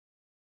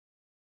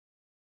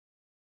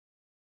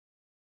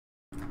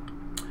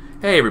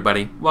Hey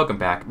everybody, welcome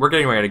back. We're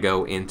getting ready to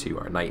go into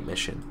our night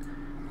mission.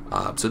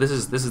 So this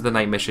is the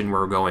night mission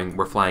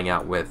we're flying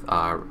out with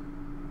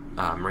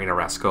Marina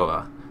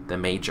Raskova, the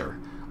Major.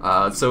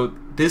 So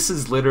this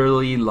is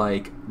literally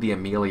like the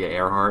Amelia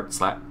Earhart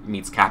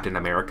meets Captain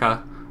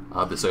America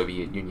of the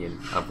Soviet Union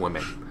of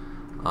women.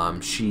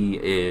 She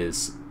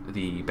is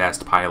the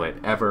best pilot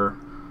ever.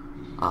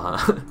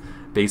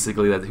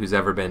 Basically, who's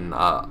ever been.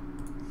 I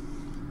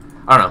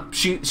don't know.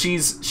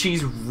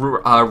 She's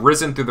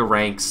risen through the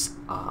ranks.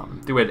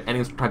 Through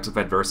any types of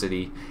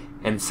adversity,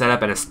 and set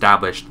up and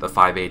established the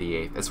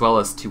 588th, as well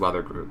as two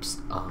other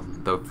groups,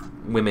 the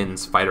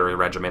Women's Fighter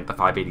Regiment, the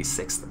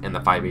 586th, and the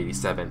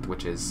 587th,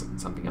 which is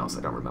something else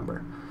I don't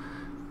remember.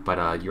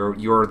 But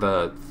you're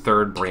the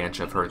third branch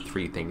of her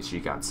three things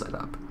she got set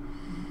up.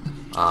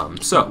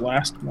 So the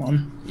last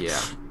one. Yeah.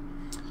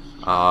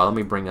 Let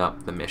me bring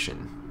up the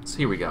mission. So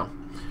here we go.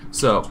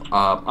 So,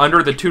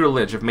 under the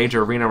tutelage of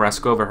Major Irina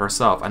Raskova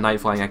herself, a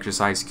night flying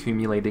exercise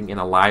culminating in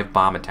a live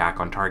bomb attack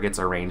on targets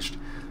arranged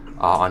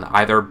on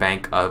either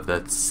bank of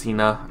the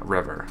Sina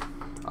River.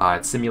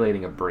 It's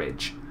simulating a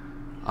bridge.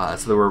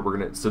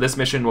 So this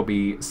mission will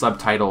be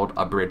subtitled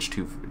 "A Bridge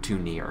Too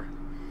Near."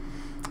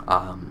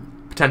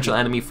 Potential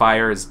enemy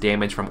fire is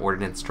damage from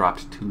ordnance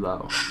dropped too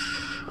low.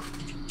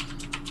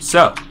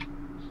 So,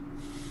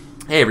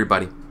 hey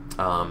everybody.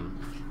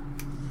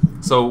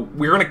 So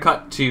we're going to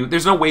cut to...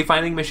 There's no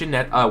wayfinding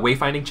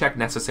wayfinding check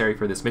necessary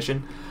for this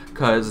mission,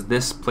 because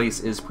this place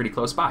is pretty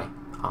close by.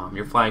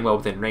 You're flying well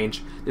within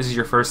range. This is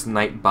your first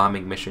night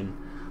bombing mission,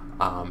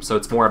 so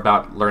it's more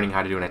about learning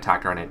how to do an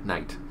attack run at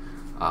night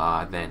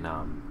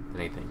than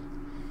anything.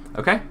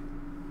 Okay?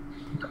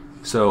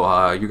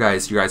 So you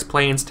guys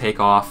planes take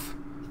off.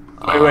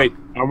 Wait.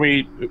 Are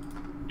we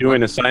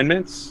doing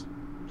assignments?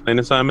 Plane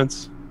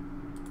assignments?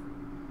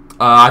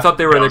 I thought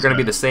they're going to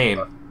be the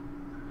same.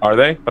 Are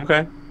they?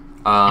 Okay.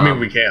 I mean,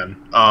 we can.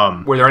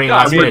 Were there any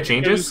last minute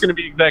changes? It's going to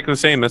be exactly the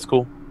same. That's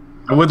cool.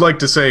 I would like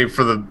to say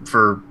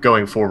for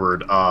going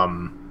forward,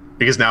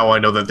 because now I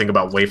know that thing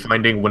about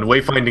wayfinding. When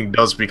wayfinding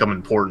does become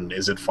important,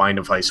 is it fine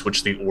if I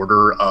switch the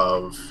order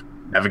of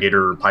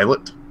navigator or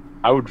pilot?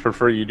 I would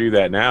prefer you do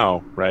that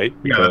now, right?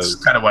 Yeah, that's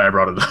kind of why I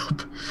brought it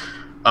up.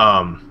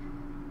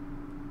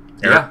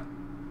 Eric? Yeah.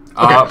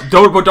 Okay.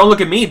 Don't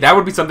look at me. That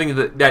would be something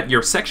that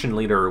your section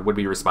leader would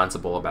be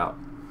responsible about.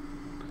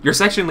 Your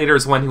section leader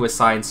is one who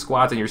assigns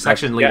squads, and your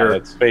section leader...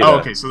 That's oh,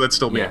 okay, so that's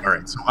still me. Yeah. All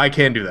right, so I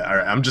can do that. All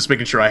right, I'm just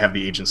making sure I have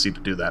the agency to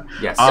do that.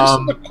 Yes. Just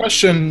a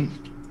question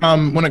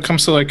when it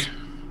comes to like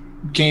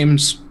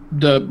games,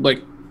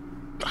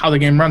 how the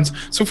game runs.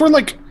 So if we're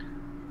like,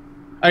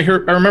 I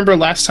remember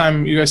last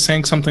time you guys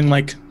saying something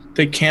like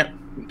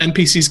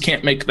NPCs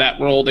can't make that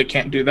roll, they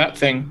can't do that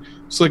thing.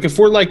 So like if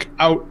we're like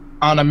out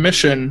on a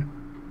mission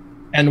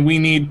and we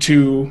need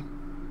to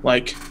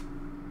like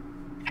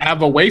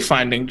have a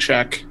wayfinding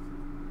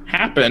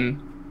happen,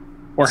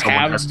 or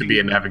someone has to be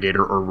a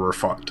navigator, or we're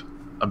fucked.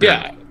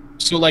 Yeah.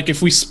 So like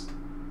if we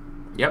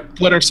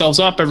split ourselves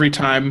up every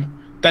time,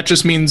 that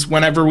just means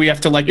whenever we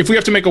have to if we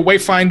have to make a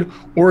wayfind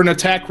or an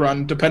attack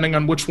run, depending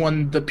on which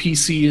one the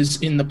PC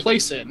is in the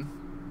place in,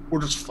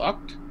 we're just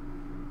fucked.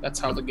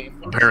 That's how the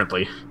game works.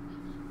 Apparently.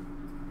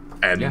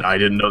 And I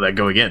didn't know that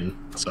going in.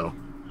 So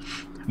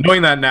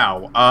knowing that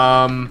now,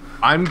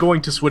 I'm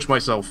going to switch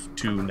myself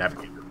to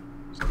navigator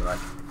so that I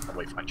can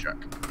wayfind check.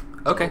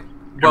 Okay.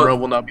 Hero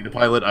will now be the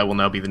pilot. I will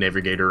now be the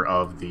navigator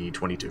of the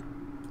 22.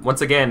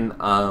 Once again,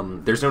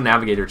 there's no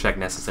navigator check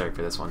necessary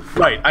for this one.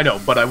 Right, I know,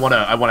 but I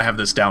wanna have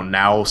this down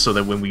now so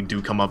that when we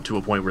do come up to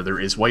a point where there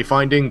is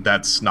wayfinding,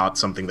 that's not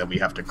something that we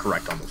have to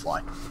correct on the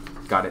fly.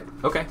 Got it.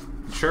 Okay,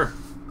 sure.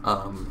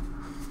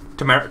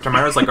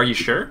 Tamara's like, are you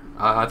sure?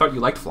 I thought you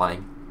liked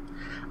flying.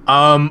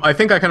 I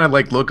think I kind of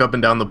like look up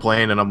and down the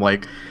plane, and I'm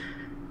like,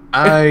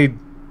 yeah.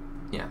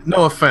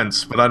 No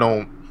offense, but I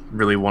don't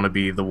really want to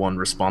be the one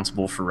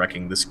responsible for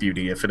wrecking this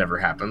beauty if it ever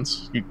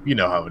happens. You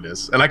know how it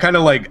is. And I kind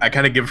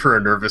of give her a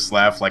nervous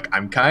laugh, like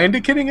I'm kind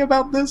of kidding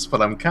about this,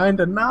 but I'm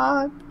kind of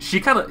not. She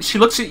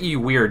looks at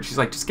you weird. She's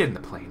like, just get in the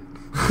plane.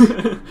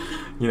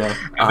 You know.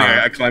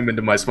 I climb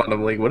into my spot. And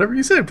I'm like, whatever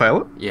you say,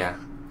 pilot. Yeah.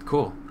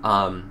 Cool.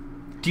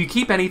 Do you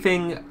keep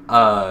anything?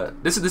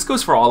 This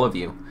goes for all of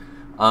you.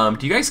 Do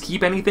you guys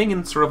keep anything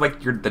in sort of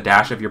like the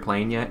dash of your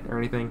plane yet, or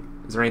anything?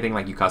 Is there anything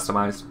like you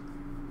customized?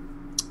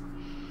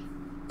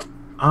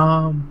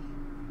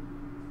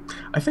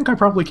 I think I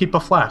probably keep a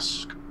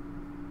flask.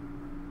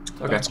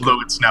 Okay. Although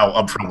it's now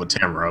up front with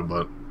Tamara,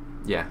 but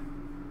yeah,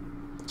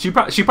 she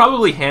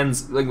probably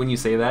hands, like when you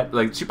say that,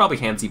 like she probably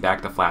hands you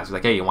back the flask. She's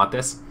like, hey, you want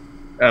this?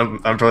 I'm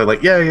probably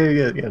like,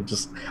 yeah.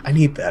 Just I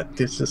need that.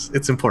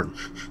 It's important.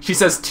 She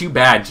says, too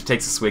bad. She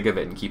takes a swig of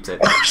it and keeps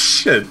it. Oh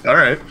shit! All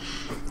right.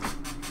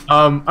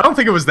 I don't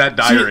think it was that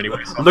dire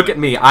anyway. So look at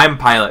me. I'm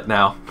pilot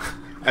now.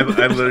 I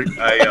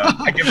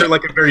give her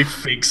like a very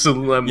fake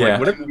salute. I'm like,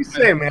 whatever you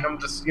say, man. I'm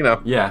just,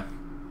 Yeah.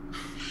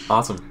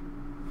 Awesome.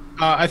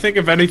 I think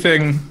if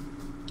anything,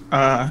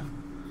 I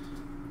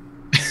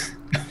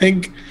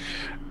think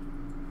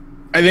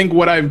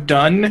what I've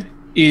done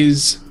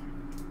is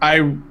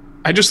I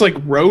just like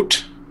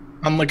wrote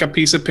on like a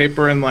piece of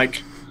paper and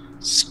like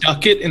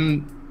stuck it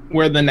in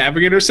where the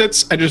navigator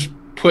sits. I just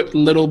put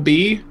little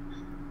b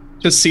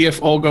to see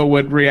if Olga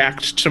would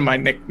react to my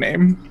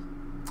nickname.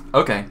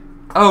 Okay.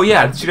 Oh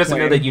yeah, she doesn't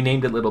know that you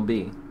named it Little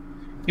B.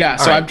 Yeah,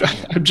 so right.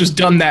 I've just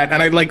done that,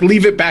 and I like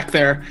leave it back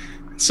there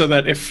so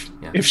that if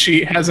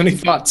she has any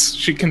thoughts,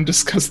 she can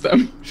discuss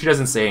them. She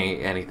doesn't say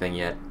anything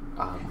yet.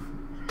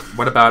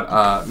 What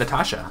about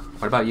Natasha?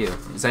 What about you?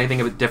 Is anything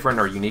a bit different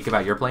or unique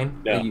about your plane?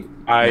 No,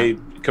 I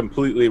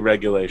completely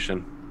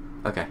regulation.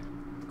 Okay.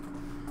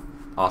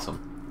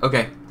 Awesome.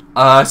 Okay.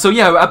 So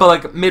yeah, about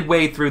like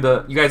midway through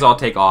you guys all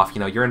take off. You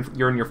know, you're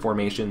in your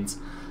formations,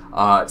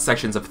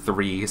 sections of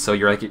 3. So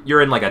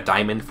you're in like a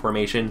diamond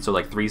formation. So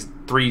like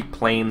three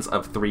planes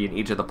of 3 in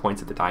each of the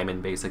points of the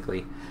diamond,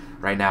 basically,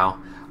 right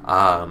now.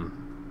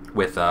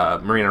 With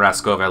Marina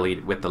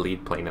Raskova with the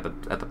lead plane at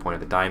the point of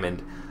the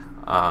diamond.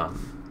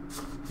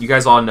 You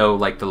guys all know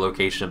like the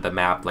location of the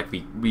map. Like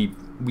we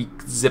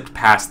zipped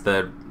past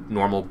the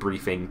normal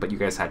briefing, but you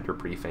guys had your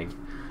briefing,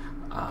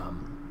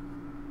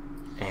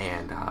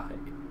 and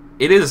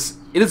it is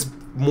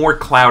more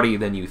cloudy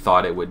than you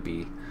thought it would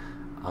be.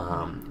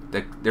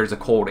 There's a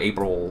cold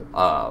April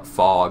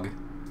fog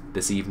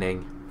this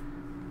evening.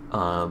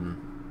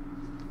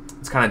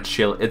 It's kind of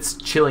chill. It's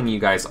chilling you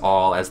guys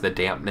all as the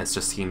dampness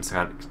just seems to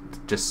kind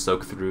of just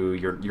soak through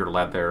your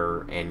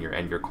leather and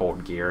your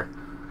cold gear.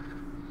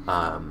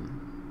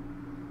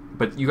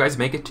 But you guys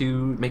make it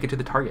to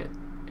the target,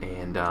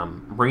 and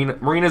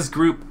Marina's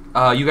group.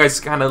 You guys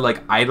kind of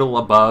like idle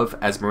above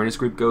as Marina's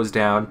group goes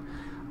down,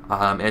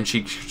 and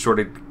she sort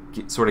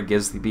of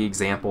gives the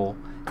example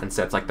and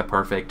sets like the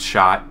perfect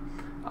shot,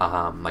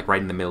 like right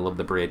in the middle of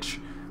the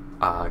bridge,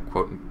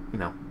 quote,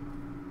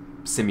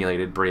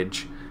 simulated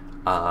bridge,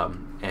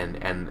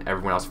 and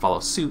everyone else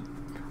follows suit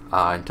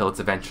until it's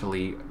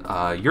eventually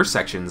your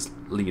section's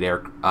lead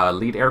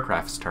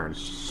aircraft's turn.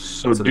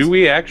 So do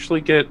we actually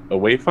get a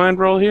wayfind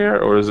roll here,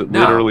 or is it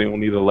literally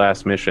only the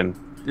last mission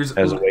as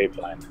a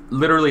wayfind?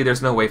 Literally,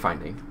 there's no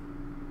wayfinding.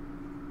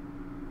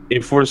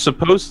 If we're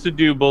supposed to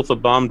do both a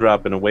bomb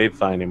drop and a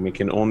wayfinding, we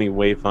can only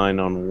wayfind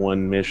on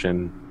one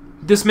mission.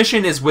 This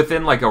mission is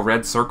within like a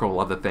red circle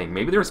of the thing.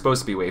 Maybe there was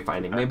supposed to be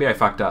wayfinding. Maybe I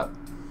fucked up.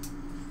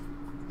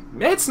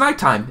 It's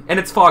nighttime, and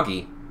it's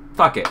foggy.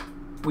 Fuck it.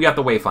 We got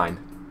the wayfind.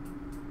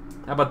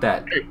 How about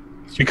that?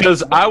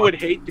 Because I would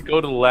hate to go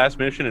to the last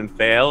mission and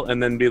fail,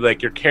 and then be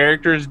like, your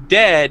character's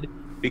dead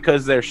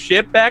because they're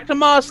shipped back to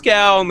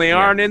Moscow and they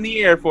aren't in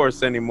the Air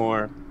Force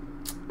anymore.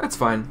 That's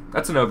fine.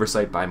 That's an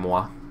oversight by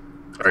moi.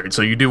 Alright,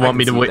 so you do want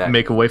me to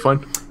make a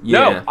wayfind?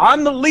 Yeah. No,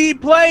 I'm the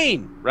lead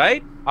plane,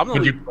 right? I'm the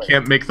but lead you plane.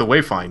 can't make the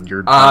wayfind.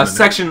 You're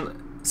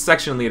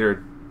section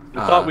leader.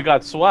 I thought we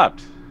got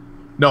swapped.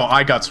 No,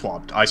 I got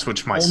swapped. I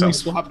switched myself. Only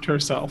swapped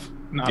herself,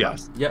 not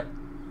us. Yep.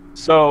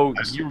 So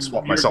you're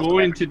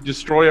going to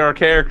destroy our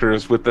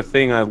characters with the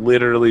thing I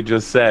literally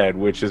just said,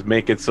 which is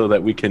make it so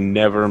that we can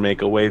never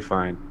make a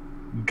wayfind.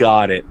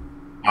 Got it.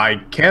 I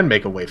can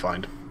make a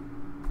wayfind.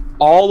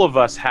 All of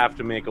us have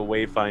to make a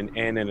wayfind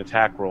and an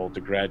attack roll to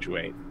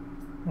graduate.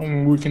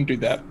 We can do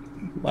that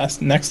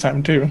next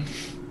time too.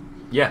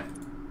 Yeah.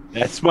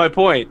 That's my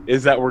point,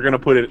 is that we're going to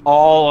put it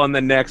all on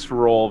the next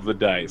roll of the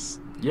dice.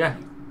 Yeah.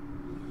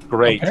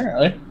 Great.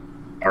 Apparently.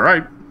 All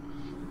right.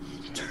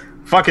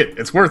 Fuck it.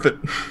 It's worth it.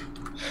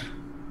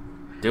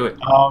 Do it.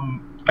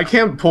 I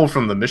can't pull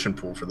from the mission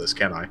pool for this,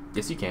 can I?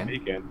 Yes, you can. You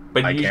can.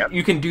 But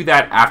you can do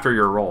that after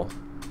your roll.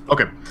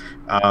 Okay.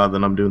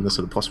 Then I'm doing this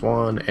at a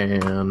 +1,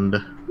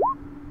 and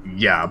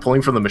yeah,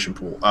 pulling from the mission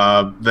pool.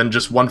 Then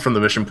just 1 from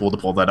the mission pool to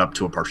pull that up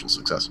to a partial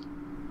success.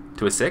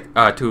 To a 6?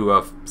 To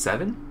a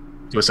 7?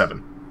 To a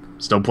 7.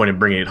 There's no point in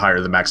bringing it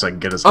higher. The max I can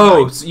get is.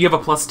 Oh, so you have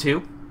a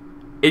 +2?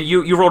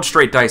 You rolled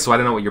straight dice, so I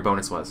don't know what your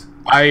bonus was.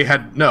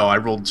 I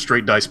rolled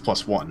straight dice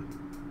 +1,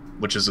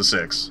 which is a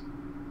 6.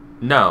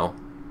 No,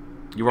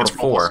 you rolled a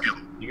 4.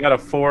 You got a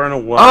 4 and a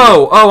 1.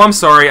 Oh, I'm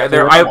sorry. I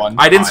didn't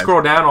 5.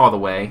 scroll down all the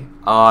way.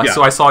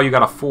 So I saw you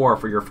got a 4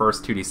 for your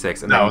first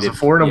 2d6. And no, it was a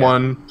 4 and a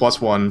 1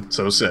 +1,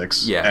 so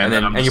 6. Yeah,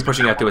 and you're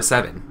pushing it up to a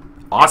 7.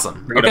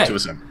 Awesome. Bring it up to a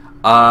 7.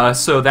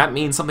 So that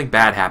means something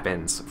bad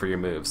happens for your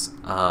moves.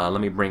 Let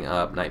me bring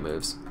up night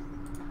moves.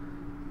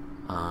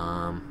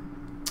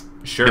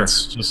 Sure.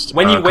 It's just,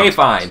 when you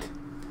wayfind,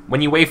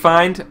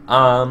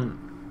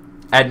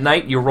 at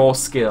night you roll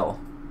skill.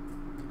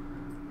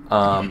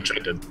 Which I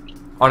did.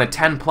 On a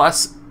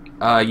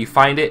 10+, you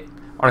find it.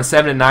 On a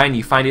 7 and 9,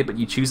 you find it, but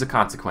you choose a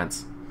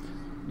consequence.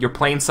 Your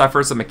plane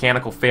suffers a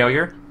mechanical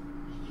failure.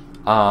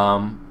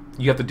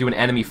 You have to do an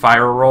enemy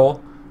fire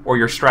roll, or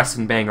you're stressed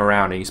and bang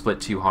around, and you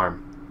split 2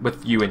 harm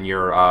with you and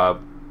your. I'm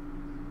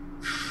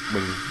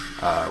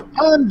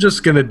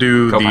just gonna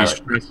do the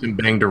stressed and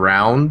banged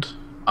around.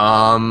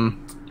 How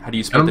do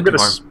you split the 2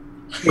 harm?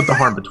 Split the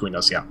harm between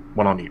us, yeah.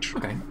 1 on each.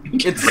 Okay.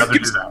 I'd rather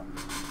do that.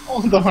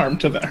 All the harm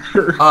to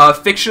her.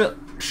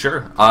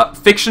 Sure.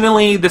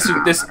 Fictionally,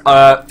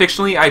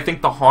 fictionally, I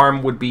think the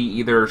harm would be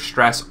either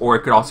stress or it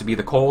could also be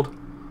the cold.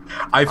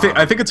 I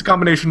think it's a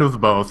combination of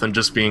both, and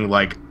just being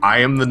like, I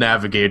am the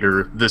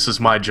navigator. This is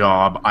my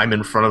job. I'm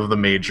in front of the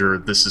major.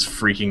 This is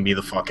freaking me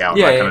the fuck out.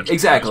 Yeah,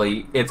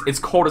 exactly. It's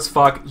cold as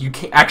fuck. You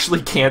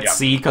can't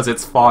see because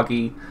it's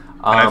foggy.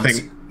 I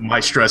think my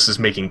stress is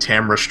making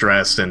Tamra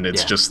stressed, and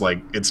it's just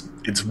like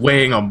it's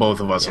weighing on both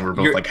of us, and we're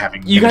both like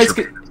having. You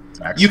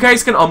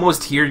guys can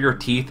almost hear your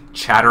teeth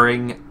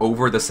chattering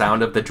over the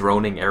sound of the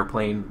droning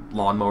airplane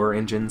lawnmower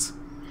engines.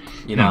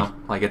 You know,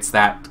 like it's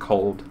that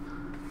cold.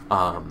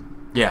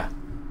 Yeah,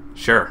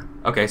 sure.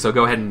 Okay, so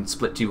go ahead and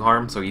split 2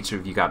 harm. So each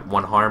of you got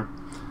 1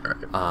 harm. Right.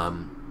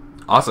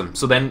 Awesome.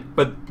 So then,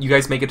 but you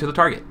guys make it to the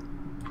target.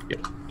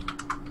 Yep.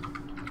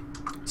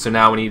 So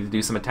now we need to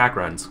do some attack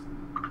runs.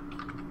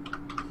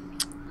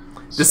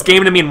 This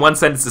game to me in one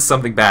sentence is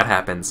something bad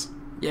happens.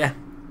 Yeah.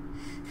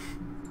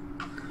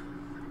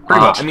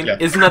 Pretty much. I mean,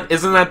 isn't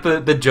that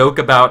the joke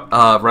about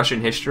Russian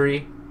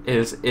history?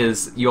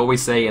 Is you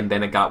always say, and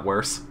then it got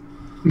worse.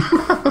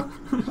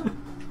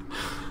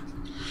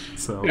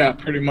 So yeah,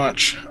 pretty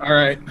much. All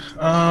right.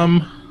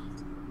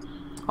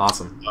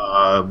 Awesome.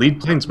 Lead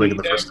plane's making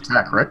the first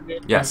attack, right?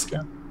 Yes.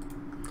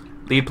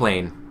 Lead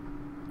plane.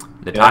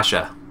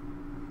 Natasha.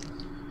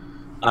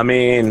 I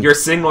mean, your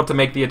signal to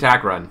make the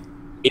attack run.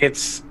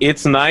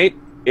 It's night.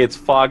 It's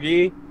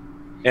foggy,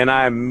 and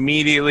I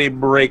immediately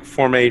break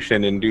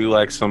formation and do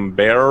like some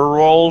barrel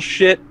roll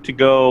shit to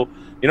go.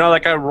 You know,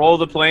 like I roll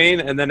the plane,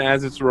 and then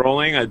as it's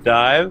rolling, I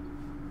dive.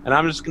 And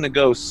I'm just going to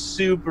go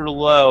super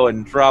low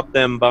and drop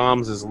them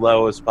bombs as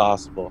low as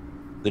possible.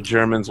 The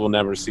Germans will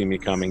never see me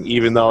coming,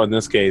 even though in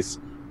this case,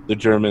 the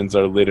Germans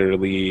are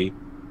literally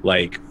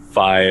like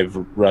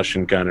 5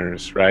 Russian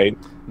gunners, right?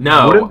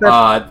 No,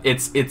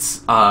 it's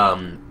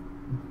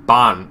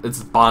bond.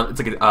 It's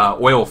like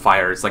oil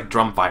fires, like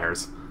drum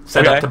fires,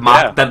 set up to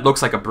mock that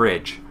looks like a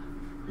bridge.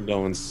 I'm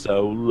going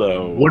so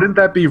low. Wouldn't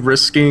that be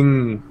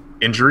risking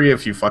injury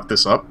if you fuck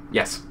this up?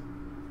 Yes.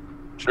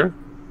 Sure.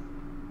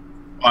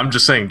 I'm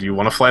just saying, do you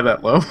want to fly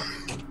that low?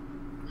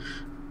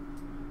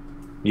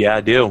 Yeah,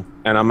 I do.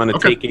 And I'm going to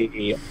take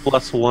a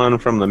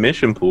 +1 from the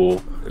mission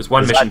pool. There's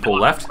 1 mission pool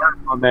left.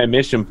 On that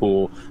mission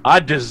pool. I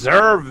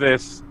deserve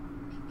this.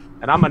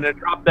 And I'm going to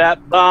drop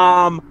that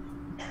bomb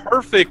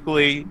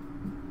perfectly.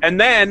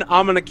 And then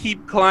I'm going to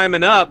keep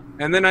climbing up.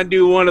 And then I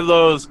do one of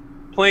those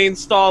plane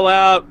stall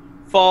out,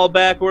 fall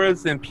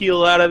backwards, and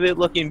peel out of it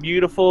looking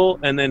beautiful,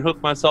 and then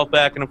hook myself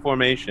back in a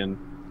formation.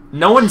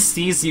 No one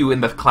sees you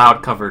in the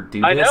cloud cover,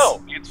 dude. I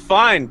know. It's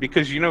fine,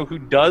 because you know who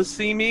does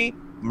see me?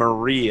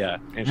 Maria.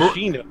 And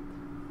she knows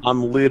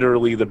I'm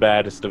literally the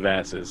baddest of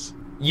asses.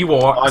 You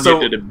are.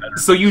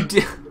 So you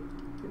did...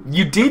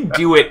 You did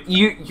do it.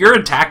 Your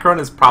attack run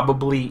is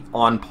probably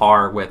on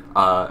par with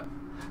the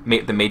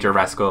Major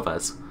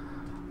Raskovas.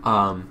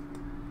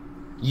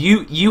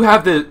 You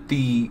have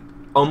the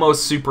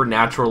almost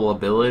supernatural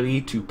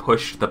ability to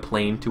push the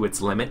plane to its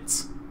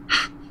limits,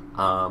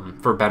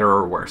 for better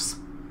or worse.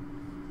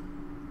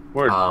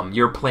 Word.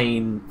 Your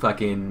plane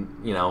fucking,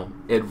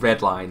 it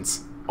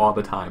redlines all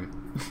the time.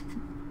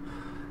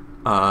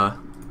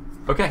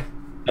 Okay.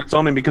 That's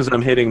only because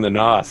I'm hitting the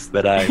NOS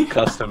that I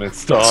custom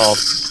installed.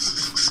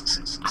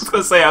 I was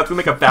gonna say I was gonna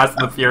make a Fast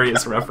and the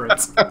Furious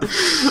reference,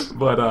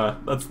 but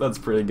that's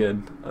pretty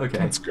good. Okay,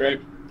 that's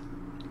great.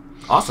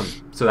 Awesome.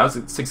 So that was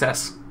a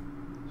success.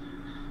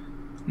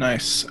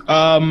 Nice.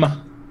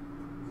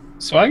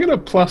 So I get a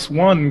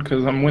 +1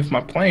 because I'm with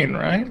my plane,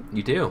 right?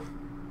 You do.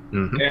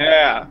 Mm-hmm.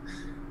 Yeah.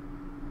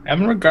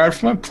 Having regard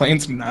for my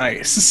plane's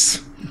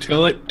nice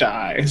until it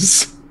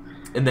dies.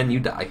 And then you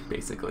die,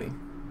 basically.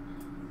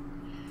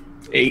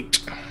 8.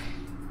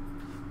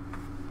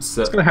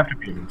 So it's gonna have to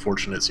be an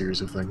unfortunate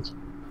series of things.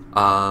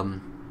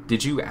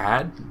 Did you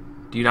add?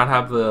 Do you not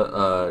have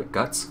the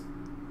guts?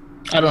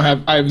 I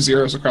have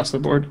zeros across the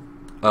board.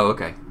 Oh,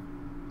 okay.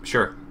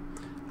 Sure.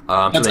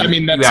 That's so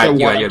the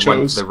one I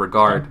chose. The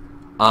regard.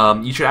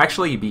 You should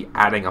actually be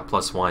adding a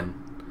 +1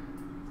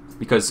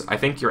 because I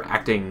think you're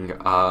acting.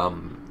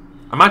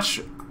 I'm not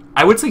sure.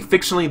 I would say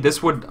fictionally,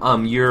 this would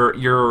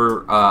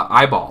your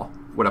eyeball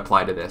would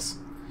apply to this.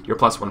 Your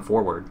 +1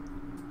 forward.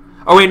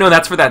 Oh wait, no,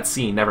 that's for that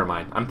scene. Never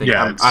mind. I'm thinking.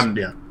 Yeah,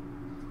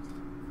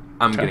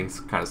 I'm getting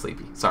kind of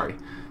sleepy. Sorry.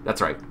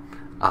 That's right.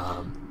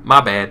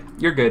 My bad.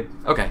 You're good.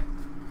 Okay.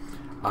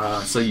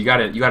 So you got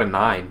a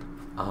 9,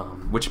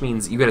 which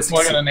means you get a 6.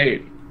 Well, I got an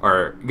 8.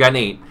 Or you got an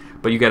 8,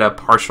 but you get a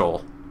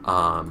partial.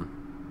 Yeah,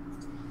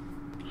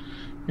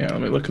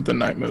 let me look at the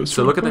night moves.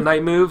 So look at the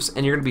night moves,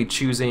 and you're going to be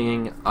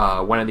choosing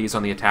one of these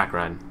on the attack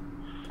run.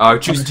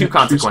 Choose 2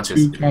 consequences.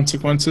 Choose 2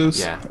 consequences.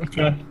 Yeah.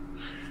 Okay.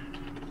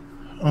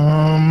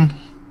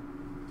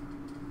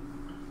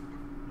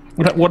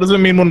 What does it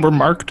mean when we're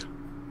marked?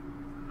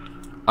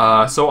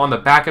 So on the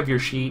back of your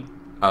sheet,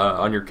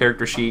 on your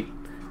character sheet,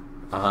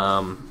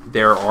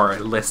 there are a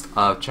list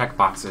of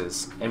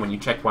checkboxes, and when you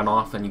check one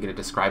off, then you get to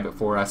describe it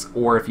for us.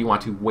 Or if you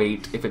want to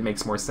wait, if it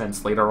makes more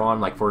sense later on,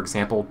 like for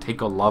example,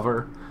 take a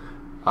lover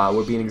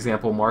would be an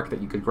example mark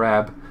that you could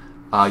grab.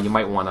 You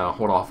might want to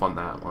hold off on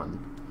that one.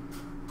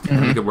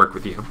 and we could work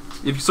with you.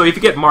 If you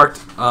get marked,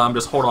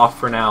 just hold off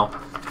for now,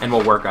 and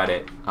we'll work at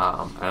it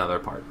another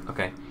part.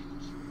 Okay.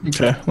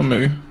 Okay. Let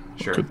me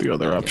Sure. look at the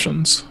other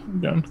options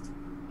again.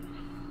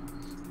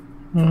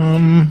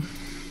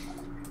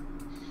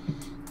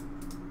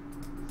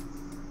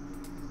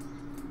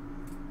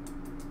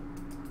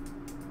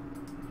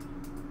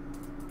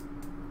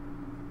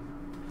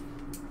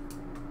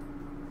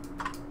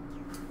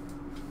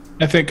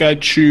 I think I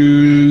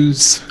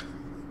choose.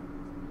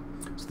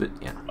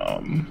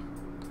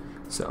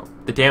 So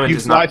the damage you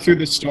is fly not through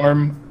the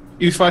storm.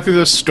 You fly through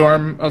the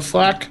storm of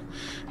flak,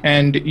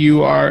 and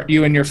you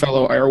and your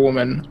fellow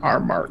Irewoman are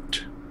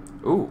marked.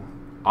 Ooh,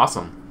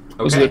 awesome. Okay.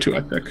 Those are the two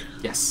I pick.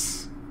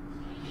 Yes.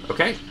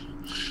 Okay.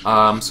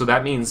 So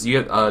that means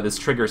you have, this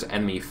triggers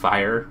enemy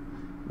fire,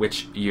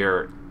 which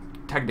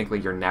technically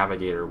your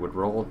navigator would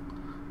roll.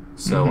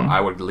 So I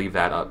would leave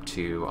that up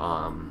to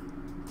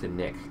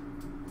Nick,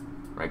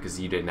 right? Because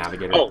you did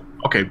navigator. Oh,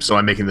 okay. So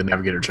I'm making the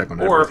navigator check on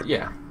or everything.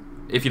 yeah,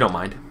 if you don't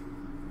mind.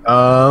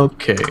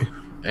 Okay.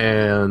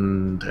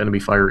 And enemy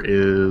fire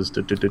is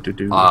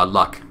Luck.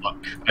 luck.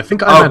 I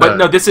think I. But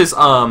no, this is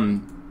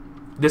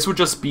this would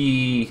just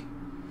be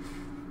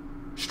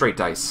straight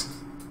dice.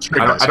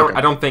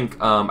 I don't think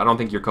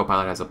your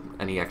co-pilot has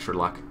any extra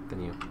luck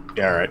than you.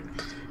 Yeah, all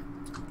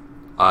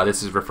right.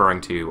 This is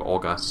referring to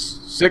Olga.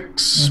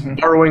 6,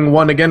 borrowing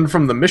 1 again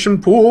from the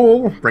mission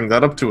pool. Bring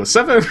that up to a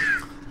 7.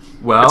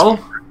 Well,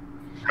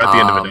 We're at the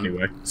end of it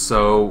anyway.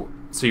 So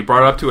you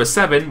brought it up to a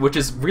 7, which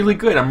is really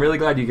good. I'm really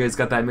glad you guys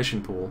got that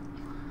mission pool.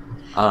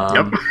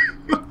 Yep.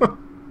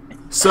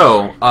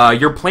 So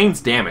your plane's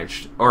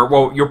damaged, or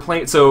well, your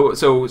plane. So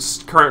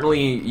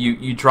currently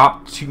you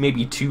dropped to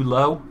maybe too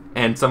low,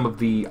 and some of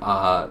the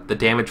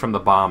damage from the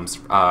bombs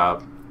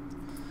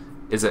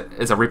is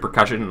a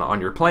repercussion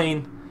on your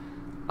plane.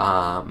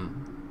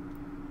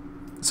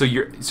 So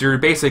you're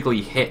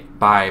basically hit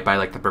by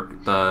like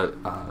the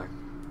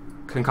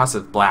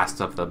concussive blast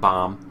of the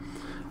bomb,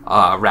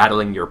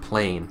 rattling your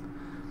plane.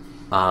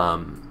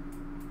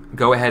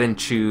 Go ahead and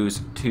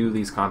choose 2 of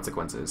these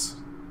consequences.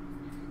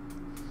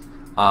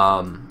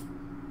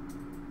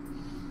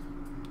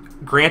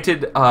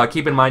 Granted,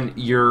 keep in mind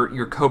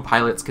your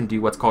co-pilots can do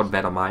what's called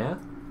Vedamaya,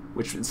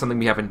 which is something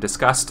we haven't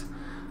discussed.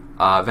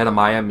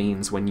 Vedamaya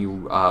means when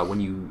you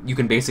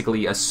can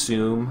basically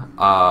assume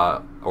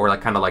or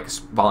like kind of like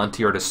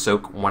volunteer to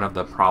soak one of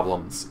the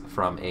problems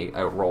from a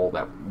role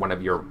that one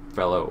of your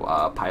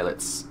fellow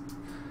pilots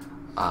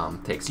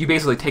takes. You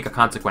basically take a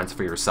consequence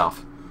for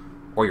yourself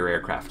or your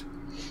aircraft.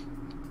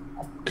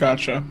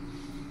 Gotcha.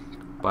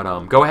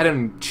 But go ahead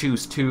and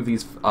choose 2 of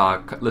these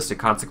listed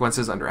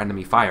consequences under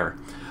enemy fire.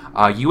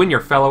 You and your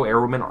fellow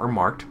airwomen are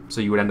marked,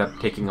 so you would end up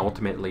taking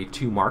ultimately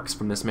 2 marks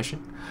from this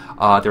mission.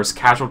 There's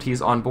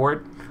casualties on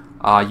board.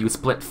 You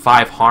split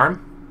 5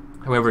 harm,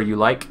 however you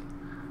like,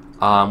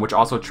 which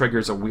also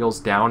triggers a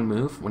wheels down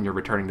move when you're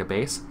returning to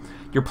base.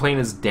 Your plane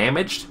is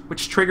damaged,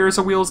 which triggers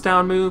a wheels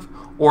down move,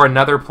 or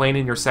another plane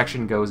in your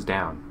section goes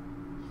down.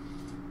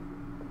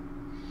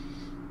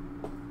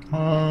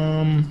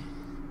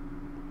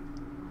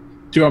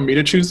 Do you want me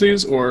to choose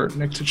these or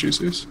Nick to choose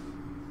these?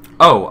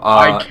 Oh,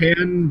 I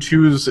can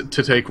choose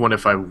to take one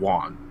if I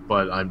want,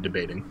 but I'm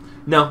debating.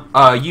 No,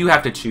 you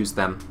have to choose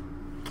them.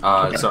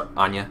 Okay. So,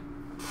 Anya.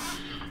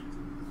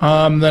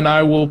 Then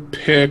I will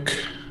pick.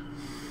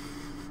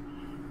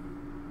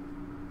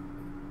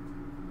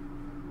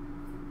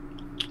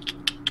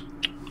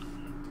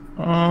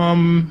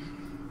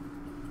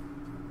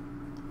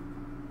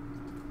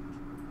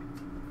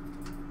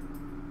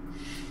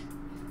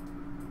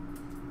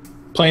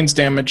 Plane's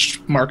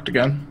damaged, marked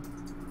again.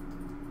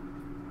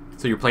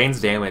 So your plane's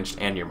damaged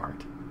and you're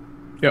marked.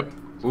 Yep.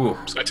 Ooh.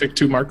 So I take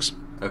 2 marks.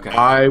 Okay.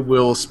 I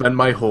will spend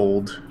my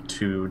hold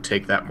to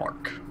take that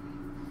mark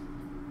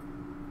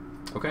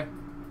Okay.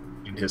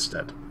 in his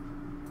stead.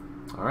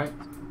 All right.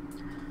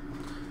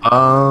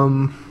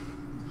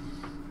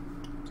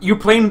 Your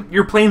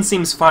Your plane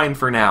seems fine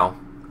for now,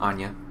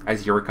 Anya.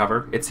 As you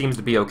recover, it seems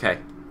to be okay.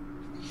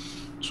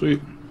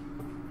 Sweet.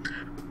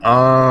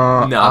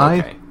 Not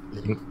okay.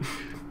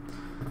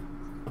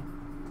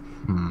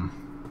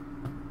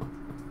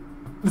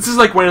 This is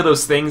like one of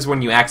those things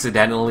when you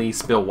accidentally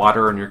spill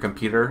water on your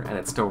computer and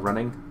it's still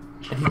running,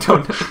 and you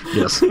don't.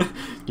 Yes. You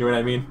know what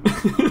I mean?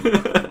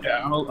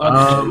 Yeah,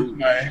 I'll choose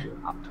my.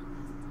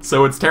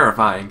 So it's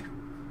terrifying.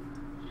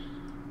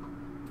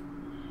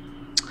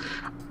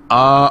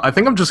 I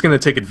think I'm just gonna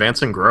take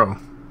advance and grow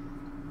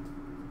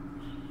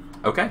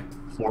Okay.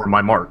 for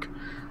my mark.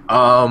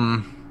 I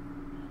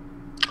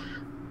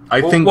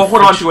think we'll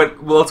hold on to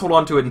it. Well, let's hold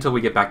on to it until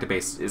we get back to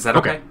base. Is that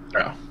okay?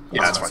 Yeah.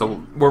 Yeah, that's fine.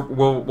 So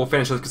we'll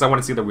finish this because I want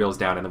to see the wheels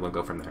down and then we'll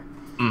go from there.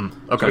 Okay.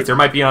 Because there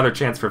might be another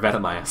chance for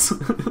Vetemayas.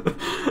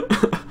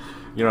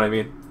 You know what I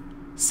mean?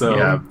 So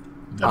Yeah,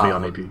 that'd be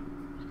on AP.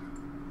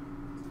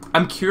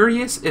 I'm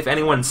curious if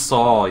anyone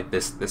saw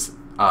this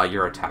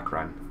your attack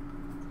run.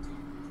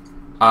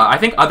 I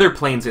think other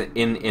planes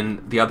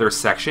in the other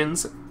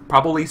sections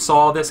probably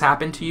saw this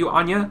happen to you,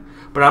 Anya,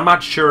 but I'm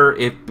not sure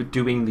if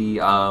doing the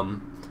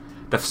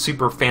the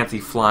super fancy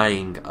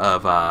flying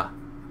of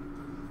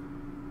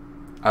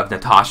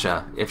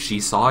Natasha if she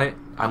saw it.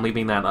 I'm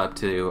leaving that up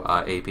to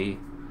AP.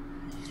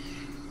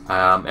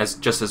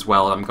 As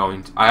well, I'm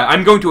going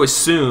to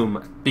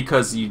assume,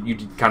 because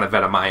you kind of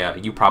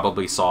Vetamaya, you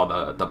probably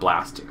saw the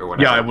blast or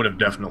whatever. Yeah, I would have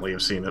definitely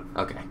have seen it.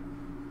 Okay.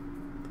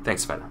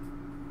 Thanks, Veta.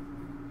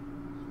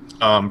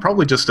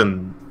 Probably just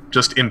in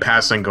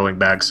passing, going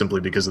back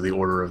simply because of the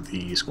order of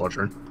the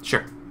squadron.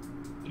 Sure.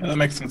 Yeah, that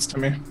makes sense to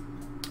me.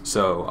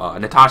 So,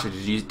 Natasha,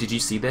 did you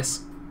see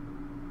this?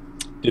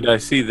 Did I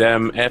see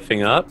them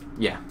effing up?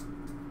 Yeah.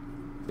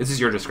 This is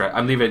your describe.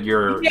 I'm leaving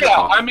your. Yeah,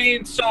 I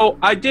mean, so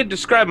I did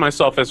describe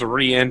myself as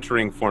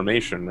re-entering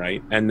formation,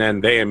 right? And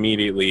then they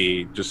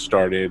immediately just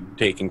started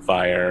taking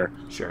fire,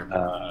 sure,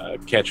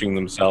 catching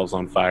themselves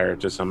on fire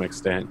to some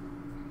extent,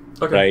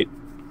 okay.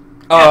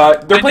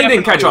 Right? Their plane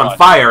didn't catch on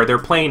fire. Their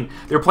plane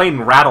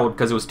rattled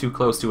because it was too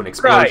close to an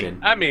explosion.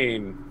 Right. I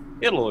mean,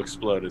 it'll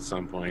explode at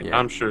some point. Yeah.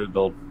 I'm sure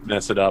they'll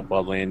mess it up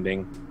while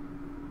landing.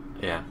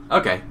 Yeah.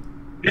 Okay.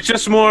 It's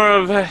just more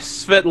of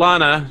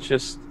Svetlana,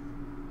 just.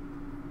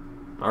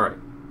 All right.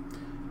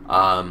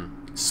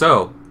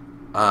 So,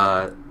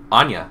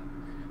 Anya,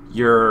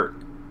 your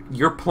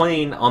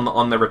plane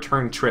on the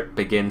return trip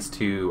begins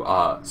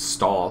to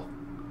stall.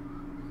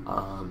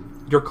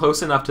 You're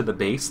close enough to the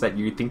base that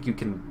you think you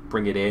can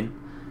bring it in,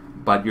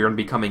 but you're gonna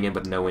be coming in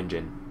with no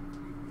engine.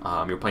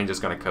 Your plane's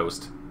just gonna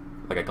coast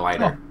like a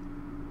glider.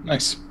 Oh,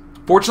 nice.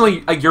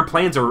 Fortunately, your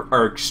planes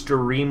are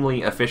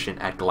extremely efficient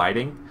at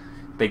gliding.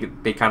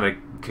 They kind of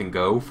can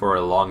go for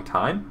a long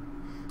time,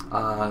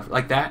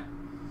 like that.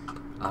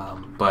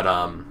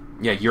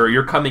 Yeah,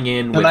 you're coming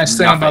in. The nice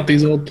thing about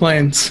these old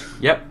planes.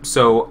 Yep.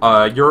 So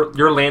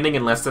you're landing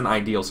in less than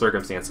ideal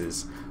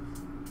circumstances.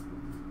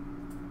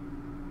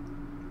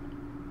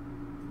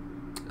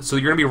 So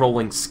you're gonna be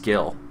rolling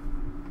skill.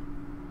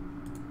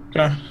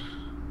 Okay.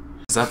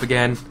 Is up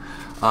again.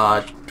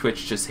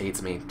 Twitch just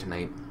hates me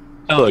tonight.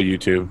 Hello,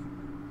 YouTube.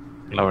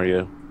 How are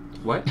you?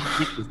 What?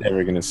 Who's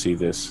never gonna see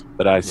this,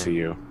 but I see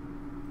you.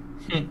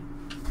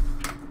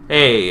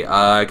 Hey,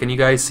 can you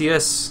guys see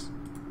us?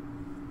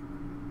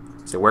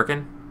 Is it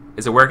working?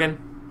 Is it working?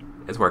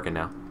 It's working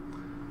now.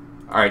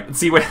 Alright, let's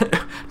see what...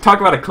 Talk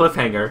about a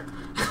cliffhanger.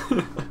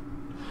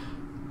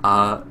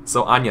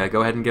 So, Anya,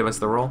 go ahead and give us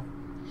the roll.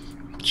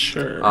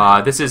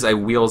 Sure. This is a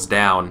wheels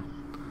down.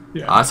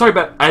 Yeah. Sorry,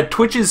 but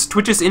Twitch's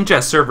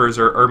ingest servers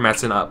are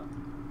messing up.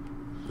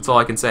 That's all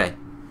I can say.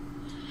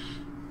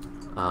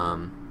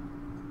 I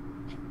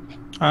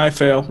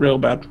fail real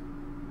bad.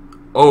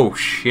 Oh,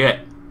 shit.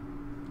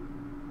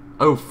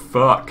 Oh,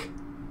 fuck.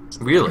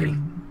 Really?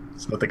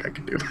 There's nothing I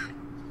can do.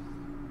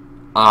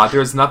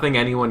 There's nothing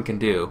anyone can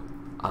do.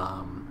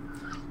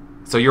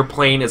 So your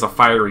plane is a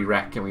fiery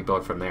wreck, and we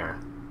build from there.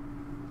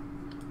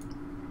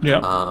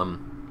 Yeah.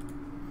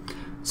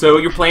 So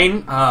your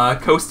plane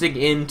coasting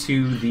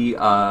into the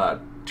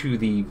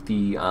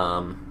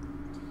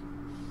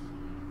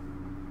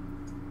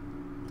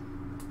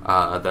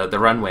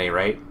runway,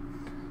 right?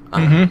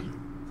 Mm-hmm.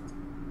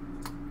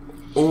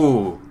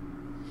 Ooh.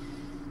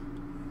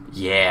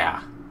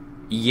 Yeah.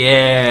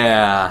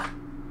 Yeah.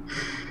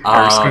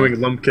 Eric's going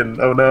lumpkin.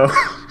 Oh no.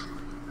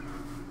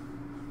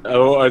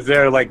 Oh, is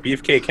there like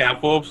beefcake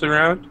half wolves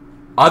around?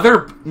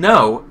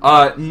 No.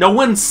 No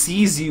one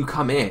sees you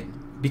come in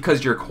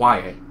because you're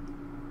quiet.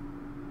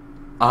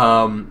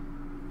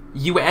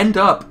 You end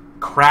up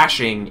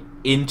crashing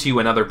into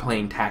another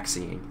plane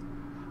taxiing.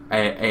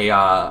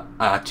 A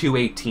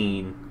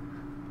 218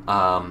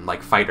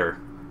 like fighter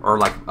or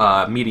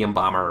like medium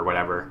bomber or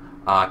whatever.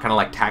 Kind of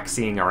like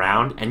taxiing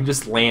around, and you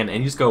just land and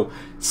you just go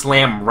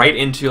slam right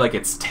into like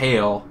its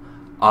tail,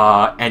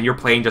 and your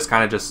plane just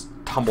kind of just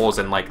tumbles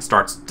and like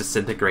starts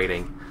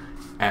disintegrating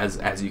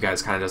as you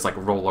guys kind of just like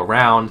roll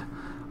around.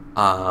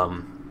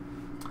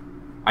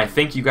 I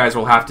think you guys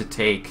will have to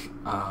take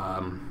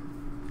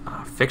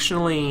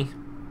fictionally.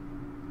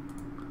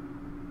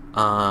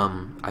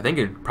 I think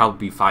it'd probably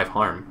be 5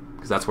 harm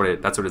because that's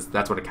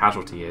what a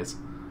casualty is,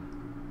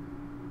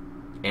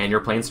 and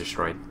your plane's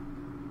destroyed.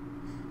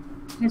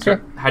 Okay.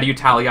 So how do you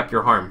tally up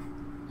your harm?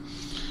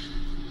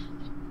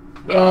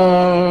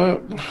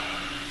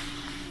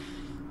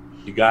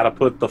 You gotta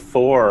put the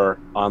 4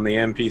 on the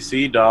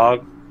NPC,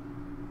 dog.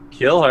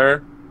 Kill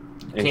her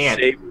and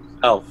save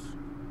yourself.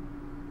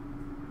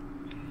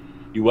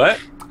 You what?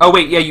 Oh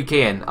wait, yeah, you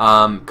can.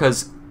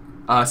 Because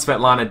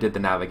Svetlana did the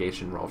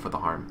navigation roll for the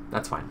harm.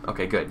 That's fine.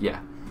 Okay, good. Yeah.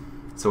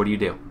 So what do you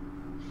do?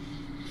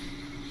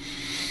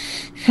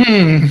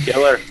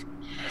 Kill her.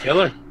 Kill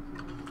her.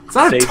 It's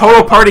not a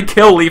total party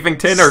kill, leaving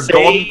tin or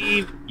gold.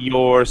 Save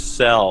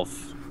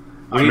yourself.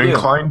 I'm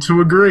inclined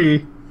to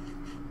agree.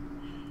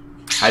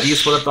 How do you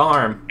split up the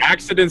harm?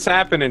 Accidents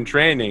happen in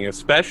training,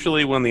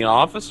 especially when the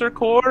officer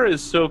corps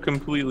is so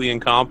completely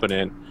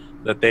incompetent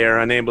that they are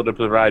unable to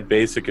provide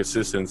basic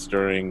assistance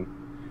during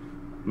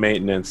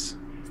maintenance.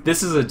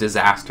 This is a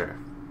disaster.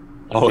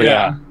 Oh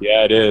yeah,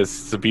 yeah, it is.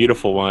 It's a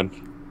beautiful one.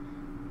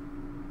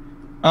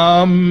 So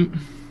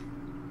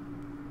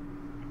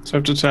I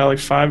have to tally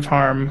 5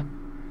 harm.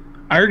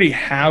 I already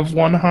have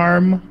 1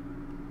 harm.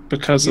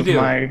 because You of do.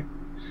 my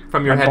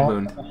From your My head ball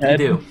wound. You head?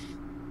 do.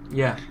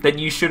 Yeah. That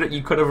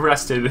you could have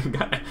rested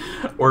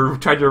or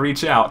tried to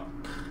reach out.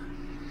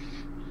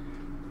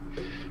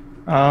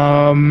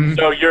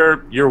 So your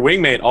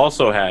wingmate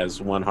also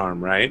has 1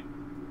 harm, right?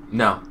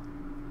 No.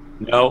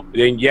 No,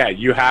 then yeah,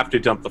 you have to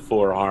dump the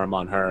 4 harm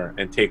on her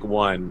and take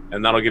 1,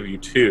 and that'll give you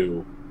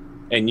 2,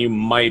 and you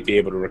might be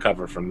able to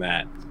recover from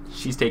that.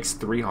 She takes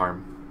 3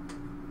 harm.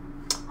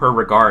 Her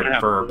regard Yeah,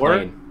 for her 4?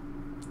 plane.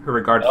 Her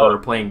regard for her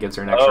plane gives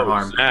her an extra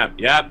harm. Snap.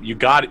 Yep, you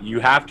got it. You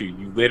have to.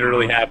 You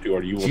literally have to,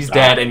 or you will She's die.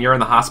 dead, and you're in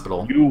the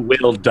hospital. You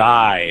will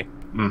die.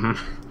 Mm-hmm.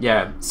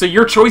 Yeah. So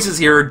your choices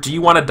here: do you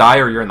want to die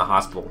or you're in the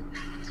hospital?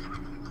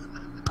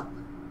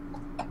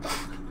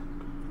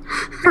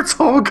 It's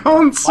all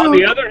gone so. On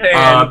the other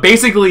hand,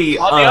 Basically,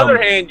 on the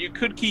other hand, you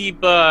could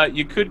keep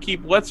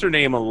what's her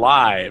name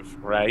alive,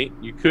 right?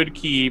 You could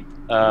keep.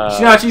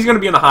 she's going to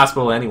be in the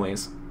hospital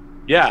anyways.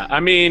 Yeah, I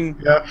mean,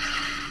 Yeah.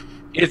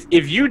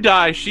 if you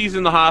die, she's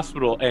in the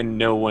hospital, and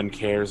no one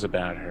cares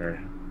about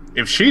her.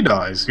 If she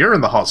dies, you're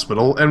in the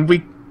hospital, and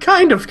we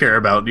kind of care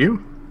about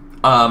you.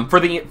 For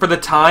the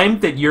time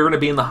that you're going to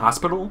be in the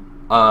hospital,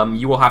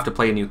 you will have to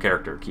play a new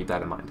character. Keep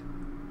that in mind.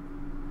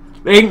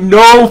 There ain't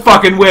no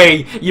fucking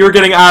way you're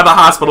getting out of the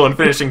hospital and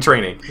finishing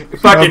training.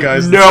 Fucking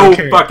guys, it's no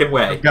okay. fucking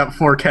way. I've got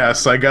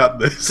forecasts. I got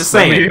this. Just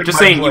saying. You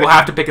will have.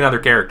 have to pick another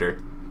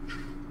character.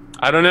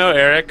 I don't know,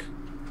 Eric.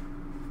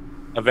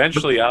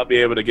 Eventually, I'll be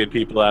able to get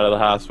people out of the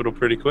hospital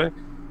pretty quick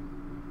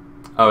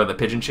Oh, the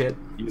pigeon shit.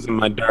 using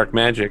my dark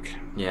magic.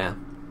 Yeah,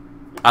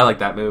 I like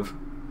that move.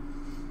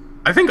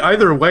 I think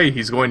either way,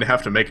 he's going to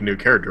have to make a new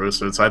character.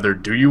 So it's either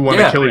do you want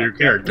to kill your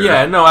character?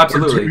 Yeah, no, Or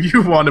absolutely. do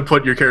you want to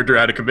put your character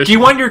out of commission? Do you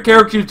want your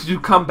character to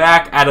come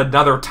back at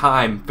another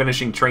time,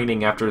 finishing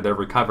training after they're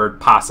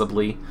recovered,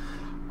 possibly?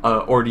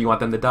 Or do you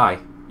want them to die?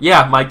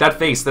 Yeah, Mike, that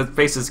face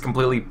is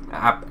completely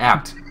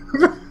apt.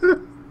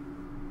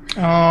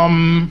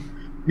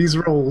 These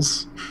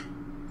roles.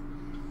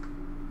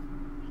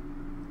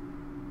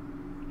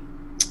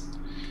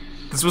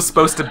 This was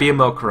supposed to be a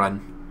milk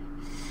run.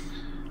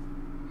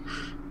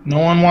 No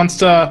one wants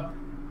to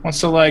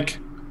like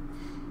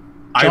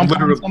I jump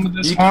literally, on some of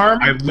this harm.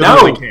 I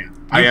literally No! can't.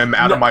 I am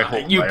out of my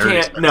hole. You I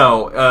already can't. said.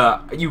 No,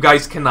 you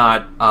guys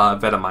cannot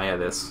Vetamaya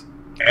this.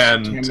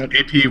 And Damn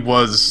AP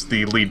was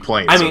the lead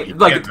plane. I so mean, he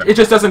like, can't it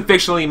just doesn't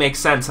fictionally make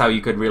sense how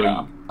you could really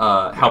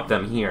help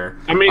them here.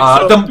 I mean,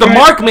 the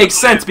mark makes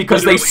sense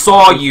because they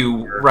saw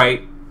you,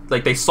 right?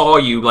 Like, they saw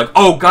you, like,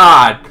 oh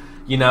god,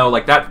 you know,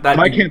 like that.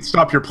 I can't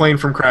stop your plane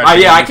from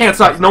crashing. Yeah, I can't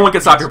stop. No one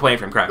can stop your plane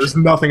from crashing. There's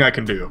nothing I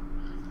can do.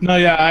 No,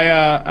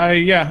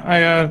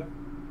 yeah,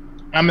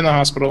 I'm in the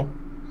hospital.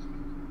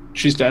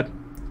 She's dead.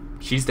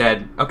 She's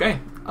dead. Okay.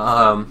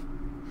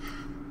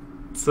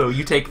 So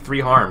you take 3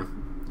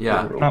 harm.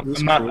 Yeah. I'm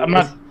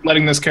not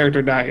letting this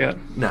character die yet.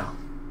 No.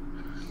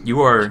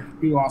 You are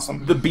You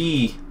awesome. the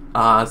bee.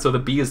 So the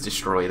bee is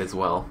destroyed as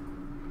well.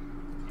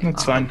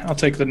 That's fine. I'll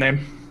take the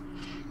name.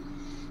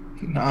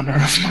 In honor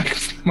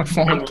of my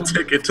fallen. We'll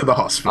take it to the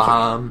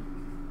hospital.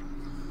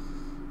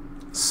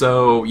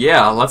 So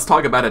yeah, let's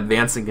talk about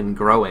advancing and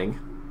growing.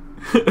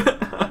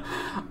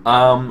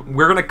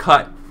 We're gonna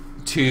cut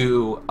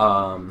to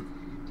I'm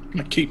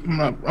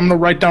gonna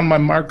write down my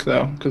mark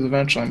though, because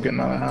eventually I'm getting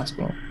out of the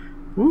hospital.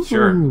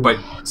 sure, Ooh. but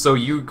so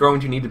you're going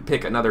to need to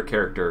pick another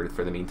character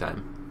for the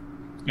meantime.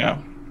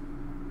 Yeah.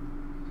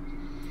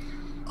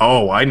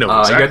 Oh, I know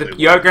exactly.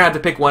 You're gonna have to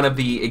pick one of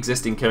the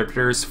existing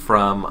characters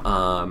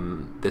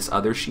from this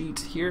other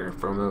sheet here.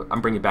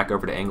 I'm bringing it back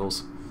over to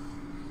Angles.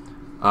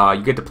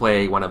 You get to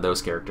play one of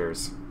those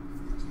characters.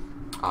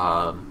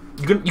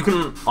 You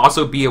can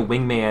also be a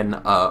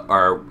wingman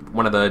or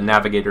one of the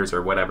navigators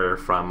or whatever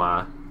from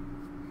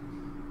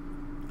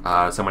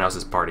someone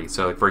else's party.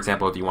 So, for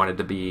example, if you wanted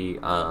to be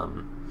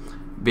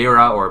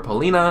Vera or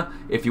Paulina,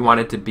 if you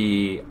wanted to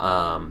be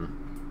Tamara,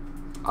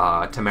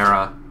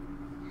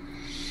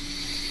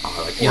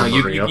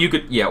 you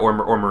could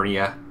or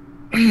Maria.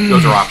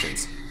 Those are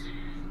options.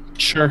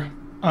 Sure.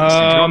 You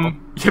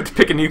have to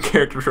pick a new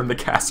character from the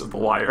cast of The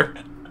Wire.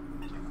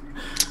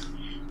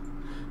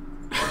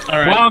 All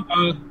right. Well,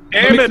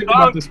 Let me think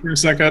about this for a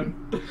second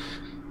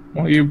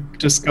while you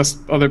discuss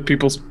other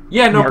people's.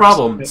 Yeah, no marks.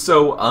 problem.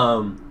 So,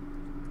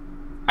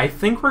 I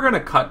think we're gonna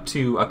cut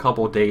to a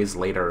couple days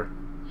later.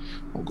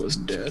 Olga's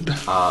dead.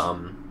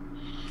 I'm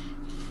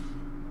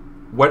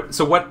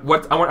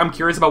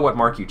curious about what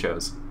mark you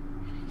chose.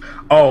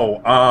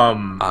 Oh,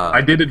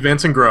 I did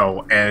advance and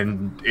grow,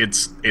 and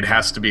it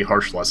has to be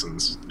harsh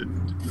lessons. It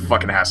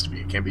fucking has to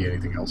be. It can't be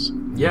anything else.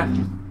 Yeah.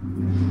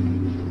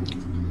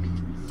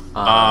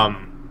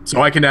 So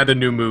I can add a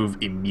new move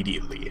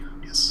immediately.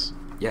 Yes.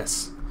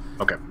 Yes.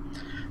 Okay.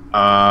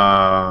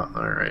 All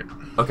right.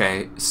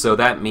 Okay, so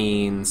that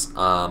means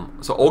so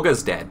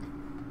Olga's dead.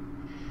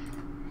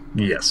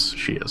 Yes,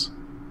 she is.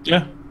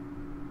 Yeah.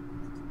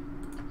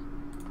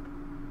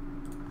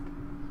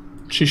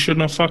 She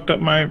shouldn't have fucked up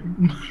my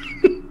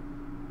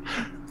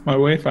my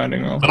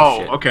wayfinding roll. Oh,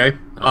 shit. okay.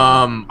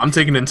 I'm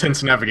taking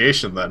intense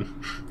navigation then.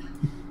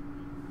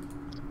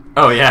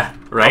 Oh yeah.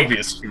 Right?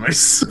 Obvious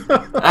choice.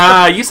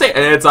 You say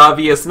it's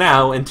obvious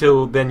now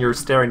until then you're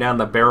staring down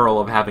the barrel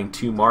of having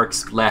 2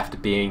 marks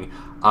left being,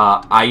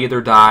 I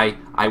either die,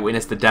 I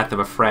witness the death of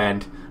a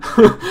friend.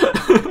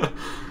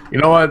 You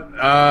know what?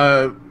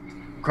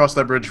 Cross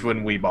that bridge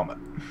when we bomb it.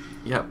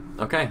 Yep,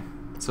 okay.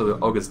 So the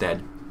Olga's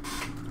dead.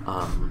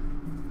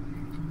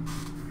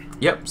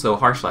 Yep, so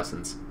harsh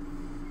lessons.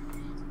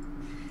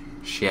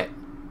 Shit.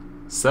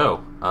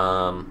 So,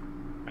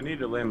 I need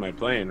to land my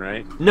plane,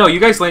 right? no, you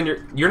guys land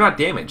you're not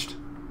damaged.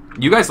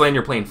 You guys land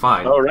your plane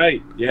fine. Oh,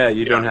 right. Yeah,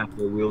 you don't have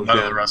to wheels None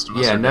of down. the rest of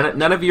us. Yeah, are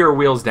none of you are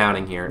wheels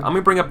downing here. Let me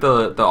bring up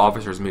the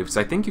officer's move, because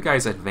I think you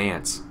guys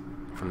advance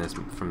from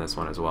this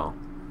one as well.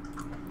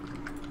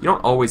 You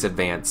don't always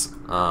advance.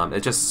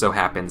 It just so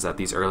happens that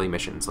these early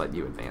missions let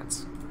you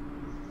advance.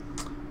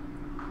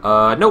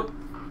 Nope.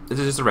 This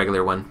is just a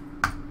regular one.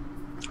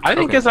 I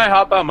think Okay. as I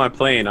hop out my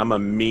plane, I'm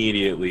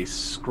immediately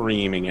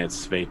screaming at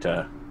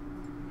Sveta.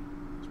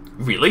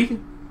 Really?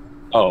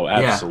 Oh,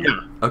 absolutely.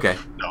 Yeah. Okay.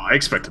 No, I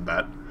expected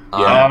that.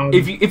 Yeah.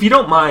 If you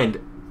don't mind,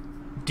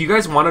 do you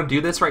guys want to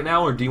do this right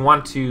now, or do you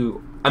want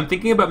to? I'm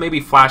thinking about maybe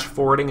flash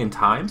forwarding in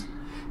time,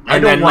 I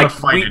and don't then wanna like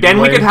fight then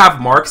we anyway. could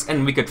have marks,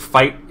 and we could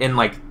fight in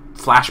like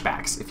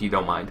flashbacks, if you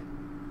don't mind.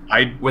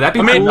 Would that be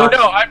I mean, cool?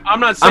 no, I'm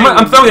not saying.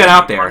 I'm throwing that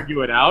out there.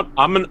 Argue it out.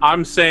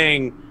 I'm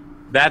saying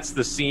that's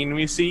the scene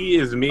we see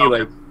is me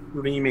like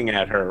screaming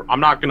at her. I'm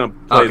not gonna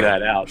play Okay.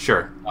 that out.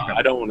 Sure.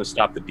 I don't want to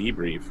stop the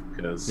debrief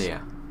because Yeah.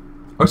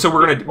 Oh, so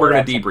we're gonna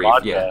that's a debrief.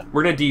 vodka. Yeah,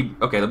 we're gonna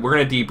we're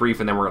gonna debrief,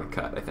 and then we're gonna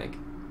cut, I think.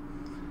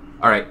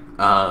 All right.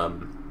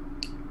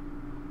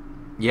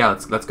 Yeah,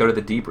 let's go to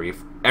the debrief.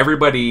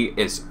 Everybody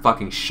is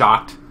fucking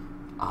shocked.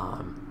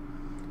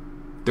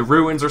 The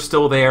ruins are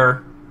still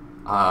there.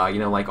 You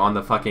know, like on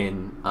the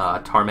fucking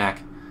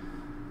tarmac.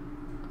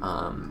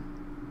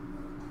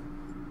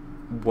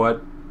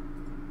 What?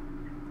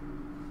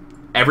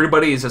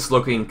 Everybody is just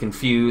looking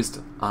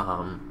confused.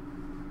 The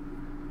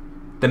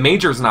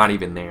major's not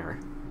even there.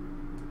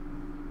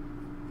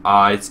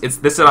 It's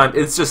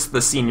just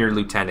the senior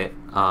lieutenant,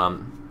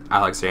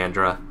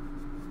 Alexandra.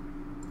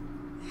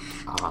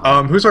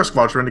 Who's our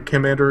squadron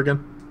commander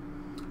again?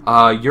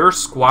 Your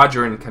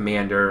squadron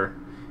commander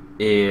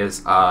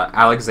is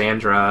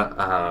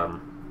Alexandra.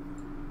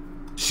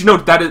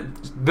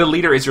 The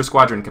leader is your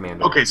squadron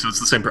commander. Okay, so it's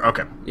the same.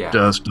 Okay. Yeah.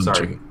 Just sorry.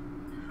 checking.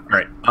 All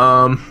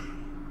right.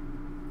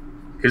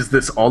 Is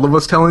this all of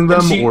us telling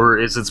them, or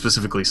is it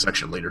specifically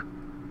section leader?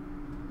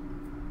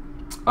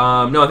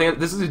 No, I think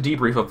this is a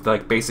debrief of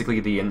like basically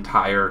the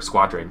entire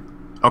squadron.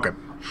 Okay.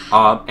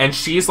 And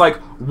she's like,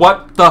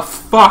 "What the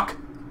fuck?"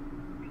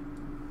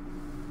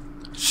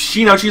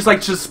 She's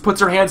like, just puts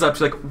her hands up.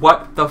 She's like,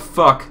 "What the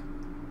fuck?"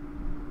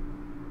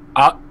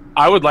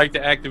 I would like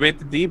to activate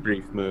the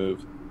debrief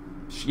move.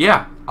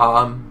 Yeah.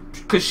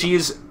 Because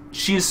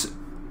she's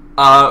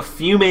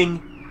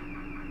fuming.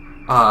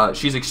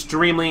 She's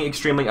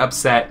extremely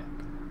upset.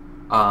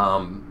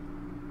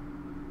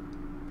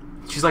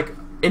 She's like,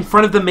 in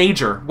front of the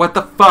major. What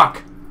the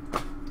fuck?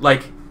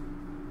 Like,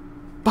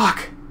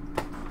 fuck.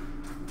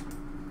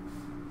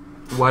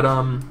 What,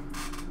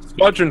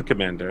 Squadron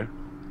commander,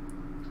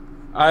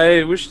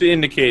 I wish to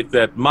indicate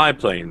that my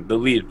plane, the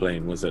lead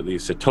plane, was at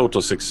least a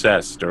total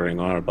success during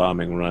our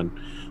bombing run.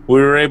 We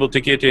were able to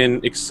get in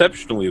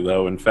exceptionally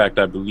low. In fact,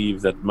 I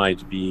believe that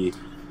might be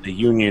a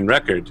Union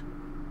record,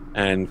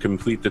 and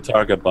complete the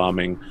target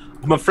bombing.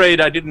 I'm afraid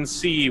I didn't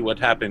see what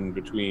happened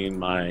between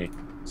my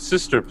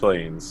sister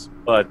planes,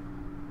 but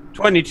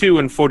 22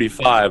 and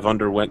 45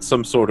 underwent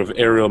some sort of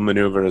aerial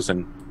maneuvers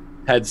and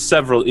had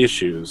several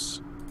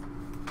issues.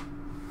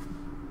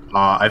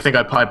 I think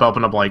I pipe up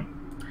and I'm like,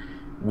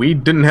 we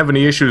didn't have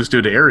any issues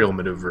due to aerial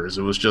maneuvers.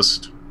 It was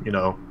just,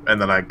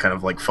 and then I kind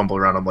of like fumble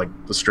around. I'm like,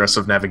 the stress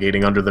of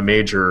navigating under the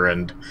major,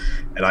 and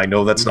I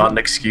know that's not an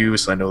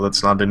excuse. I know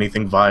that's not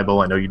anything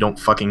viable. I know you don't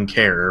fucking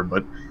care,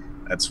 but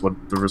that's what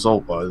the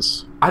result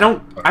was. I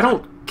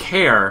don't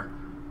care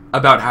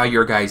about how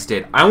your guys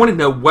did. I want to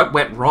know what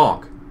went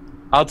wrong.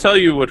 I'll tell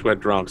you what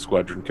went wrong,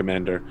 Squadron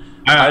Commander.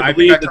 I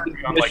believe believe that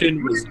the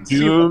mission was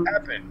doomed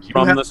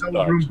from the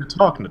start. Room to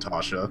talk,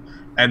 Natasha,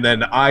 and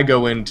then I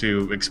go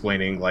into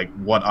explaining like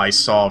what I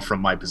saw from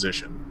my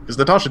position, because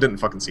Natasha didn't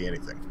fucking see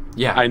anything.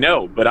 Yeah, I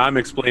know, but I'm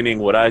explaining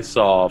what I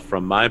saw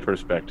from my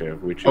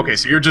perspective, which is... Okay,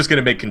 so you're just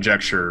gonna make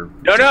conjecture.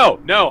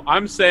 No.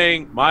 I'm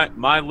saying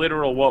my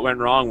literal what went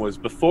wrong was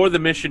before the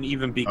mission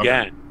even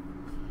began.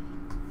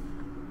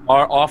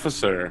 Our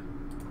officer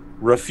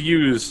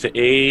refused to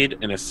aid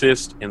and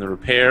assist in the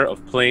repair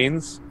of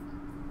planes.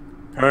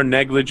 Her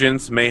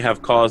negligence may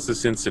have caused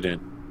this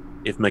incident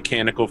if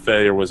mechanical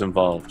failure was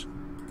involved.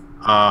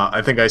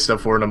 I think I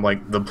stepped forward and I'm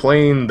like, the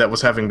plane that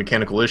was having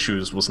mechanical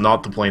issues was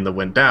not the plane that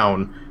went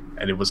down,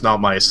 and it was not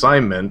my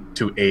assignment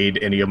to aid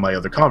any of my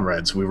other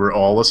comrades. We were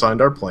all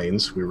assigned our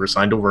planes. We were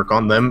assigned to work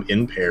on them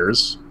in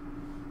pairs.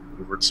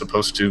 We were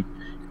supposed to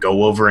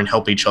go over and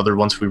help each other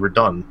once we were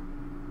done.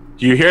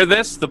 Do you hear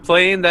this? The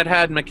plane that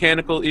had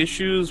mechanical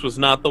issues was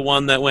not the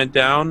one that went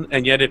down,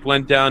 and yet it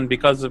went down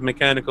because of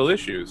mechanical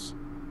issues.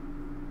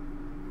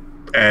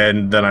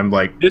 And then I'm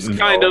like, This no,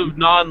 kind of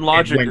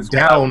non-logic it is went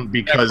down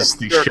because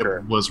the ship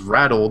Sure. was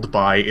rattled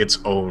by its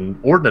own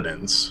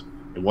ordnance.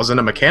 It wasn't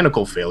a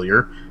mechanical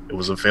failure. It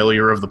was a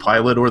failure of the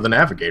pilot or the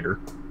navigator.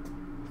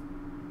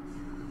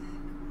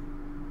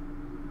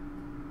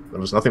 There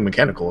was nothing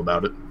mechanical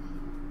about it.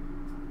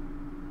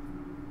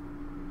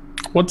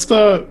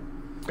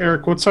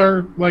 Eric, what's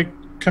our, like,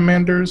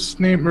 commander's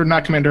name? Or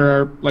not commander,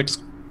 our, like,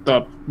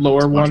 the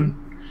lower one?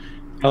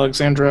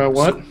 Alexandra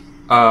what?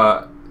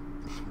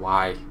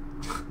 Why?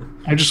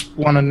 I just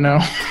want to know.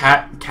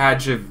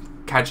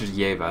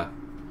 Kajayeva.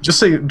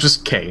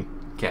 Just K.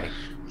 Okay.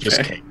 Just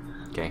Okay. K.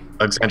 Okay.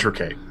 Alexandra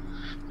K.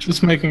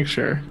 Just making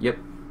sure. Yep.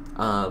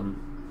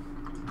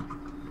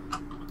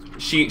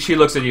 She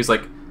looks at you,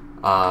 like,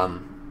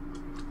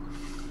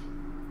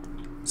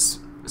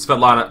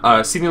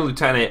 Svetlana, senior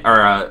lieutenant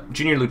or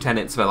junior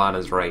lieutenant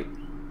Svetlana's right.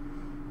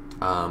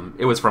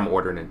 It was from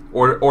ordnance.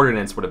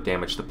 Ordnance would have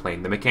damaged the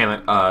plane. The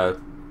mechanic.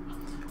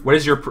 What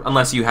is your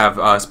unless you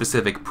have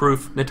specific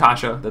proof,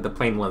 Natasha, that the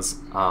plane was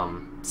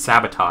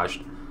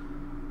sabotaged,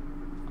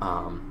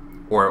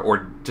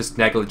 or just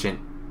negligent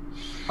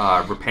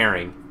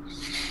repairing.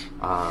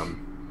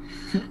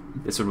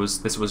 This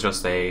was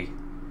just a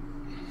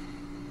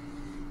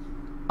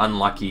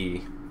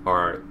unlucky,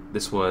 or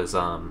this was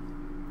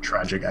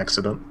Tragic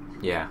accident.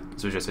 yeah,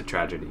 this was just a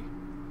tragedy.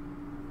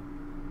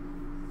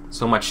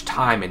 So much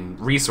time and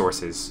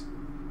resources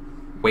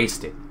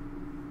wasted.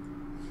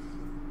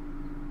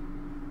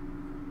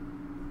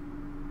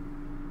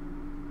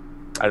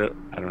 I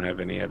don't have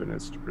any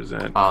evidence to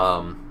present.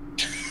 The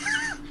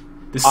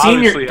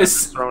senior,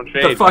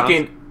 Obviously,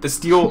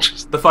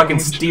 the fucking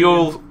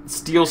steel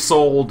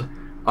souled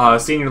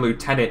senior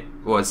lieutenant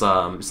was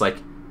just like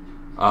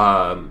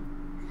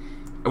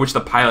which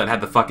the pilot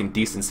had the fucking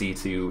decency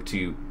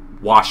to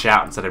wash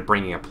out instead of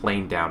bringing a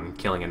plane down and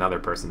killing another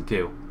person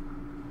too.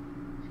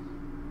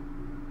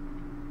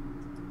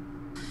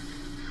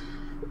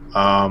 No,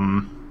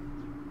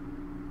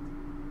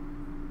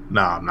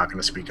 I'm not going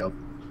to speak up.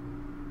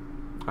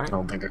 Right. I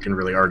don't think I can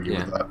really argue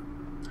Yeah. with that.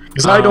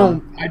 Because I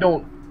don't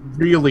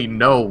really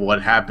know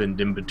what happened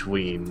in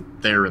between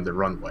there and the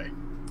runway.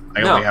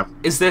 I only have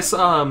Is this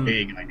a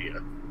vague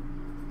idea.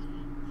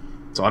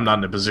 So I'm not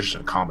in a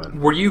position to comment.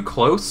 Were you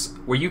close?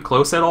 Were you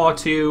close at all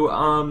to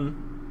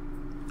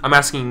I'm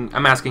asking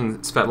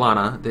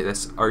Svetlana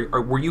this.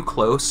 Were you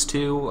close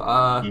to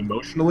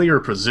Emotionally or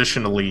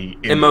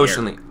positionally in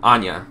emotionally,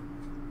 Anya?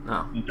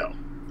 No. No.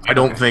 I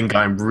don't think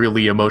I'm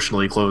really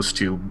emotionally close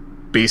to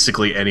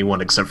basically anyone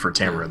except for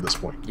Tamara at this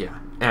point. Yeah.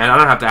 And I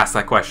don't have to ask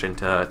that question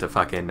to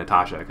fucking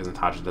Natasha, because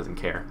Natasha doesn't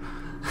care.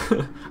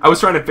 I was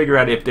trying to figure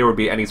out if there would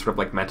be any sort of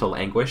like mental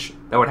anguish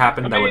that would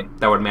happen,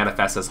 that would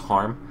manifest as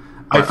harm.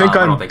 I think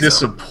I I'm don't think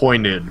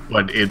disappointed,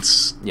 but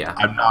it's Yeah.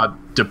 I'm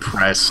not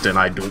depressed, and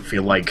I don't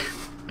feel like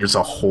there's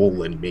a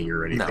hole in me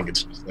or anything. No.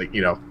 It's just like,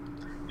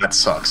 that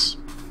sucks.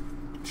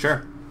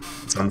 Sure.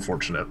 It's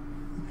unfortunate.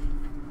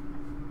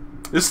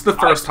 This is the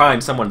first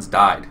time someone's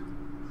died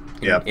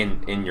Yeah.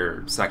 in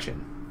your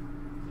section.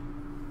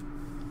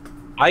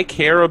 I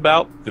care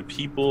about the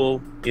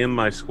people in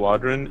my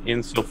squadron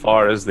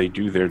insofar as they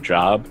do their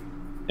job,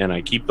 and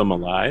I keep them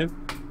alive.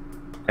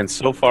 And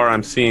so far,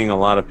 I'm seeing a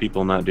lot of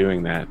people not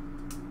doing that.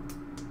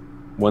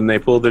 When they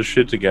pull their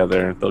shit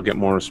together, they'll get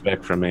more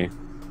respect from me.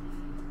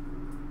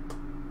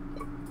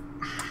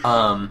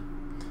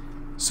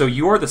 So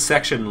you're the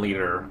section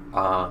leader.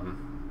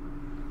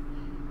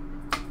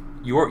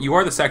 You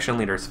are the section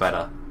leader,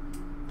 Sveta,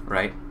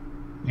 right?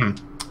 Hmm.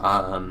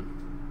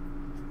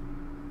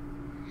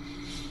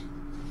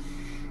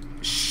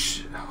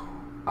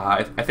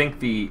 I think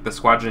the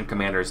squadron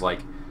commander's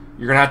like,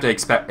 you're gonna have to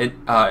expect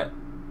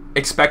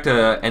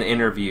an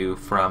interview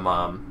from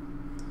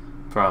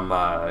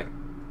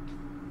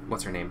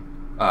what's her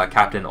name,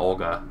 Captain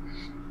Olga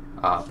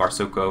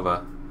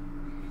Barsukova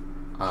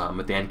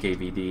with the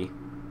NKVD.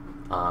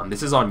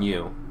 This is on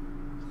you.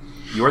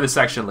 You're the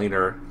section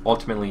leader.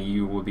 Ultimately,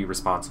 you will be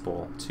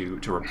responsible to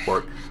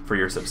report for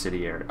your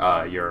subsidiary,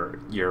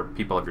 your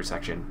people of your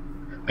section.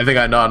 I think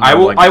I know. I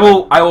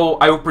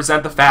will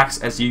present the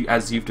facts as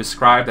you've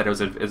described, that it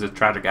was a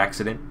tragic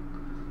accident.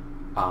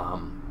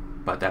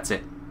 But that's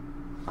it.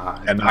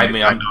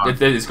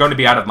 It's going to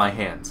be out of my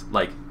hands.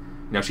 Like,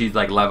 she's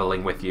like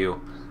leveling with you,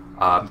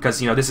 because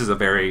this is a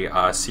very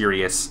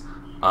serious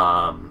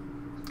kind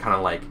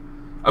of like,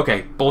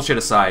 okay, bullshit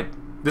aside,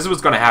 this is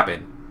what's going to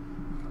happen.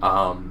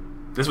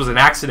 This was an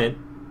accident.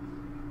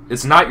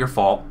 It's not your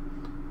fault.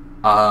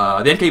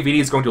 The NKVD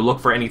is going to look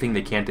for anything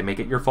they can to make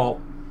it your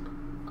fault.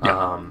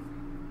 Yeah.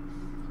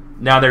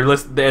 Now they're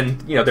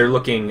they're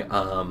looking.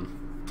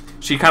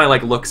 She kind of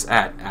like looks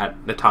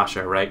at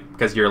Natasha, right?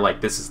 Because you're like,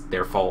 this is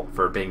their fault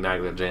for being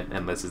negligent,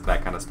 and this is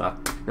that kind of stuff.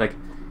 Like,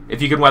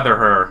 if you can weather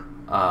her,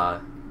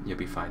 you'll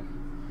be fine.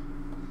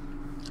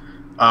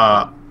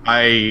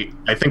 I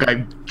think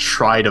I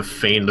try to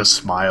feign a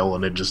smile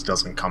and it just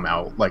doesn't come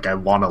out. Like, I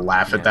want to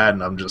laugh at that,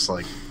 and I'm just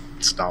like,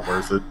 it's not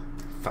worth it.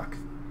 Fuck.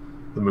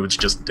 The mood's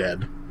just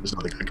dead. There's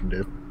nothing I can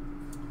do.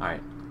 All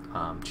right.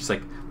 She's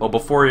like, well,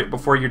 before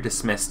you're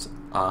dismissed,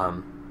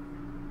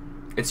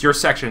 it's your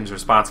section's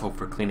responsible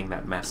for cleaning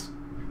that mess.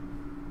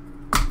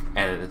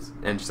 And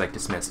she's like,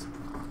 dismissed.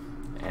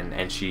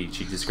 And she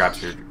just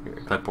grabs her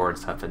clipboard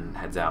and stuff and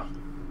heads out.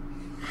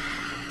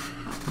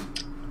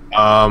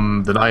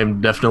 Then I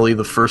am definitely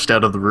the first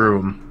out of the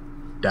room,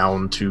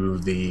 down to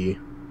the,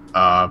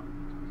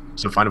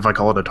 is it fine if I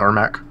call it a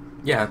tarmac?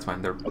 Yeah, that's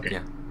fine. Okay.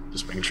 Yeah.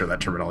 Just making sure that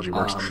terminology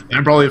works.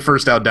 I'm probably the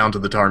first out down to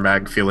the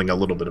tarmac, feeling a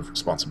little bit of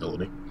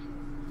responsibility.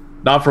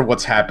 Not for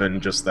what's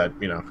happened, just that,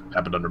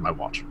 happened under my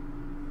watch.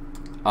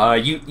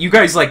 You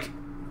guys, like,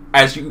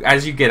 as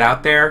you get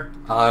out there,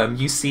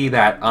 you see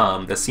that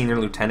the senior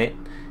lieutenant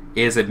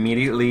is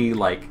immediately,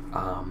 like,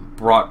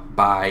 brought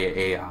by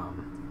a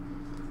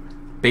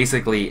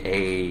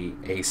basically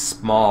a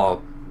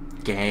small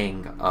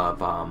gang of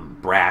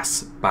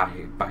brass by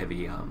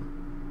the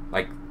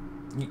like,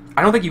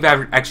 I don't think you've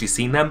ever actually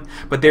seen them,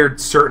 but they're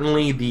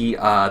certainly the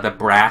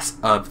brass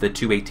of the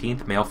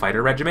 218th Male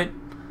Fighter Regiment.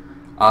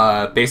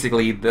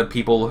 Basically the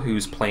people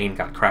whose plane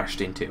got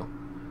crashed into.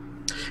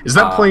 Is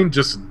that plane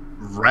just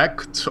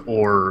wrecked,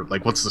 or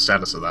like what's the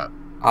status of that?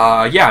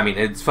 Yeah, I mean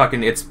it's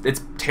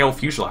tail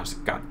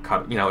fuselage got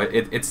cut.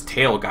 Its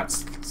tail got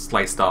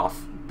sliced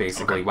off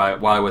basically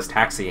while it was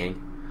taxiing.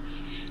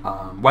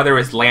 Whether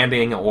it's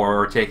landing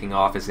or taking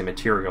off is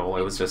immaterial.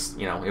 It was just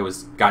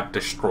it got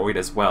destroyed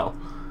as well.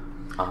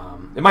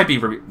 It might be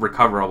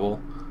recoverable,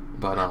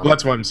 but well,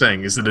 that's what I'm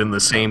saying. Is it in the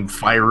same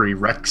fiery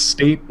wreck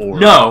state, or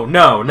no?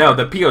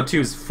 The PO2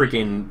 is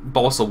freaking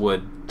balsa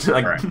wood.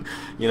 Like, right.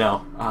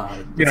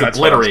 It's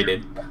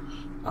obliterated.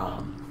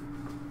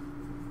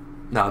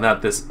 No,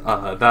 not this.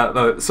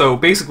 So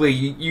basically,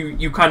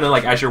 you kind of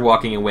like, as you're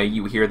walking away,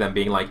 you hear them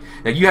being like,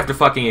 you have to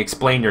fucking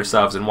explain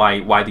yourselves and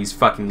why these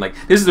fucking, like,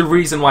 this is the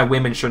reason why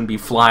women shouldn't be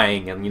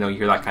flying, and you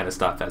hear that kind of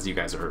stuff as you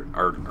guys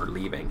are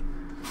leaving.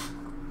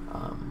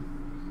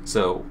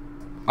 So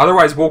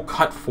otherwise, we'll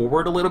cut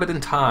forward a little bit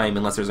in time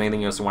unless there's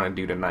anything else you want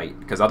to do tonight,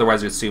 because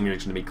otherwise, I assume you're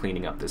just going to be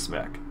cleaning up this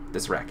wreck.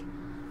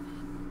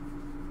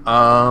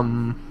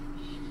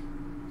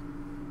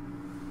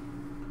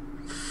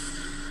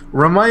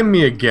 Remind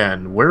me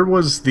again, what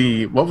was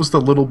the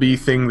little bee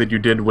thing that you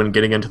did when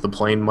getting into the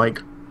plane,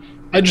 Mike?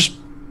 I just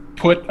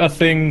put a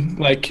thing,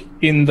 like,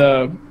 in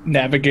the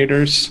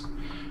navigator's,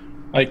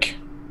 like,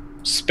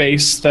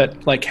 space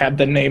that, like, had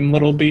the name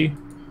Little Bee.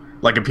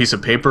 Like a piece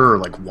of paper, or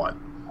like what?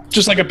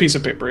 Just like a piece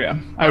of paper, yeah.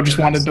 I just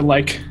wanted to,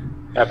 like...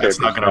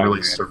 That's not going to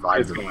really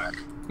survive the wreck.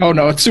 Oh,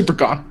 no, it's super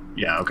gone.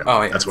 Yeah, okay.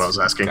 Oh, yeah, that's what I was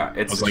asking. I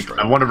was destroyed. like,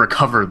 I want to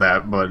recover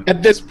that, but...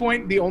 At this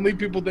point, the only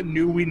people that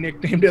knew we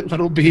nicknamed it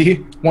Little B,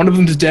 one of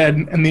them's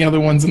dead, and the other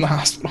one's in the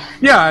hospital.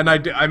 Yeah, and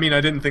I mean, I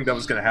didn't think that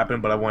was going to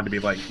happen, but I wanted to be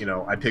like,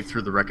 I picked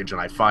through the wreckage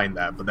and I find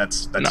that, but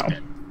that's no.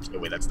 dead. There's no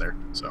way that's there.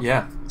 So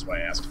yeah, that's why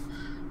I asked.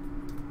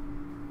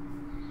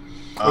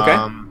 Okay.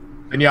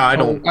 And yeah, I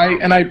don't...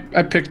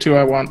 I picked who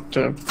I want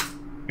to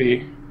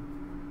be,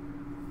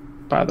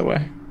 by the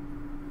way.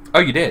 Oh,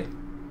 you did?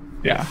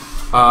 Yeah.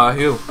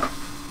 Who?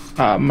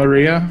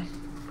 Maria.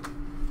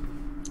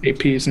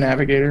 AP's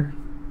navigator.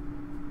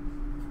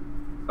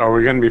 Are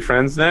we gonna be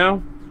friends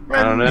now?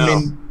 I don't know. I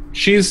mean,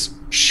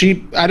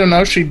 I don't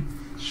know,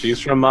 she's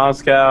from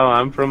Moscow,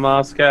 I'm from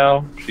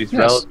Moscow. She's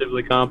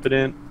relatively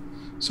competent.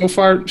 So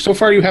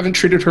far you haven't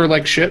treated her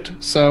like shit,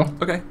 so.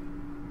 Okay.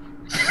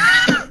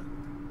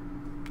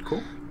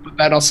 Cool. But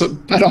that also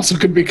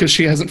could be because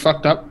she hasn't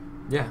fucked up.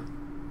 Yeah.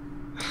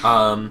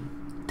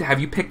 Have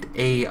you picked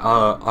a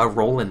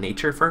role in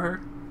nature for her?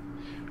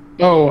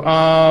 Oh,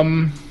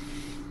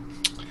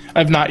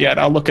 I've not yet.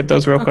 I'll look at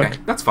those real quick.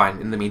 That's fine.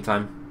 In the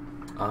meantime,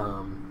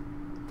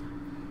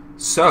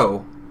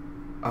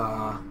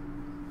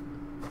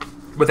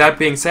 with that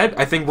being said,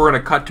 I think we're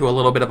gonna cut to a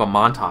little bit of a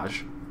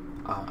montage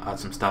of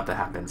some stuff that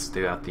happens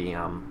throughout the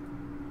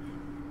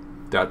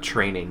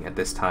training at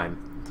this time.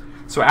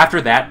 So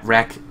after that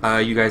wreck,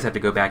 you guys have to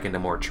go back into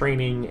more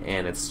training,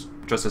 and it's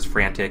just as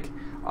frantic.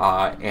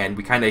 And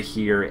we kind of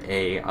hear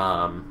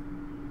an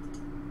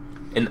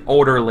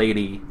older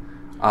lady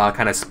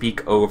kind of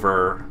speak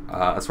over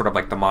sort of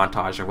like the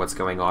montage of what's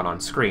going on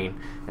screen.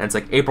 And it's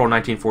like April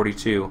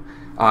 1942.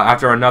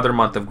 After another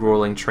month of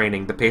grueling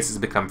training, the pace has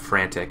become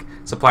frantic.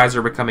 Supplies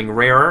are becoming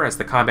rarer as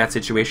the combat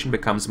situation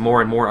becomes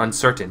more and more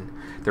uncertain.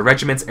 The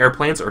regiment's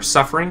airplanes are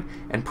suffering,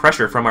 and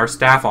pressure from our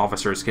staff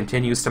officers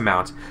continues to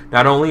mount.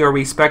 Not only are we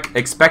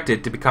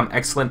expected to become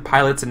excellent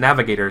pilots and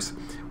navigators,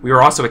 we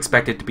are also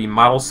expected to be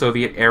model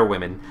Soviet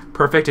airwomen,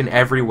 perfect in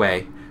every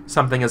way.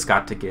 Something has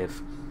got to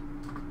give.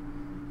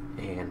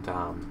 And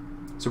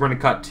so we're going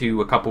to cut to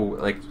a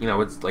couple,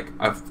 it's like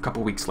a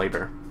couple weeks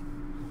later.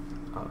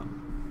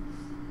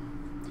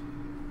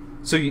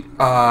 So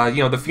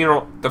the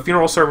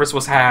funeral service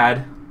was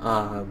had.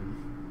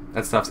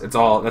 That stuff. That's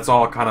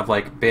all kind of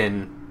like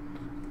been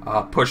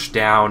pushed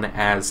down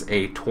as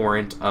a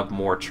torrent of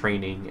more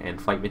training and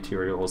flight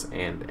materials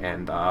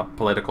and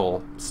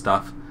political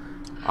stuff.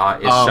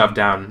 Is shoved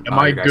down. Am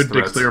I good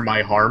to clear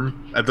my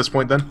harm at this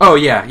point then? Oh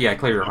yeah,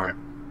 clear your harm.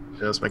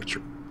 Yeah, let's make it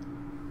sure.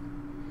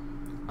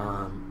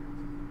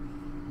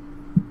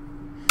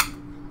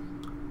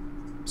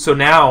 So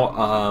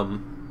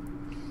now,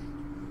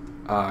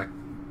 I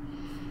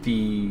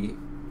think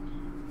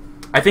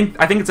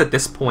it's at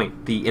this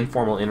point the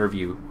informal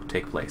interview will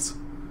take place.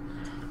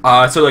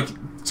 So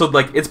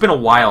it's been a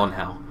while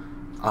now,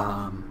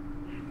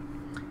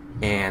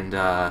 and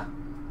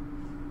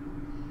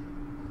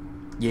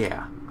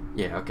yeah,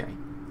 okay.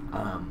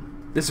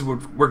 This is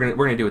what we're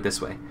gonna do it this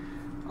way.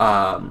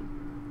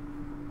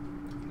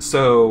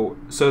 So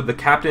the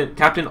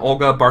Captain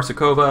Olga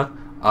Barsukova,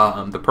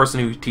 the person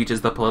who teaches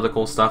the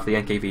political stuff, the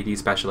NKVD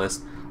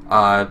specialist,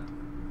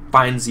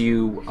 finds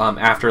you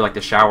after like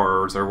the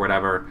showers or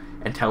whatever,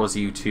 and tells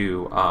you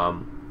to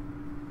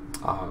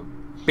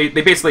they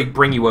basically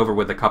bring you over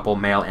with a couple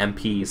male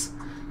MPs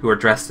who are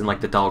dressed in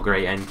like the dull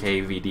gray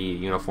NKVD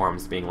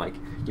uniforms, being like,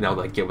 you know,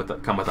 like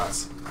come with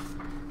us,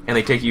 and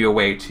they take you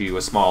away to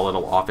a small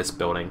little office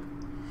building.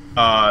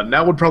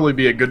 Now would probably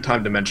be a good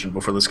time to mention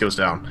before this goes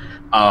down.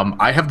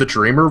 I have the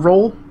Dreamer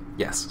role.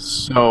 Yes.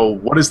 So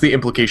what is the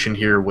implication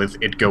here with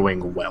it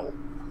going well?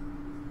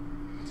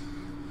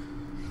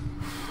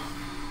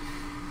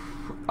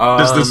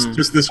 Does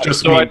this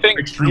just mean I think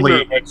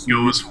actually it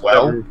goes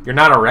well? You're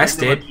not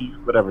arrested.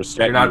 Whatever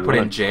stat You're not you put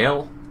in want.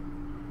 jail.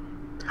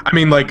 I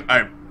mean, like,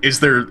 is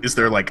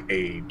there like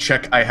a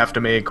check I have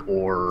to make,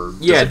 or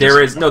Yeah,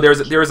 there is. No,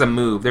 there's a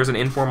move. There's an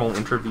informal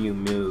interview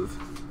move.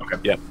 Okay.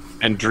 Yep.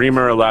 And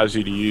Dreamer allows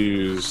you to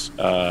use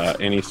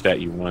any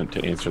stat you want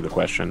to answer the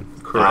question.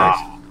 Correct.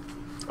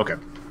 Okay.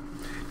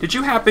 Did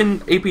you happen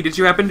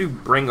to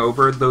bring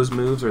over those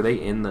moves? Are they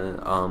in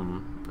the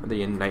Are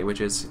they in Night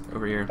Witches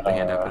over here? The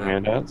handout for that?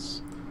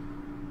 Handouts.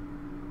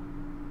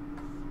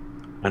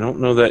 I don't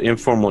know that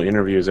informal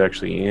interview is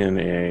actually in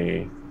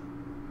a.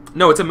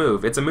 No, it's a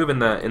move. It's a move in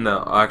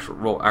the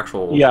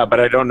actual. Yeah, but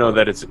I don't know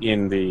that it's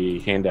in the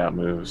handout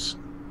moves.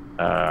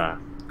 Oh,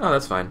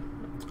 that's fine.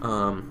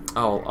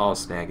 I'll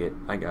snag it.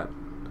 I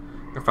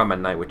find my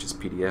Night Witches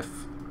PDF.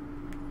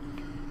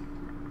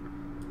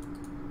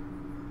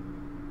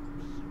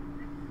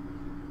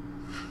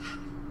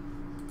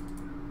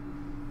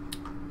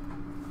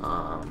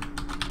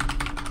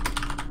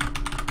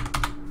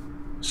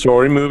 So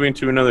are we moving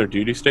to another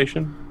duty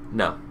station?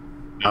 No.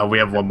 We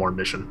have one more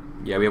mission.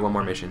 Yeah, we have one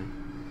more mission.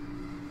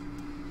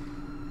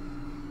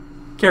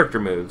 Character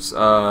moves.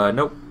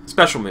 Nope.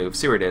 Special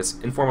moves. Here it is.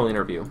 Informal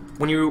interview.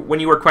 When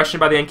you are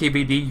questioned by the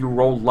NKVD, you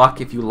roll luck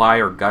if you lie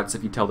or guts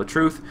if you tell the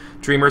truth.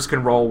 Dreamers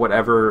can roll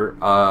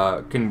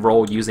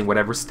using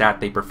whatever stat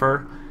they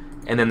prefer.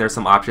 And then there's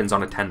some options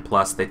on a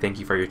 10+. They thank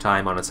you for your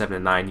time. On a 7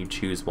 and 9, you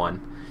choose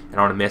one. And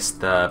on a miss,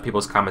 the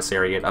People's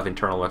Commissariat of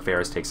Internal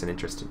Affairs takes an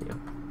interest in you.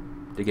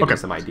 To give you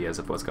some ideas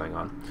of what's going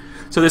on.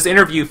 So this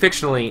interview,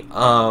 fictionally,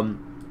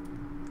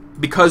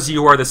 because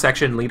you are the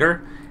section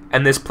leader,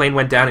 and this plane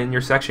went down in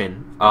your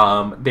section,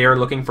 they're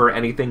looking for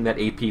anything that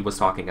AP was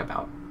talking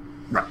about.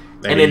 Right.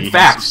 And in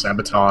fact,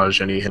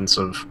 sabotage, any hints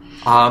of.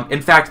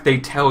 In fact, they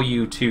tell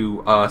you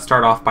to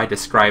start off by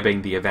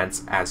describing the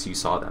events as you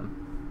saw them.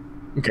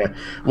 Okay.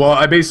 Well,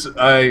 I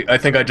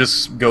think I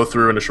just go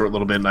through in a short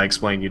little bit, and I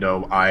explain. You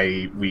know,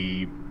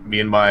 me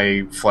and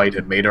my flight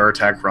had made our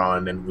attack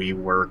run, and we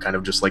were kind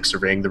of just like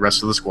surveying the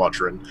rest of the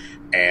squadron,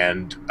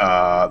 and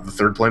the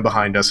third plane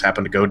behind us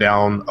happened to go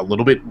down a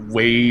little bit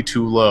way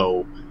too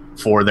low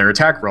for their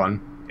attack run,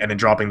 and in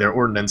dropping their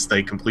ordnance,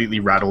 they completely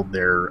rattled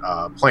their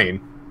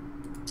plane,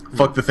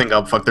 fucked the thing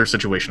up, fucked their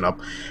situation up,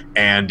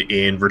 and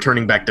in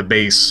returning back to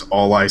base,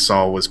 all I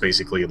saw was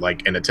basically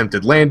like an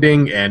attempted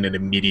landing and an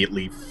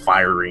immediately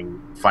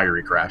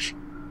fiery crash.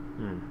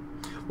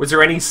 Was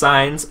there any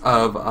signs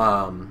of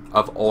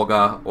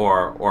Olga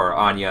or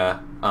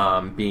Anya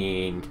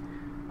being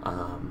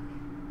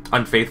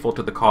unfaithful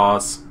to the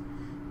cause,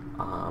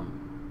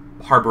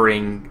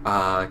 harboring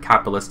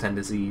capitalist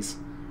tendencies?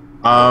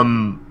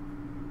 And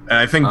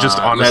I think just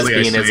honestly,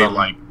 I say,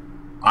 like,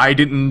 I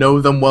didn't know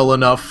them well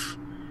enough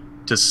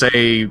to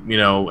say, you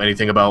know,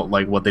 anything about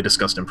like what they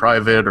discussed in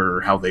private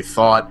or how they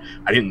thought.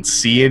 I didn't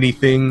see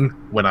anything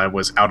when I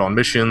was out on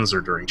missions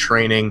or during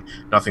training.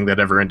 Nothing that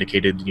ever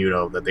indicated, you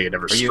know, that they had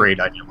ever strayed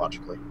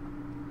ideologically.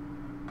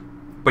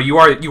 But you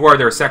are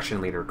their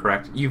section leader,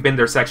 correct? You've been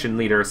their section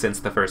leader since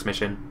the first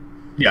mission.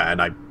 Yeah,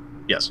 and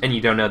yes. And you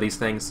don't know these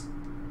things?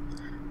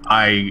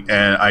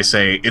 I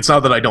say it's not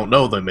that I don't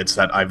know them; it's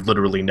that I've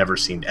literally never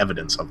seen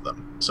evidence of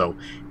them. So,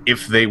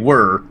 if they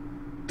were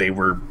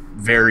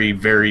very,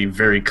 very,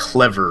 very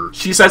clever.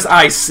 She says,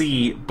 "I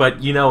see,"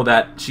 but you know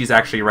that she's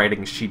actually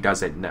writing. She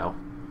doesn't know.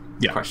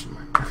 Yeah. Question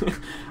mark.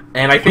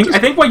 And I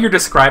think what you're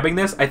describing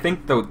this, I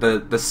think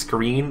the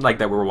screen like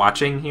that we're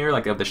watching here,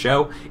 like of the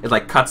show, it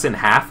like cuts in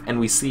half, and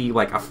we see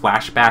like a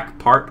flashback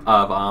part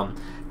of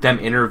them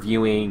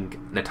interviewing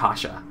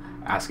Natasha,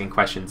 asking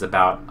questions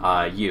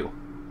about you.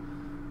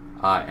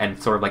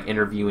 And sort of like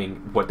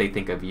interviewing what they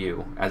think of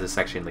you as a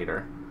section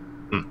leader.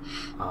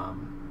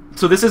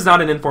 So this is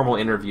not an informal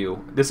interview.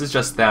 This is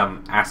just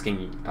them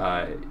asking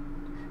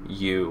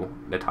you,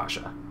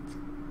 Natasha.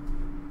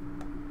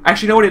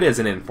 Actually, you know what? It is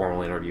an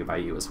informal interview by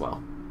you as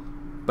well.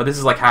 But this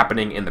is like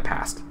happening in the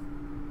past.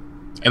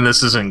 And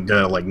this isn't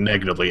gonna like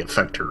negatively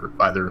affect her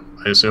either,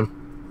 I assume.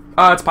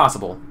 It's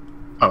possible.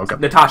 Oh, okay.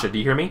 Natasha, do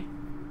you hear me?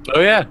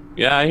 Oh yeah,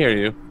 yeah, I hear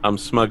you. I'm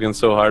smugging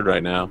so hard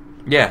right now.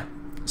 Yeah.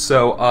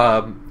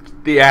 So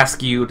they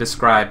ask you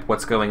describe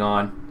what's going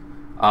on.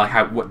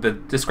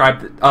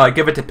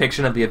 Give a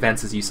depiction of the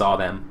events as you saw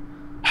them.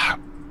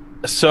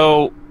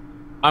 So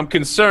I'm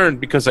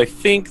concerned because I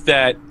think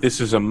that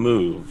this is a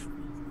move,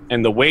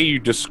 and the way you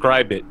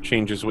describe it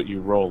changes what you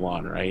roll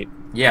on, right?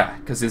 Yeah,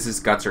 because this is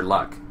guts or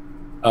luck.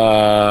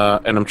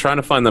 And I'm trying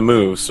to find the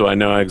move so I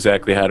know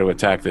exactly how to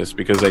attack this,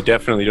 because I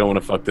definitely don't want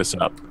to fuck this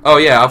up. Oh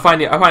yeah, I'll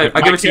find it.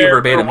 I'll give it to you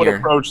verbatim would here.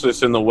 Approach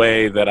this in the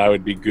way that I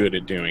would be good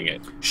at doing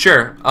it.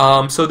 Sure.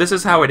 So this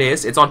is how it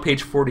is. It's on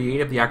page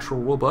 48 of the actual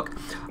rulebook.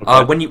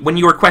 Okay. When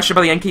you are questioned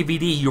by the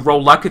NKVD, you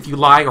roll luck if you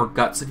lie or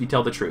guts if you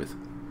tell the truth.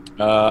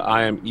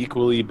 I am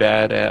equally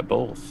bad at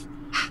both,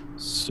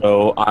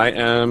 so I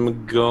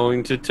am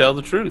going to tell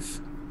the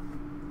truth.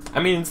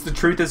 I mean, it's the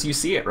truth as you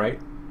see it, right?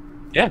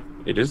 Yeah,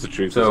 it is the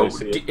truth. So, as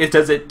I see it.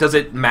 Does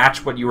it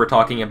match what you were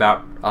talking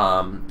about?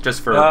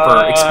 Just for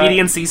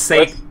expediency's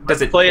sake,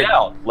 does it play it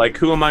out? Like,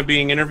 who am I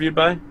being interviewed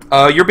by?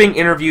 You're being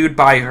interviewed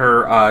by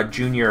her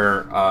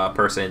junior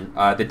person,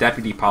 the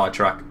deputy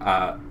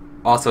Politruk,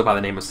 also by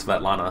the name of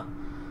Svetlana.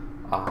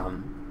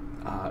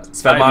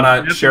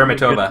 Svetlana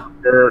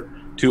Sheremetova.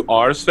 To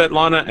our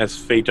Svetlana as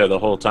Feta the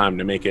whole time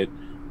to make it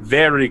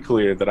very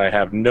clear that I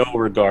have no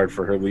regard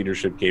for her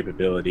leadership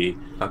capability.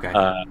 Okay.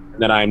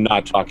 That I'm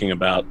not talking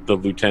about the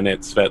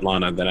Lieutenant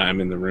Svetlana that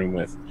I'm in the room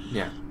with.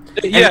 Yeah.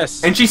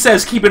 Yes. And she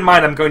says, keep in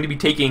mind, I'm going to be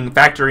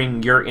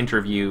factoring your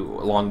interview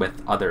along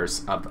with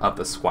others of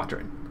the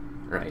squadron.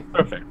 Right.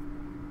 Perfect.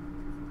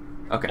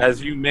 Okay.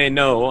 As you may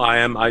know, I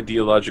am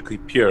ideologically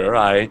pure.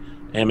 I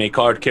am a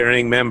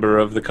card-carrying member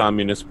of the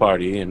Communist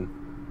Party, and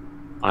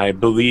I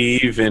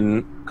believe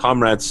in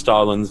Comrade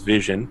Stalin's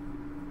vision.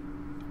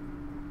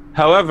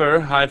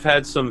 However, I've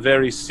had some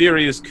very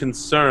serious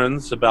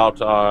concerns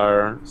about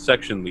our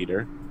section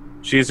leader.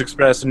 She has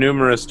expressed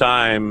numerous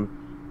times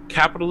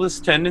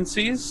capitalist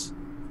tendencies,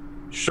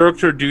 shirked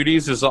her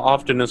duties as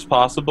often as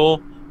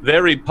possible,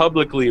 very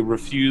publicly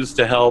refused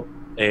to help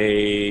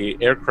a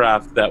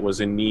aircraft that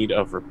was in need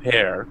of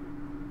repair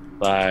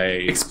by...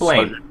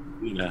 Explain.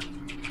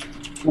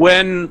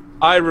 When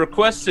I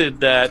requested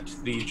that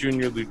the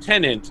junior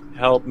lieutenant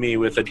help me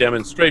with a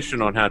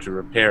demonstration on how to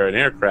repair an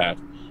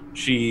aircraft,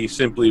 she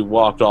simply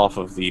walked off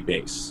of the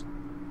base.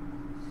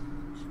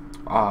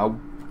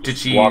 Did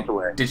she walked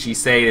away. Did she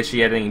say that she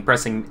had any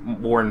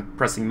more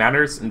pressing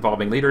matters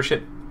involving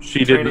leadership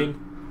training?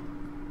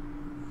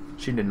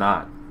 She did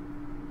not.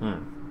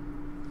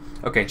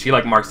 Okay, she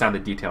marks down the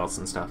details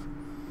and stuff.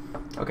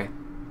 Okay.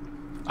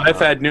 I've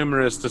had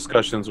numerous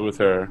discussions with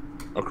her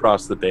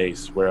across the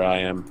base where I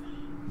am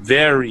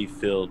very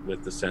filled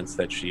with the sense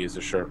that she is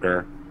a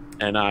shirker,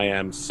 and I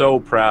am so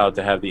proud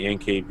to have the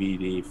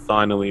NKVD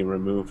finally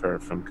remove her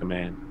from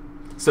command.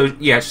 So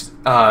yeah,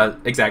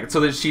 exactly. So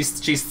that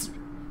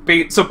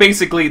so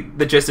basically,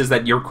 the gist is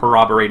that you're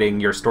corroborating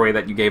your story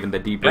that you gave in the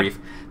debrief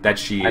that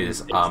she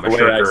is a the way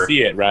shirker. I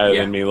see it, rather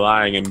than me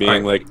lying and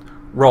being like,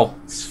 roll.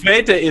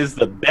 Sveta is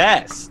the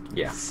best.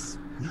 Yes.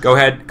 Go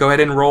ahead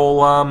and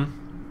roll.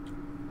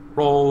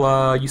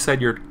 You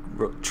said your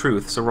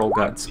truth, so roll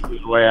guts. The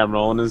way I'm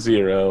rolling a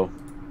 0.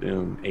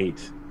 Boom.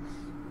 8.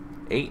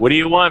 8. What do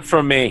you want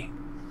from me?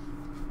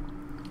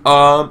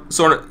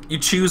 You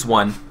choose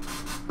one.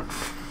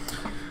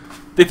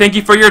 They thank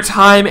you for your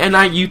time,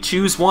 and you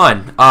choose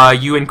one.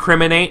 You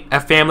incriminate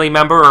a family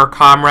member or a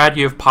comrade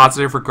you have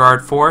positive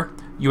regard for.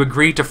 You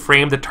agree to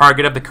frame the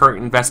target of the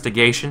current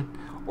investigation,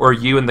 or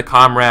you and the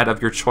comrade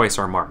of your choice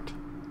are marked.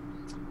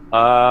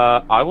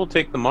 I will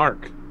take the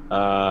mark.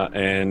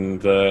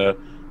 And the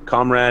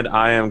comrade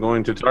I am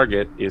going to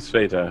target is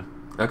Feta.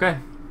 Okay.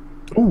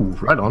 Ooh,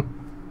 right on.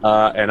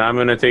 And I'm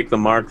going to take the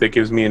mark that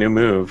gives me a new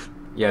move.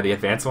 Yeah, the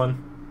advanced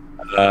one?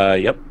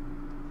 Yep.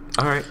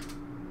 Alright.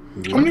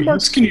 How many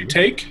marks can you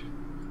take?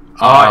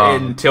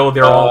 Until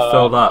they're all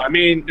filled up. I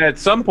mean, at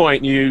some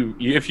point,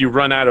 if you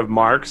run out of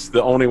marks,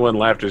 the only one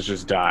left is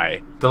just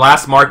die. The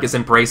last mark is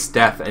embrace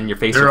death, and you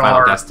face your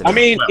final destiny. I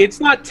mean, it's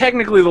not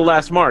technically the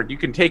last mark. You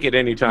can take it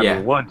anytime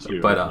you want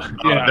to. But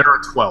there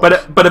are 12.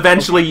 But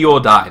eventually you will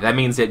die. That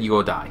means that you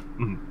will die.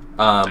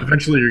 Mm-hmm.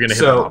 Eventually you're gonna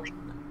hit an option.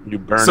 You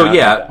burn. So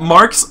yeah,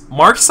 marks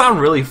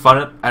sound really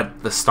fun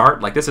at the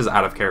start. Like, this is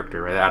out of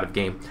character, right? Out of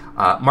game.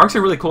 Marks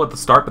are really cool at the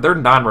start, but they're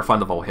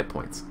non-refundable hit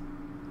points.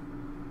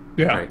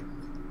 Yeah. Right.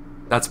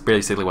 That's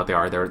basically what they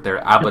are.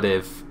 They're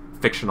ablative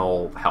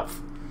fictional health.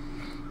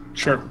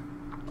 Sure.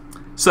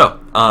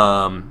 So,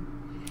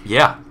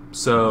 yeah.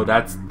 So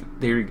that's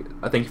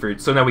thank you for.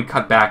 So now we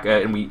cut back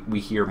and we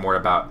hear more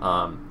about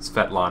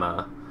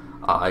Svetlana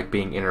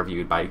being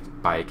interviewed by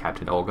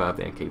Captain Olga of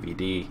the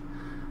NKVD.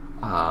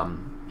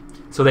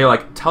 So they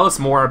tell us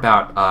more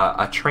about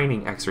a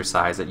training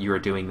exercise that you were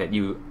doing that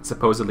you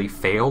supposedly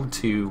failed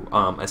to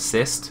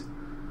assist.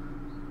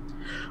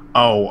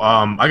 Oh,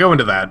 I go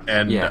into that,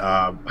 and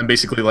I'm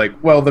basically like,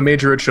 well, the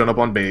major had shown up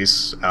on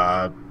base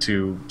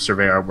to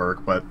survey our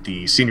work, but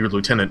the senior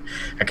lieutenant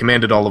had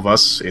commanded all of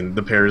us in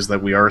the pairs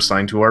that we are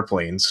assigned to our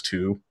planes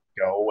to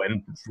go and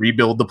and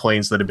rebuild the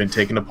planes that had been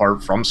taken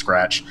apart from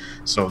scratch,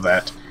 so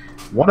that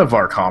one of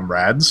our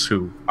comrades,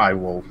 who I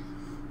will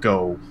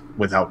go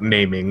without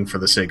naming for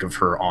the sake of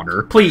her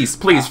honor. Please,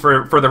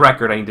 for the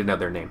record, I need to know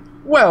their name.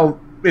 Well,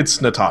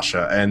 it's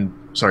Natasha, and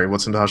sorry,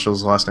 what's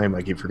Natasha's last name?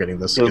 I keep forgetting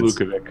this.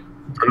 Gorlukovic.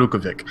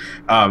 Gorlukovic.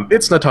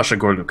 It's Natasha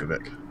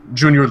Gorlukovic,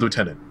 junior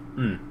lieutenant.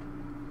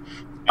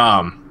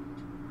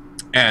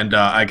 And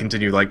I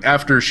continue, like,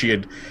 after she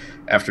had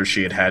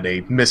had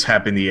a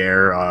mishap in the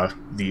air,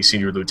 the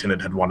senior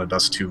lieutenant had wanted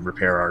us to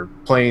repair our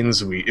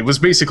planes. It was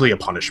basically a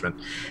punishment,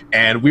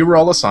 and we were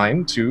all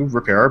assigned to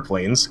repair our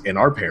planes in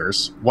our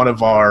pairs. One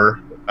of our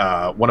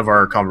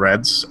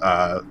comrades,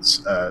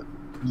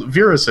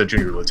 Vera's a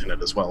junior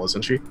lieutenant as well,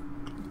 isn't she?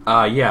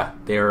 Yeah,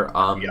 they're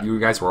Yeah. You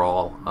guys were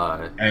all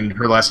And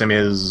her last name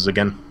is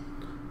again.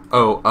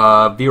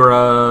 Vera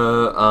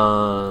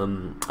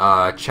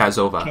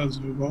Chazova.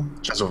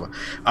 Chazova.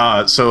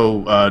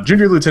 So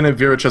junior lieutenant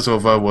Vera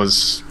Chazova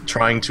was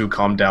trying to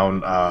calm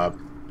down.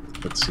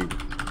 Let's see.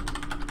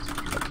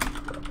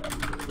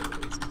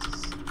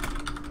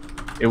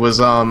 It was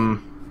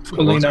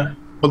Polina.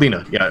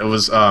 Polina. Yeah, it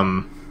was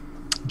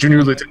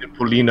junior lieutenant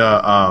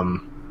Polina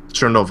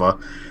Chernova,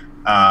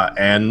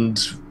 and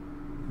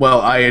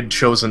well, I had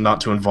chosen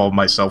not to involve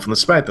myself in the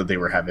spat that they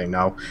were having.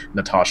 Now,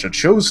 Natasha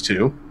chose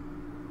to,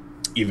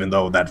 even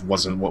though that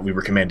wasn't what we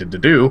were commanded to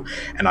do,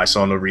 and I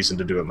saw no reason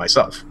to do it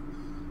myself.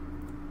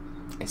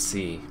 I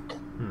see.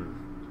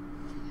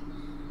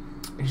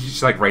 She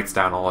just like writes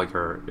down all of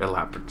her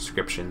elaborate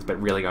descriptions,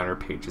 but really on her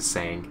page is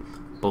saying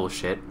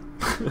bullshit.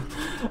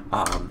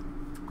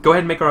 Go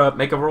ahead and make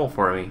a roll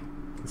for me.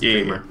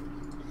 Yeah.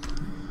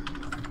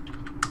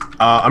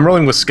 I'm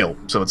rolling with skill,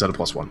 so it's at a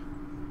 +1.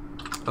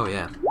 Oh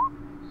yeah.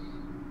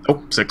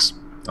 Oh, 6.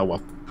 Oh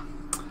well.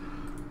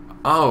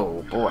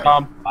 Oh boy.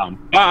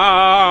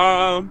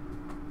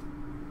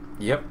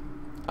 Yep.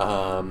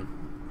 I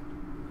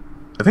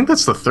think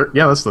that's the third.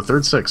 Yeah, that's the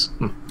third 6.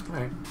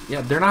 Alright.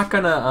 Yeah, they're not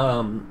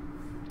gonna.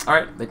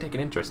 Alright, they take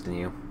an interest in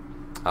you.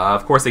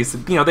 Of course, they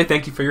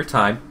thank you for your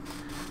time.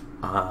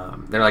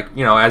 They're like,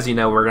 as you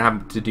know, we're gonna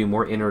have to do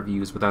more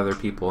interviews with other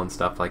people and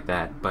stuff like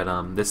that.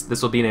 But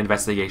this will be an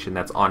investigation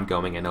that's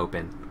ongoing and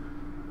open.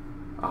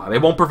 They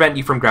won't prevent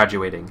you from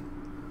graduating,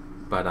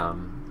 but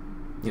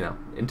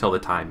until the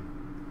time.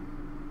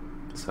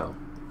 So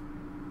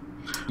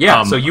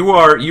yeah, so you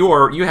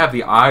have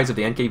the eyes of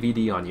the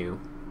NKVD on you.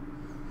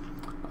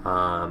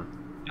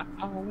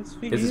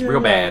 This is real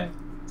bad.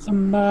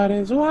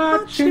 Somebody's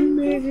watching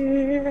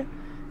me.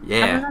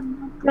 Yeah.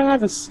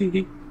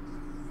 Privacy.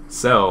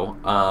 So,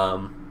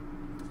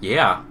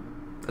 yeah,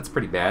 that's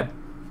pretty bad.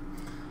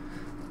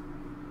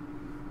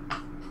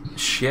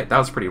 Shit, that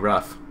was pretty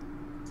rough.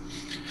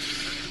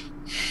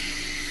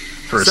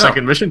 For a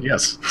second mission,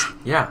 yes.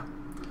 Yeah.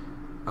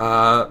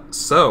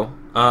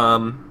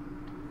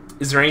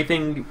 Is there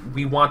anything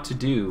we want to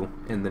do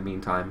in the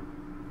meantime?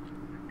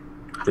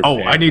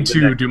 Oh, I need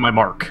to do my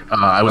mark.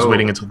 I was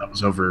waiting until that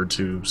was over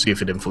to see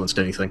if it influenced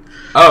anything.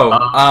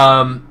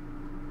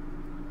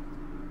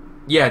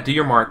 Yeah, do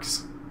your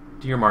marks.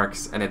 Do your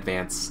marks and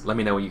advance. Let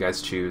me know what you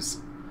guys choose.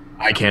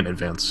 I can't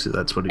advance.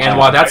 That's what. And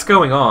while that's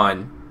going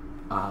on,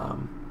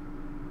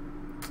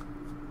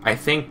 I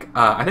think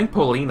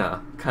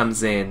Polina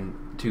comes in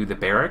to the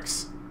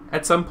barracks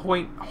at some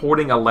point,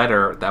 holding a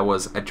letter that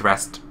was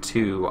addressed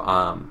to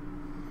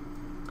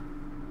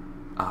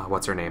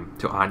what's her name?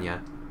 To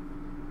Anya,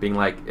 being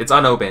like, it's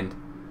unopened.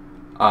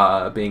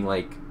 Being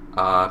like,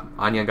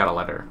 Anya got a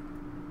letter.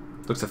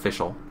 Looks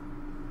official.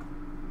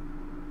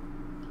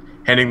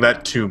 Handing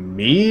that to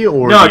me,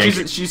 or no?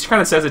 She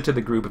kind of says it to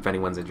the group if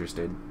anyone's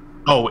interested.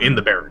 Oh, in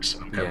the barracks.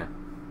 Okay. Yeah.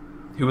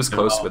 Who was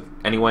close with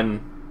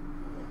anyone?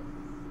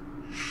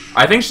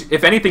 I think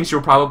if anything,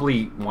 she'll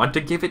probably want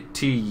to give it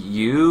to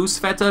you,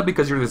 Sveta,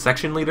 because you're the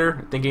section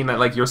leader, thinking that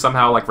like you're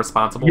somehow like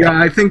responsible. Yeah,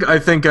 I think I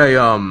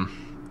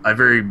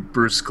very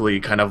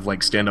brusquely kind of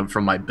like stand up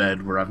from my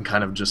bed where I'm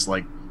kind of just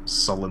like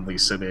sullenly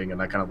sitting,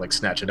 and I kind of like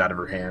snatch it out of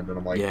her hand, and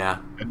I'm like, yeah.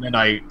 And then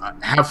I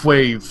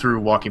halfway through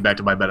walking back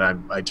to my bed,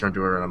 I turn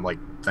to her and I'm like,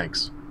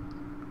 thanks.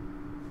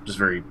 Just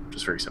very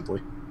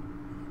simply.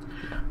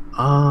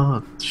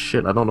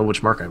 Shit, I don't know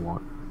which mark I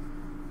want.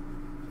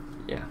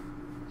 Yeah.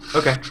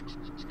 Okay.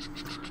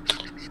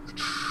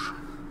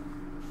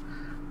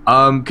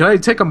 Can I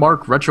take a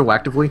mark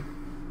retroactively?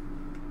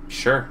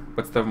 Sure.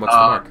 What's the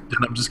mark? Then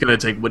I'm just gonna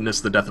take witness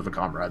the death of a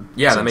comrade.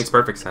 Yeah, that makes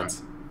perfect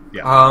sense.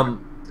 Yeah.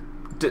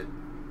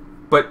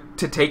 But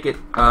to take it,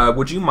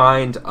 would you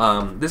mind?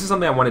 This is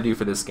something I want to do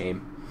for this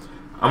game.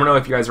 I don't know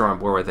if you guys are on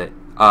board with it.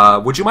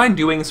 Would you mind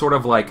doing sort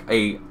of like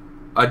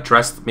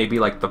address maybe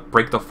like the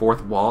break the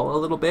fourth wall a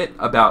little bit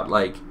about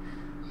like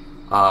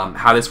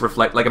how this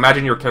reflect, like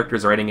imagine your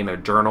characters are writing in a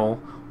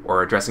journal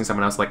or addressing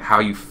someone else, like how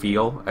you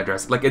feel like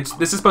this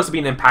is supposed to be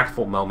an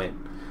impactful moment,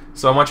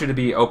 so I want you to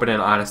be open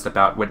and honest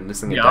about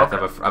witnessing the death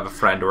of a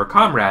friend or a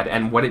comrade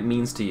and what it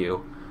means to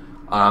you,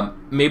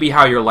 maybe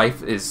how your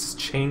life is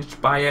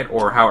changed by it,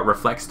 or how it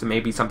reflects to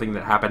maybe something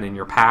that happened in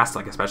your past.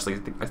 Like,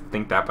 especially, I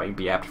think that might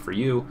be apt for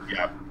you.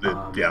 Yeah.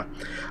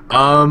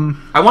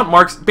 I want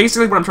marks.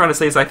 Basically, what I'm trying to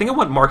say is, I think I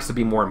want marks to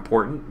be more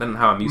important than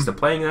how I'm used to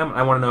playing them.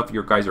 I want to know if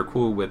you guys are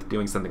cool with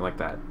doing something like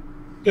that.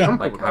 Yeah.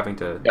 Like having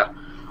to.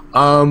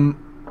 Yeah.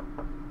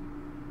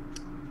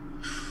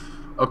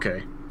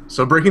 Okay.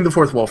 So breaking the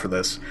fourth wall for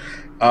this.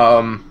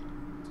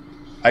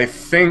 I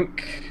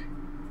think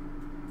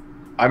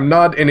I'm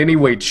not in any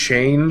way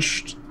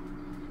changed,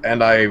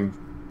 and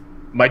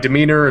my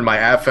demeanor and my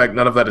affect,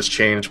 none of that has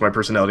changed. My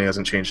personality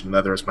hasn't changed, and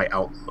neither has my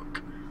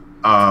outlook.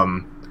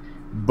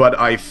 But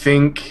I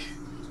think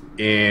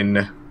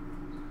in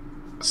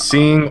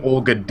seeing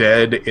Olga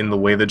dead in the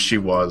way that she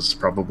was,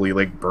 probably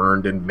like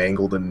burned and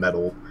mangled in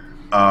metal,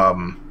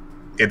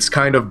 it's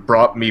kind of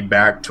brought me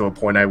back to a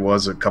point I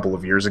was a couple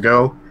of years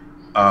ago.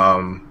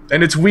 And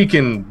it's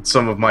weakened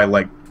some of my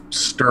like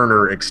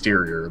sterner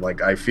exterior.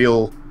 Like I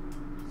feel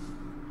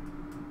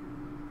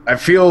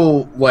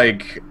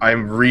like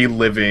I'm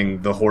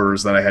reliving the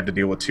horrors that I had to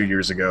deal with 2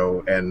 years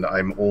ago, and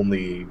I'm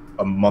only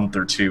a month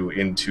or two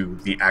into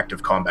the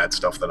active combat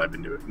stuff that I've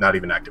been doing. Not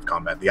even active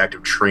combat, the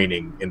active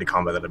training into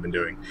combat that I've been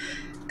doing.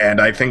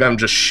 And I think I'm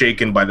just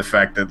shaken by the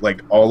fact that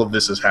like all of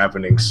this is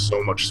happening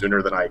so much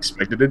sooner than I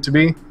expected it to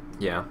be.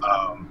 Yeah.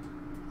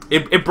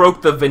 It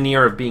broke the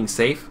veneer of being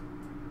safe.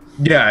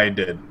 Yeah, it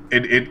did.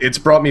 It's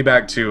brought me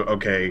back to,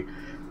 okay,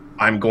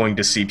 I'm going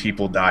to see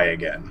people die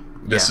again.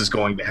 This is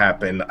going to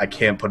happen. I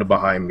can't put it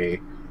behind me.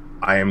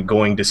 I am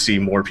going to see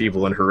more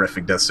people in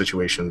horrific death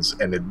situations,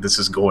 and this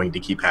is going to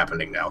keep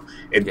happening now.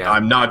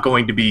 I'm not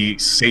going to be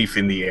safe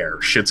in the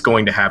air. Shit's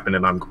going to happen,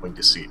 and I'm going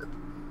to see it.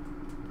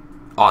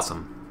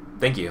 Awesome.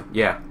 Thank you.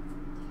 Yeah.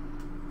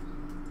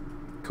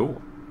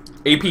 Cool.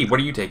 AP, what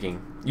are you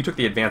taking? You took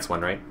the advanced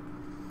one, right?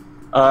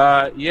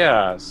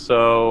 Yeah,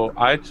 so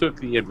I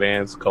took the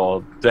advance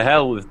called To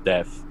Hell with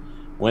Death.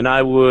 When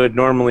I would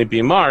normally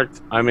be marked,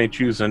 I may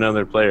choose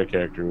another player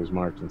character who's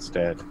marked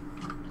instead.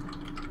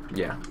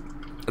 Yeah,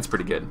 that's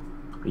pretty good.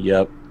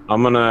 Yep.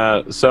 I'm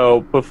gonna...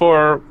 So,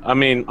 before... I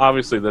mean,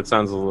 obviously that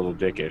sounds a little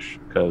dickish,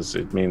 because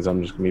it means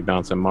I'm just gonna be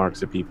bouncing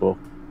marks at people,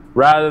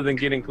 rather than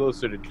getting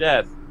closer to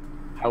death.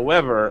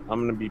 However,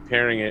 I'm gonna be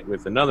pairing it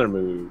with another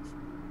move.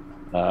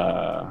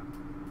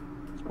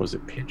 Was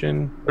it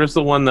Pigeon? Where's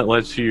the one that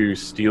lets you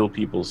steal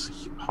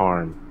people's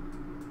harm?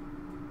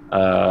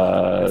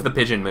 It's the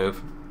Pigeon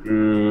move.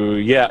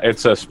 Yeah,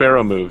 it's a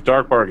Sparrow move.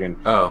 Dark Bargain.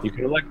 Oh. You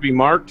can elect to be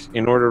marked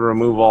in order to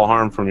remove all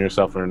harm from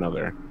yourself or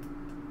another.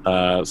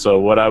 So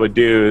what I would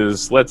do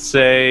is, let's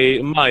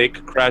say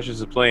Mike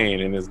crashes a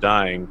plane and is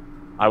dying.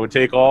 I would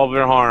take all of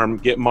their harm,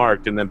 get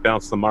marked, and then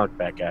bounce the mark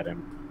back at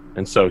him.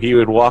 And so he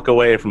would walk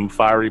away from a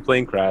fiery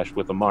plane crash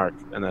with a mark,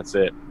 and that's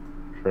it.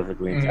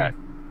 Perfectly intact.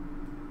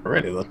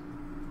 Alrighty then.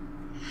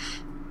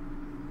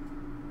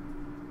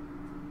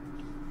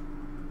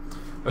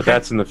 But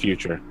that's in the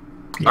future.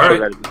 All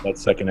right.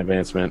 That's second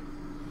advancement.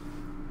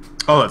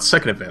 Oh, that's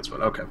second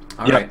advancement. Okay.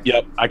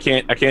 Yep. I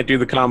can't do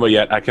the combo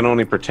yet. I can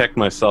only protect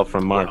myself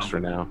from marks for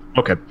now.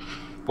 Okay.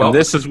 Well, and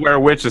this is where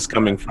witch is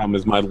coming from.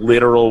 Is my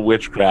literal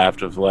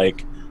witchcraft of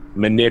like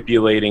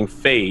manipulating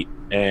fate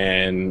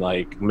and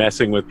like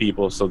messing with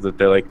people so that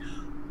they're like,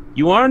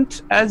 you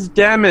aren't as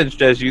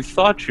damaged as you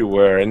thought you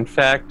were. In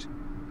fact,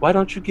 why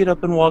don't you get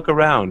up and walk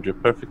around? You're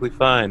perfectly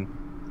fine.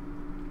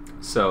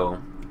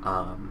 So,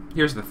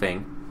 here's the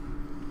thing.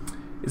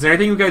 Is there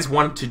anything you guys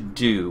want to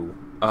do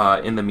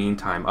in the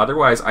meantime?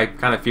 Otherwise, I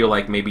kind of feel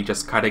like maybe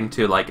just cutting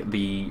to like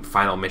the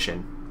final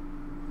mission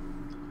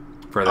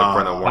for the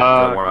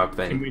warm-up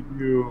thing. Can we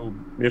do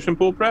mission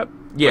pool prep?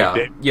 Yeah,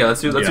 like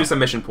let's do some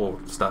mission pool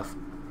stuff.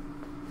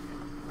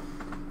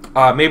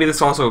 Maybe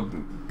this will also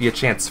be a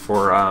chance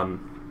for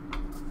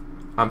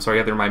I'm sorry, you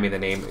have to remind me of the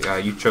name.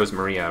 You chose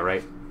Maria,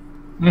 right?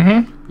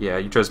 Mm-hmm. Yeah,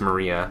 you chose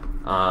Maria.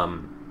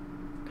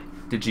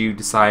 Did you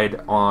decide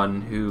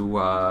on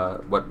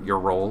what your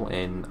role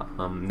in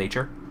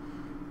nature?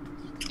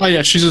 Oh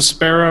yeah, she's a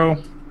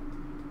sparrow.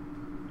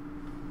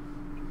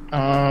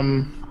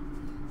 And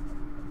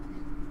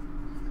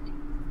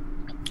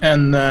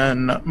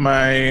then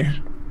my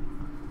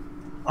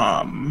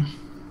I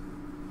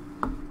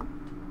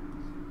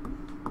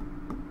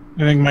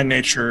think my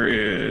nature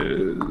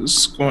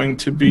is going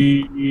to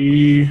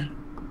be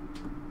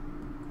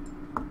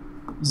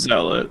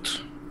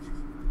zealot.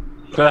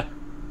 Okay.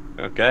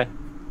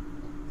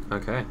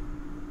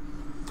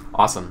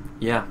 Awesome.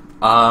 Yeah.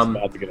 It's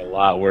about to get a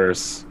lot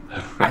worse.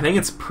 I think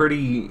it's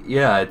pretty.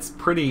 Yeah, it's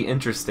pretty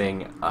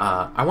interesting.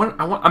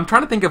 I'm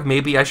trying to think of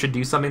maybe I should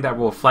do something that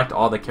will reflect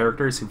all the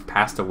characters who've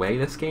passed away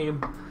this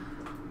game.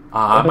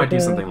 I might do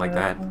something like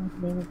that.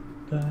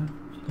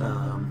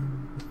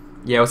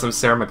 Yeah, with some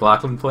Sarah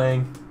McLachlan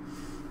playing.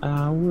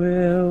 I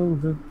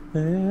will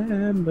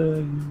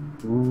remember you.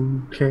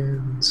 Who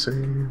can say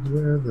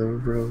where the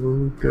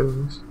road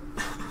goes?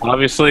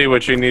 Obviously,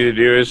 what you need to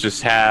do is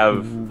just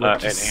have an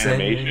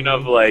animation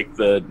of like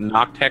the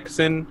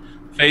Noctexan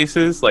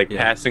faces, like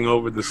passing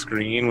over the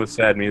screen with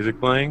sad music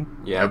playing.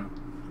 Yeah.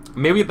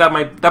 maybe that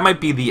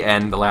might be the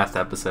end, the last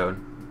episode,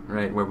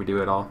 right, where we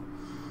do it all.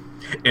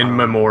 In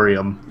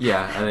memoriam.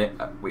 Yeah, and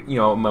a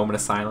moment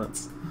of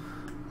silence.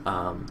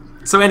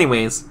 So,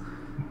 anyways,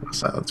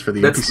 silence for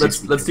the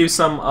let's do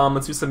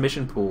some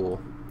mission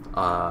pool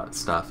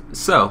stuff.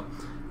 So,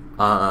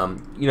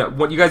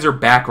 what you guys are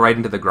back right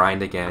into the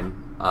grind again.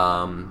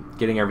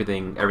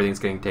 Everything's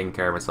getting taken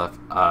care of and stuff.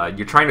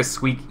 You're trying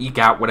to eke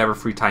out whatever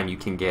free time you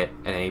can get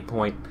at any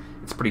point.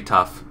 It's pretty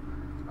tough.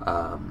 What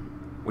are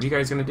you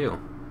guys gonna do?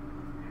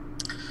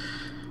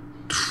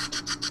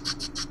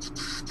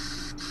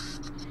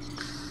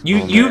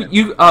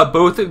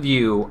 Both of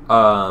you.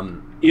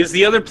 Is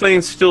the other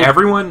plane still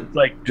destroyed?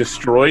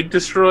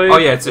 Oh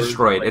yeah, it's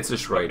destroyed. It's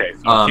destroyed. Okay, so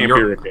it can't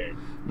be repaired.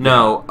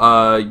 No,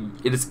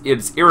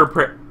 it's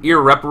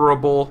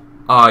irreparable.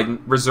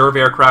 Reserve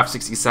aircraft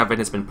 67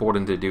 has been pulled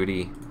into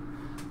duty.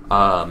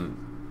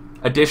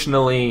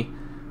 Additionally,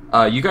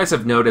 you guys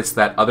have noticed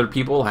that other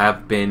people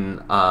have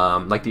been,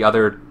 like the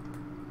other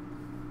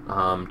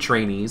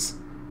trainees,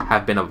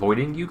 have been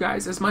avoiding you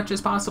guys as much as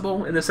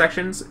possible in the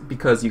sections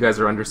because you guys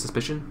are under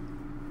suspicion.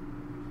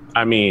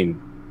 I mean,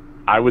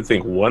 I would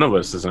think one of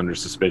us is under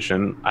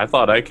suspicion. I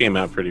thought I came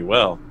out pretty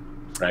well,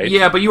 right?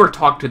 Yeah, but you were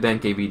talked to the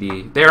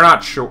NKVD. They're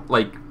not sure,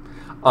 like...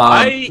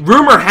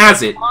 rumor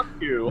has it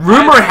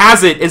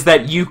is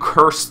that you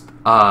cursed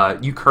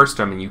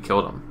him and you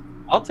killed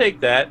him. I'll take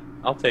that.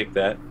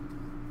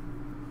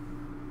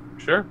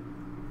 Sure.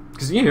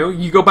 Because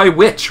you go by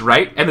witch,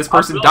 right? And this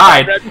person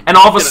died, and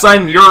all of a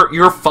sudden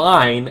you're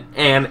fine,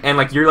 and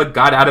like you're like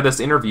got out of this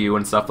interview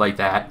and stuff like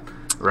that,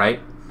 right?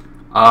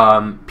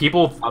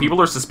 People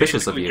are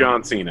suspicious of you.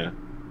 John Cena.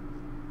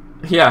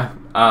 Yeah.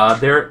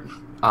 They're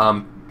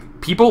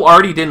people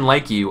already didn't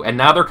like you, and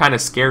now they're kind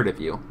of scared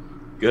of you.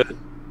 Good.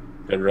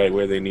 They're right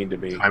where they need to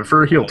be. Time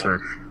for a heel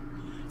turn.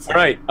 All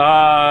right.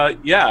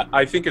 Yeah,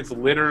 I think it's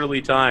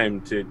literally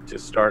time to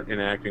start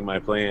enacting my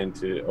plan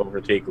to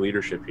overtake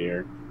leadership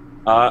here.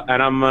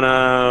 And I'm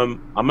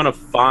gonna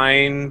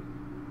find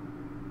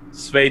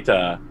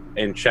Sveta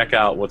and check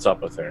out what's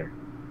up with her,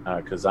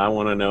 because I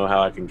want to know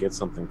how I can get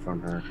something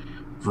from her.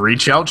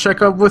 Reach out,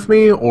 check up with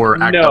me,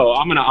 or act no? up?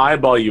 I'm gonna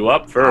eyeball you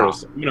up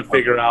first. I'm gonna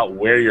figure out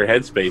where your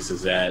headspace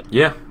is at.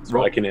 Yeah,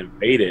 so I can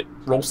invade it.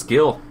 Roll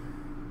skill.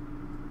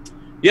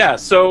 Yeah.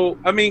 So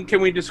I mean, can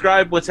we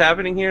describe what's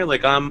happening here?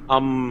 Like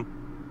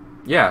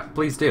Yeah,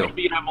 please do.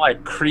 Maybe I'm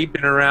like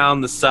creeping around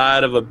the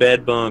side of a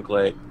bed bunk,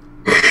 like.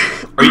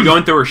 Are you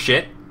going through her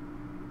shit?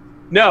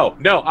 No,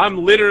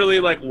 I'm literally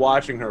like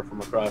watching her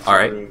from across the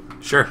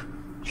room. Sure.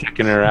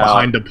 Checking her out.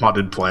 Behind a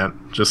potted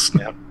plant. Just.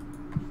 Yep.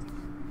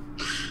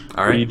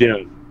 All right. What are you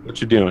doing?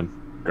 What you doing,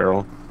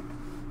 girl?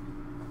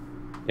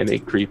 It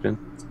ain't creeping.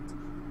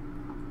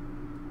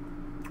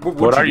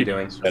 What are you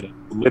doing?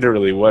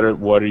 Literally, what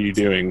are you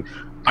doing?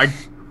 I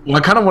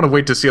kind of want to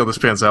wait to see how this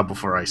pans out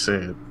before I say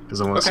it,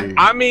 because I want to see.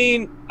 I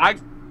mean,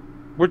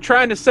 we're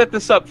trying to set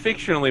this up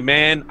fictionally,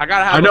 man.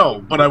 I know,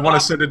 but I want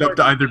to set it up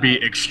to either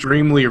be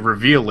extremely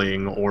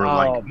revealing or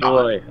like.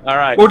 Boy! All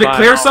right. Well,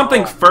 declare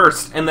something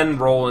first, and then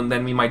roll, and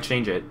then we might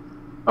change it.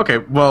 Okay.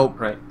 Well.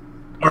 Right.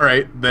 All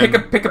right. Then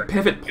pick a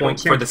pivot point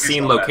for the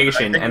scene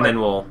location, and then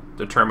we'll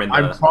determine.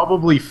 I'm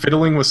probably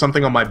fiddling with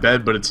something on my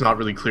bed, but it's not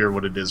really clear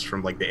what it is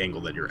from like the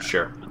angle that you're at.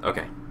 Sure.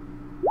 Okay.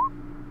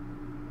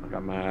 I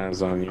got my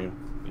eyes on you.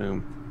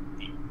 Boom.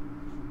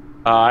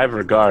 I have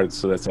regards,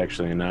 so that's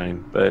actually a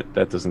 9, but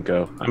that doesn't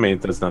go. I mean,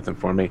 it does nothing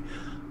for me.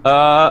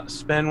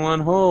 Spend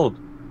 1 hold.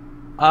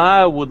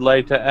 I would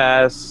like to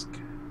ask,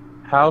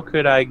 how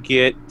could I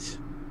get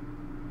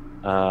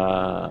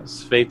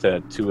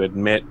Sveta to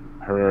admit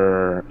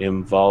her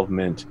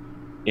involvement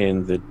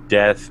in the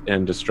death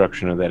and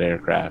destruction of that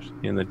aircraft?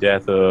 In the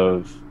death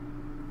of,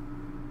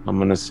 I'm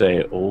going to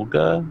say,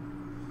 Olga?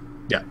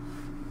 Yeah.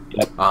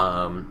 Yep.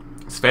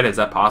 Sveta, is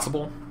that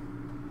possible?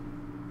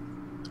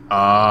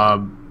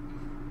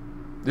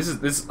 This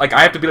is like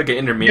I have to be like an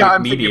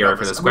intermediary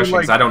for this question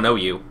because I don't know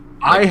you.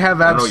 Like, I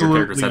have absolutely. I don't know what your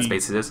character's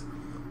headspace is.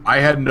 I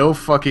had no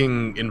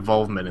fucking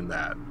involvement in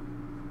that,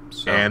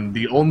 and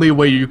the only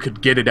way you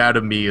could get it out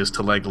of me is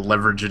to like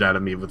leverage it out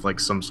of me with like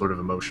some sort of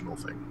emotional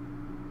thing.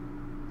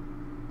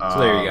 So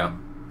there you go.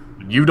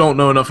 You don't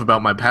know enough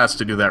about my past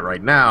to do that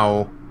right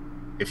now.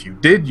 If you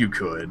did, you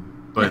could.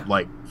 But,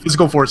 like,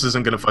 physical force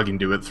isn't going to fucking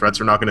do it.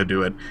 Threats are not going to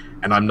do it.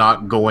 And I'm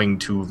not going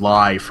to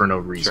lie for no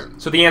reason. Sure.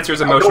 So the answer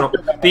is emotional.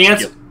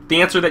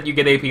 The answer that you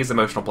get AP is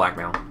emotional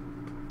blackmail.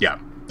 Yeah.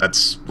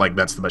 That's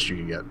the best you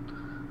can get.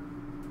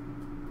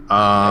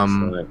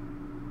 Excellent.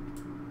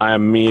 I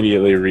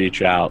immediately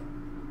reach out.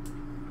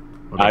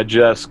 Okay. I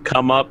just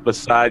come up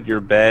beside your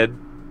bed,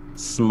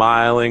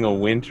 smiling a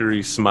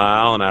wintry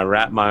smile, and I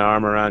wrap my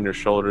arm around your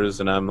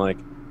shoulders, and I'm like,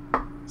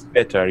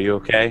 Sveta, are you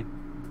okay?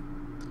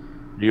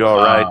 You all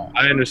right?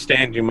 I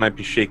understand you might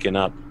be shaken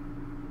up.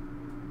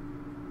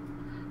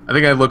 I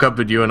think I look up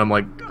at you and I'm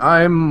like,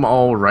 I'm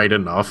all right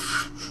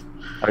enough.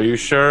 Are you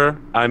sure?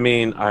 I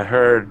mean, I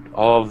heard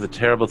all of the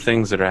terrible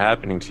things that are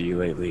happening to you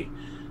lately.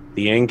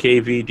 The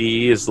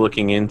NKVD is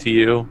looking into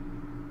you.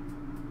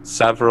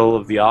 Several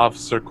of the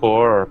officer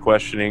corps are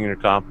questioning your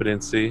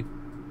competency.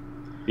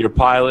 Your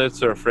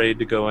pilots are afraid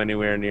to go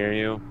anywhere near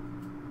you.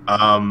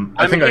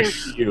 I think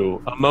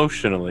you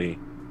emotionally.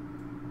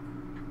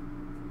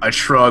 I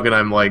shrug and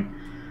I'm like,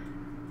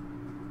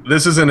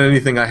 this isn't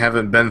anything I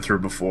haven't been through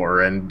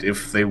before, and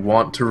if they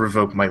want to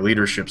revoke my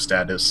leadership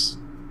status,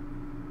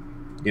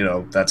 you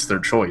know, that's their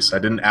choice. I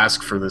didn't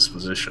ask for this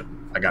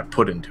position. I got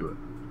put into it.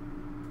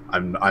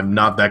 I'm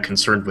not that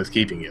concerned with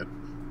keeping it.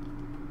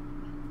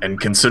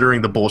 And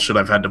considering the bullshit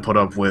I've had to put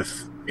up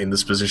with in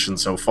this position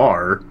so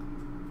far,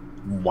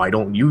 why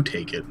don't you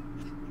take it?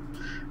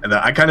 And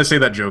I kind of say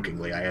that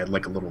jokingly. I had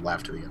like a little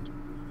laugh to the end.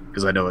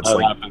 Because I know it's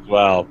like, laugh as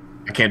well.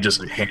 I can't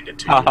just hand it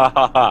to you. Ha ha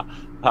ha ha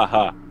ha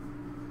ha.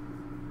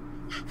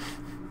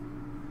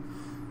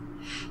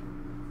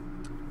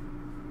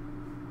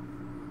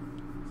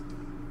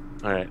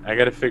 Alright, I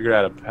gotta figure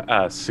out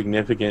a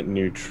significant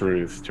new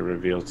truth to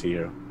reveal to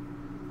you.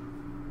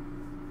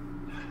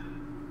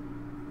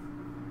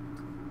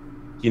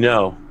 You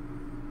know,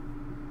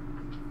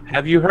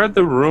 have you heard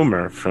the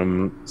rumor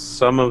from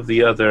some of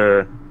the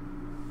other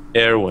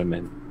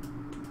airwomen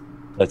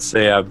that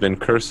say I've been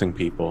cursing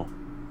people?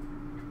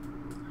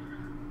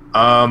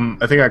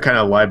 I think I kind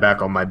of lie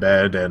back on my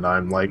bed and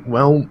I'm like,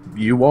 well,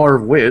 you are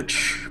a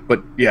witch,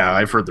 but yeah,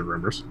 I've heard the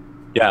rumors.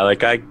 Yeah,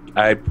 like I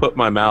put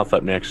my mouth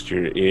up next to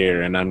your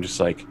ear and I'm just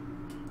like,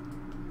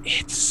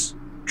 it's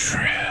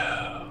true.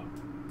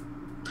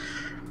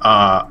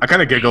 I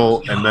kind of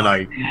giggle and then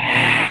I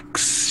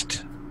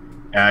Next.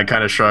 And I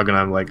kind of shrug and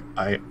I'm like,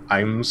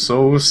 I'm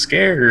so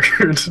scared.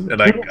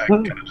 And I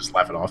kind of just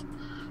laugh it off.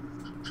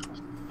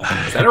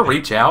 Is that a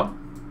reach out?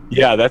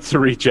 Yeah, that's a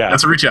reach out.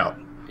 That's a reach out.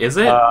 Is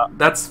it?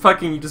 That's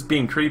fucking you just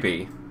being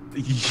creepy.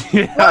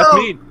 Yeah, Well, I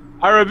mean,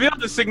 I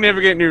revealed a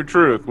significant new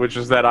truth, which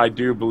is that I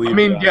do believe. I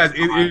mean, that.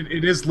 yeah,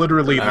 it is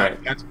literally that.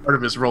 Alright. That's part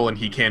of his role, and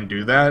he can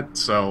do that.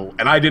 So,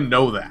 and I didn't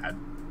know that.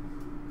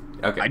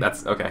 Okay,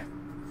 that's okay.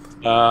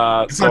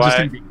 It's So not just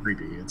him being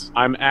creepy. It's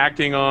I'm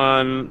acting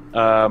on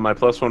my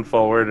 +1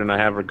 forward, and I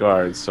have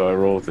regards, so I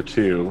roll with a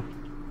 2.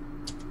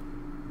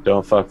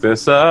 Don't fuck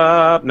this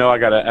up. No, I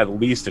got at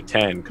least a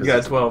 10. You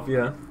got 12,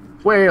 yeah.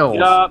 whales.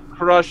 Yup,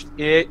 crushed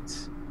it.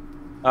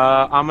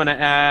 I'm going to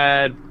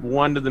add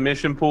 1 to the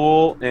mission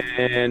pool,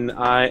 and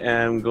I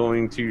am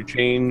going to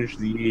change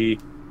the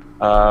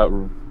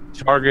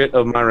target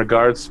of my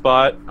regard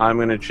spot. I'm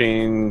going to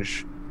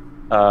change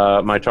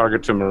my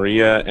target to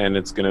Maria, and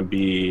it's going to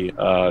be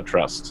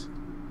Trust.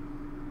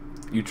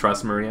 You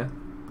trust Maria?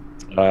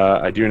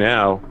 I do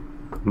now.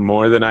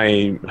 More than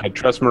I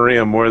trust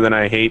Maria more than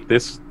I hate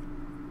this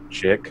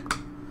chick.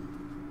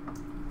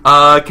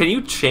 Can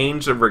you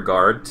change a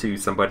regard to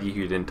somebody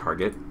you didn't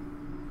target?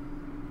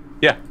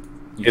 Yeah.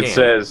 You It can.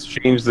 says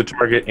change the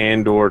target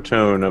and/or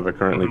tone of a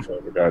currently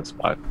filled regard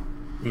spot.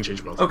 You can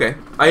change both. Okay.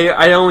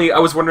 I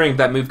was wondering if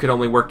that move could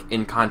only work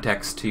in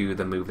context to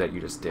the move that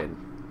you just did.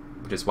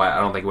 Which is why I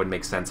don't think it would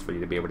make sense for you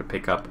to be able to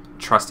pick up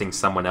trusting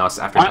someone else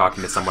after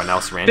talking to someone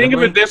else randomly.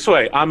 Think of it this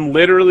way: I'm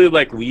literally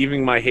like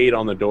leaving my hate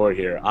on the door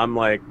here. I'm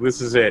like,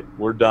 this is it.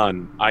 We're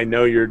done. I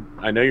know you're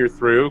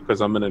through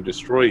because I'm gonna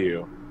destroy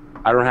you.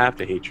 I don't have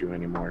to hate you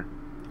anymore.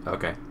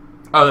 Okay.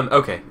 Oh, then,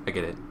 okay. I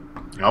get it.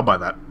 Yeah, I'll buy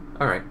that.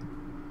 All right.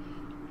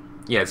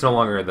 Yeah, it's no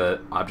longer the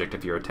object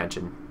of your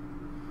attention.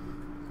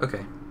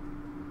 Okay.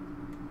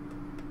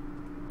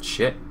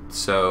 Shit.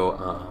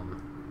 So,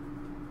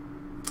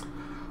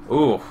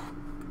 ooh.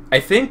 I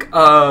think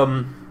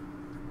at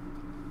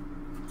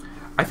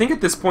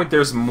this point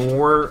there's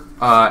more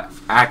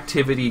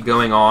activity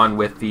going on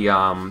with the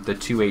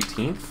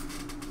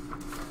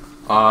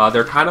 218th.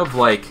 They're kind of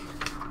like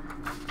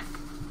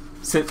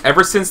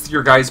ever since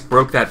your guys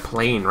broke that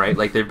plane, right?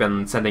 Like they've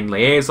been sending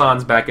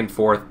liaisons back and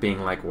forth, being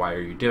like, "Why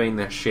are you doing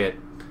this shit?"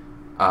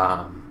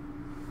 And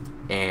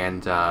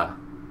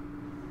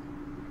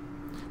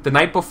the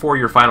night before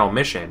your final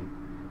mission,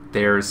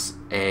 there's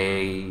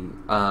a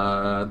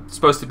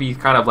supposed to be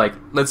kind of like,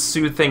 let's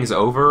smooth things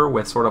over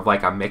with sort of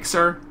like a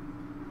mixer.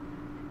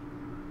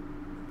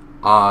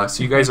 So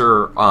you guys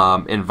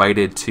are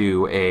invited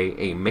to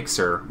a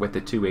mixer with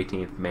the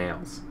 218th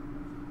males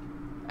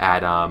at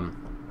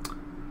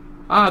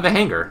the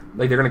hangar.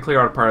 Like they're gonna clear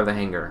out a part of the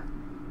hangar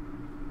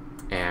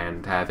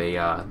and have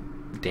a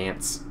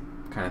dance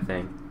kind of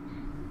thing.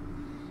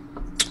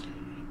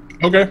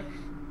 Okay.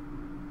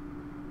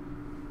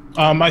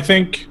 I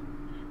think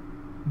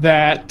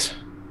that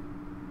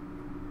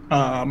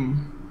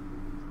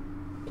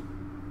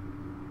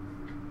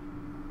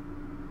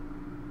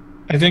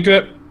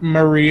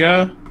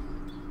Maria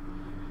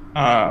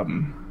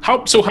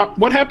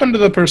what happened to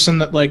the person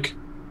that like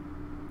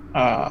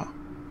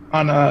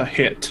on a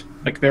hit,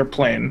 like their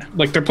plane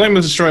was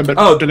destroyed,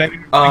 but did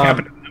anything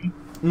happen to them?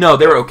 No,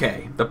 they're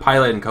okay. The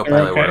pilot and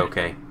co-pilot They're were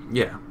okay.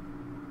 Yeah.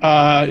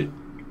 I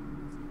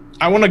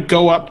want to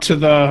go up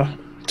to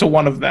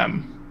one of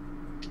them.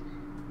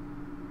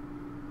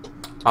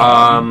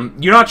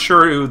 You're not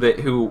sure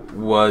who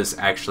was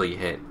actually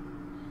hit.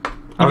 I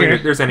don't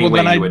think there's any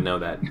way you would know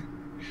that.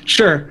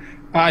 Sure.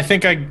 I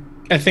don't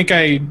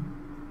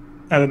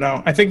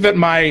know. I think that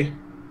my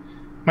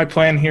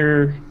plan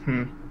here.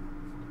 You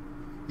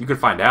could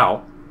find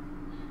out.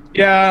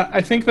 Yeah,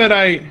 I think that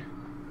I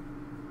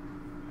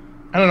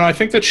don't know. I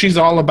think that she's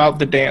all about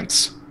the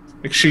dance.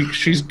 Like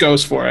she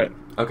goes for it.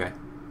 Okay.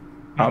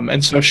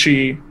 And so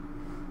she.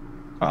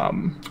 I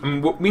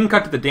mean, we can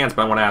cut to the dance,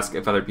 but I want to ask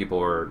if other people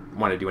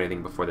want to do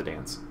anything before the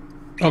dance.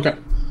 Okay.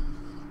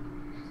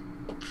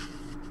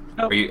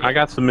 I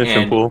got some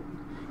mission pool.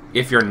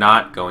 If you're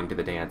not going to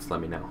the dance,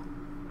 let me know.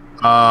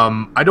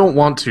 I don't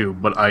want to,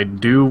 but I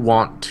do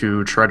want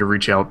to try to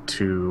reach out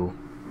to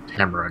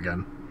Tamara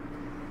again.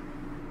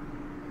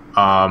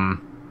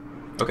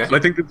 Okay. So I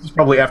think this is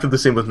probably after the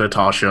same with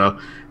Natasha,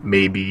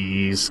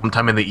 maybe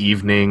sometime in the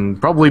evening,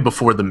 probably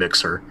before the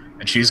mixer,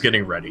 and she's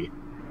getting ready.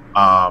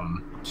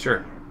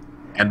 Sure.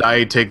 And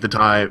I take the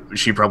time.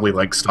 She probably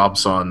like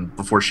stops on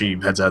before she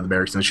heads out of the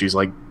barracks, and she's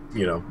like,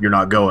 you know, you're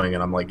not going,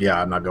 and I'm like,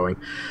 yeah, I'm not going.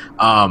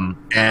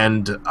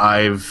 And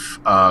I've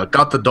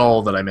got the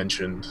doll that I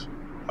mentioned.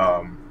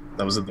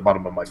 That was at the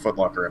bottom of my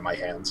footlocker in my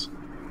hands.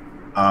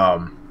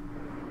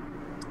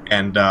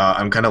 And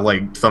I'm kind of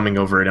like thumbing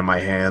over it in my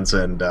hands,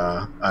 and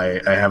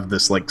I have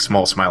this like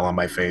small smile on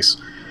my face.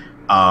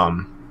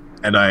 And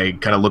I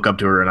kind of look up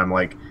to her, and I'm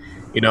like,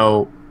 you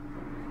know,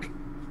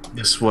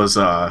 this was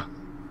the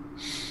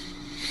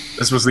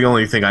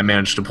only thing I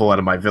managed to pull out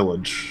of my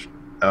village.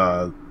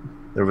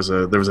 There was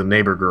a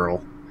neighbor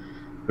girl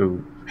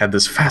who had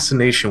this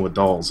fascination with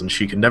dolls, and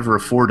she could never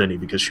afford any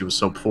because she was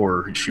so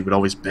poor. She would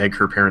always beg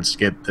her parents to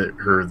get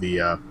her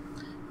the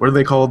what are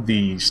they called?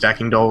 The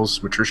stacking dolls,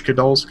 Matryoshka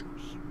dolls?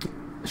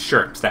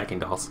 Sure, stacking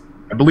dolls.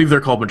 I believe they're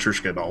called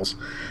Matryoshka dolls.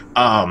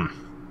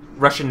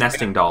 Russian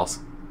nesting dolls.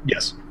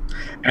 Yes.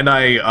 And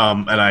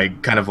I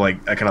kind of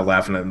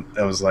laugh, and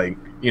I was like,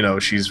 you know,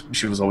 she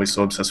was always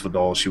so obsessed with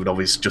dolls. She would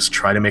always just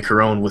try to make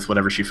her own with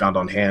whatever she found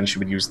on hand. She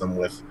would use them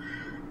with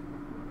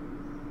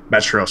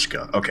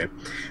Matryoshka. Okay.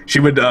 She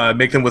would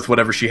make them with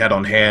whatever she had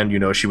on hand. You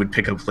know, she would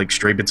pick up like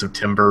stray bits of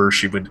timber.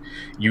 She would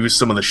use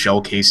some of the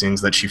shell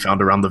casings that she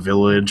found around the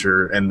village,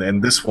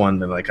 and this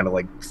one, and I kind of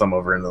like thumb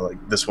over, and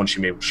like this one she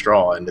made with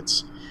straw, and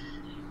it's,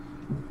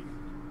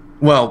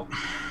 well,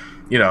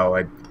 you know,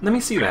 let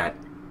me see that.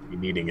 Be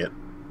needing it.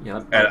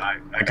 Yeah. And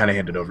I kind of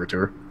hand it over to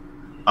her.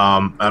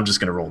 I'm just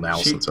gonna roll now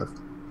since I've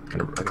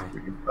kind of. Okay.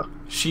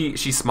 She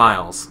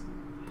smiles,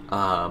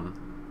 and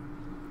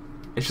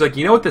she's like,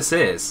 you know what this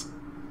is?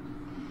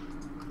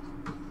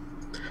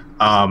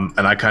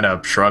 And I kind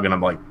of shrug, and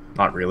I'm like,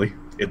 not really.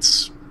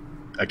 It's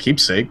a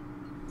keepsake.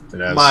 It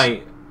has...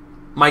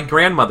 My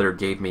grandmother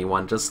gave me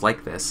one just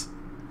like this.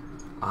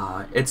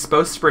 It's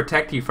supposed to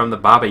protect you from the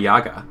Baba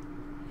Yaga.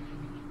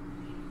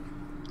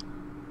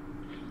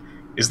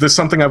 Is this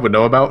something I would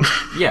know about?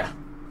 Yeah.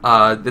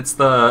 It's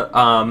the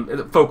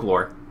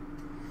folklore.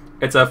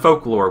 It's a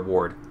folklore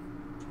ward.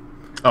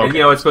 Okay. And,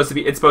 you know, it's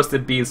supposed to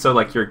be so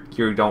like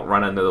you don't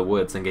run into the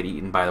woods and get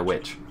eaten by the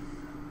witch.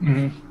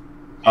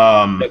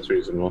 Mm-hmm. That's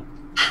reasonable.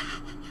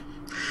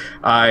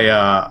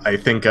 I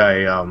think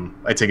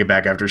I take it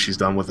back after she's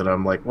done with it.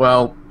 I'm like,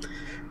 well,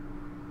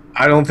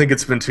 I don't think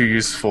it's been too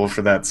useful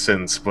for that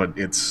since, but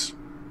it's,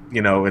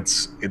 you know,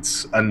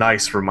 it's a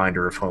nice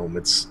reminder of home.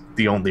 It's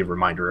the only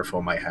reminder of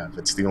home I have.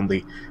 It's the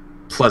only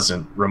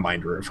pleasant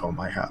reminder of home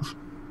I have.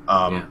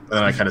 And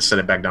then I kind of set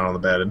it back down on the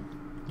bed.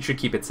 You should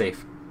keep it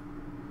safe.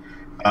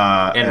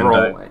 And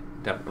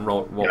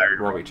roll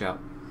reach out.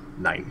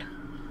 9.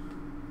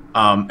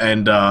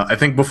 And I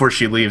think before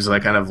she leaves, I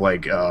kind of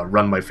like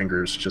run my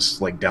fingers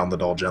just like down the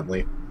doll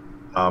gently.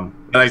 And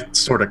I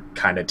sort of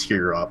kind of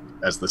tear up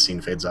as the scene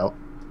fades out.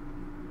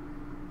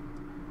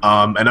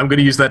 And I'm going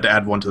to use that to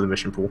add 1 to the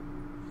mission pool.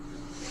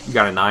 You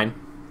got a 9?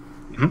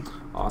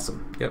 Mm-hmm.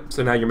 Awesome. Yep.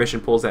 So now your mission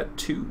pool's at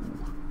 2.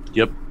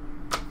 Yep.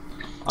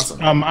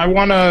 Awesome. I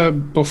want to,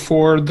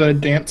 before the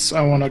dance, I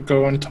want to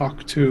go and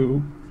talk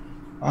to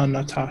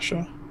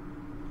Natasha.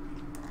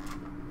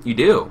 You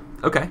do?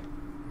 Okay.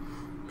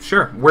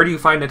 Sure. Where do you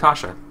find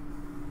Natasha?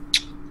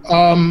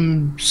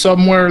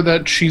 Somewhere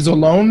that she's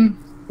alone,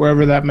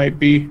 wherever that might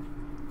be.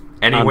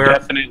 Anywhere? I'm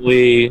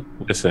definitely...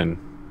 Listen,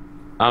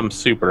 I'm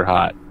super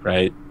hot,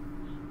 right?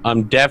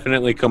 I'm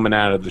definitely coming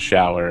out of the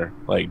shower,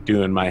 like,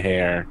 doing my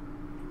hair.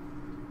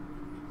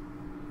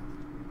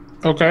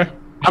 Okay.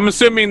 I'm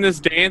assuming this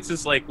dance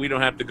is like we don't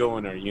have to go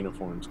in our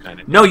uniforms, kind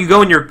of. No, you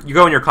go in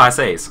your Class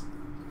A's.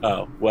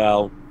 Oh,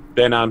 well,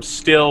 then I'm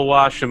still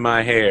washing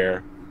my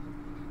hair.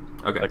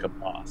 Okay. Like a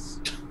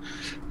boss.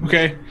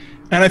 Okay.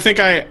 And I think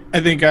I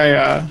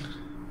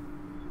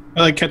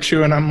like catch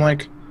you, and I'm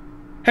like,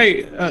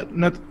 hey,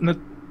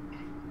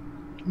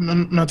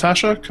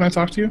 Natasha, can I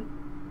talk to you?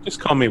 Just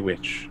call me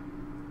Witch.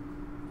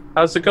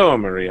 How's it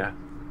going, Maria?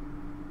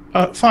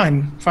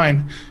 Fine.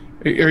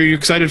 Are you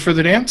excited for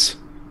the dance?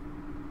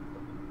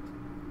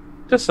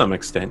 To some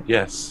extent,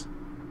 yes.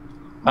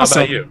 How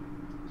Awesome. about you?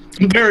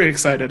 I'm very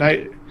excited.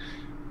 I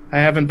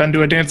haven't been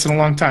to a dance in a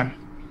long time.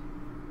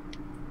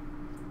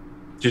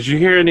 Did you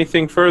hear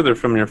anything further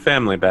from your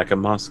family back in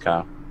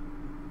Moscow?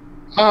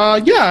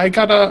 Yeah, I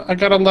got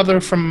a letter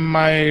from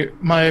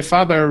my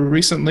father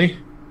recently.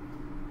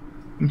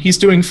 He's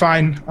doing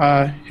fine.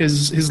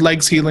 His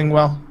leg's healing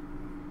well.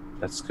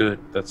 That's good.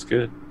 That's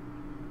good.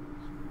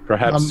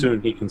 Perhaps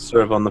soon he can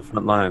serve on the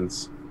front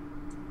lines.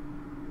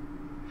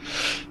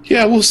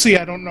 Yeah, we'll see.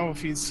 I don't know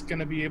if he's going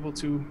to be able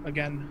to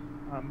again.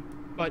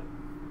 But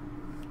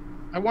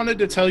I wanted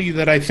to tell you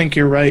that I think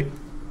you're right.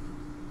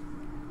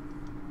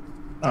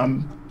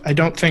 I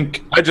don't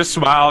think... I just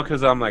smile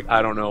because I'm like,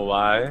 I don't know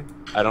why.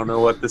 I don't know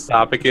what this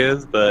topic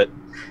is, but...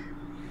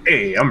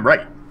 Hey, I'm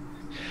right.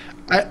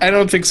 I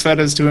don't think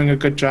Sveta's doing a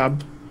good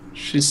job.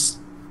 It's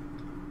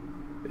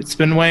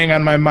been weighing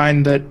on my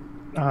mind that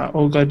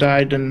Olga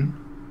died, and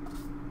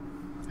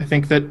I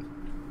think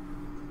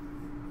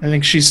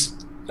she's,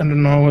 I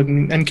don't know,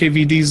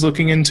 NKVD's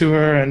looking into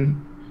her,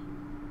 and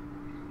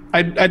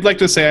I'd like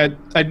to say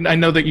I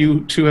know that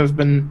you two have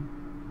been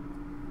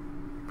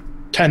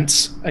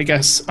tense, I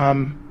guess.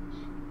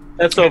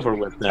 That's over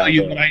with now.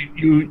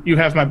 You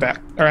have my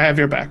back, or I have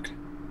your back.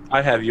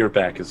 I have your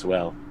back as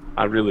well.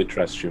 I really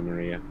trust you,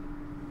 Maria.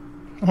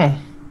 Oh,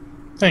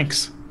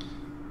 thanks.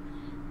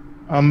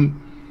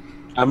 I'm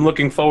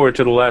looking forward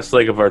to the last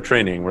leg of our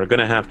training. We're going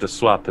to have to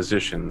swap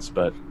positions,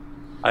 but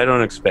I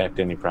don't expect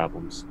any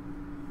problems.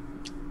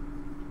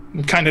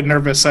 I'm kind of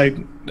nervous. I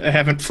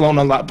haven't flown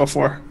a lot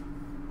before.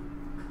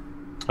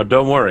 Oh,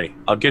 don't worry.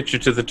 I'll get you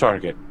to the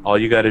target. All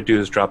you got to do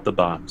is drop the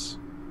bombs.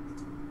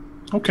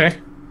 Okay.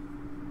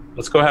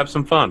 Let's go have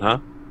some fun, huh?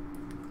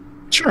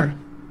 Sure.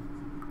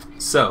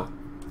 So,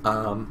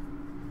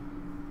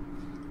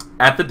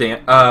 at the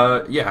dance,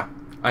 yeah,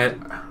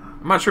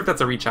 I'm not sure if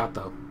that's a reach out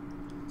though.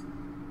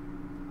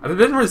 It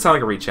didn't really sound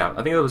like a reach out.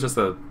 I think it was just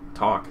a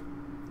talk.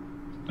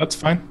 That's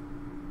fine.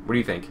 What do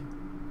you think?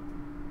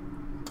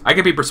 I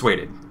could be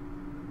persuaded.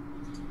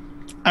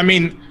 I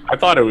mean, I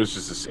thought it was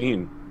just a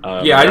scene.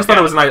 Yeah, I just thought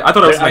it was nice. I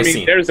thought it was a nice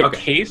scene. There's a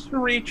case to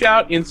reach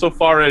out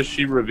insofar as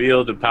she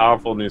revealed a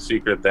powerful new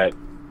secret that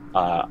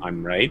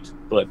I'm right,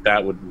 but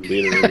that would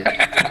literally...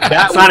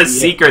 It's not a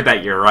secret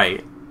that you're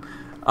right.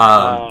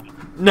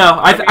 No,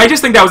 I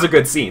just think that was a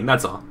good scene,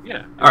 that's all.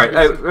 Yeah.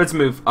 Alright, let's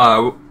move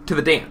to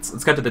the dance.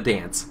 Let's get to the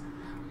dance.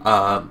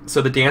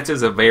 So the dance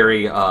is a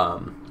very...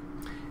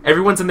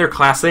 everyone's in their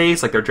Class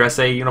A's, like their Dress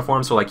A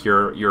uniforms, so like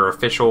your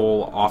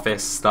official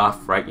office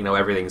stuff, right? You know,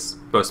 everything's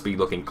supposed to be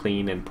looking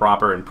clean and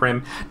proper and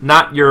prim.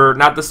 Not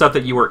the stuff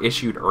that you were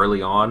issued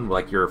early on,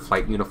 like your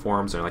flight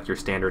uniforms or like your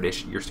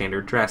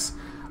standard dress.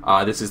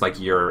 This is like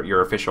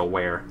your official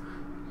wear.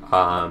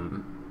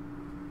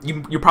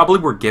 You probably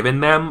were given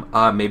them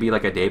maybe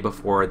like a day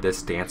before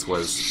this dance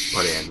was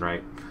put in,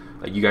 right?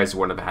 Like you guys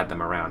wouldn't have had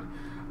them around.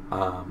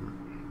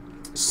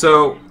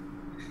 So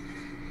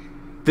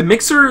the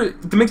mixer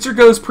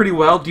goes pretty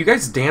well. Do you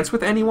guys dance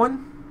with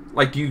anyone?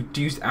 Like, do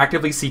you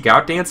actively seek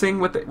out dancing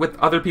with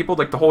other people?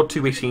 Like the whole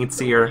 218th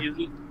Seer?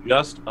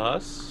 Just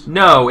us?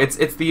 No,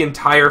 it's the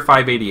entire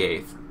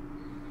 588th.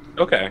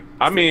 Okay.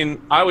 I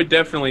mean, I would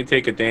definitely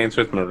take a dance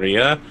with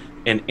Maria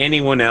and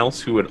anyone else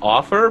who would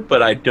offer,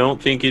 but I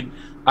don't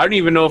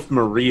even know if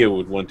Maria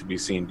would want to be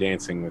seen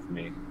dancing with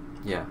me.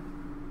 Yeah.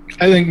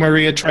 I think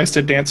Maria tries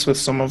to dance with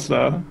some of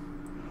the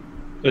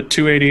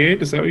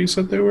 288. Is that what you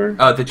said they were?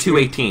 The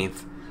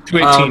 218th.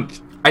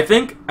 218th. I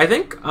think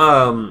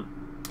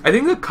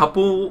a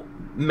couple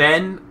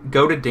men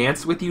go to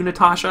dance with you,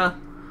 Natasha.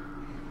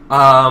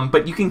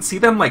 But you can see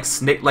them like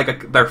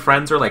their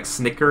friends are like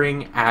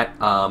snickering at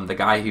the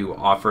guy who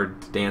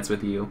offered to dance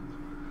with you.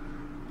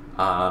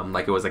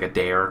 Like it was like a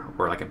dare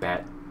or like a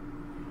bet.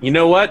 You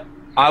know what?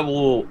 I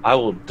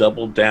will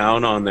double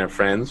down on their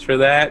friends for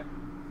that.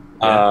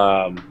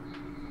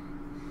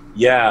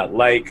 Yeah,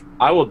 like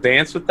I will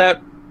dance with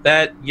that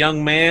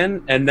young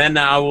man, and then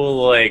I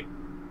will like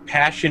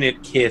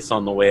passionate kiss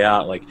on the way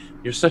out. Like,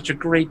 you're such a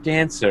great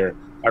dancer.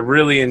 I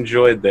really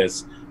enjoyed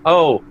this.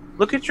 Oh,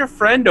 look at your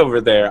friend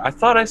over there. I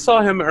thought I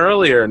saw him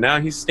earlier.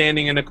 Now he's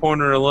standing in a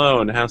corner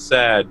alone. How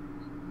sad.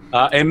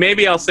 And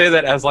maybe I'll say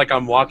that as like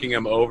I'm walking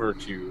him over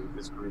to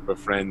this group of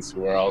friends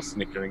who are all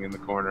snickering in the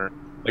corner,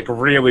 like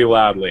really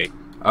loudly.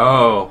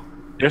 Oh.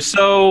 They're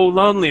so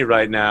lonely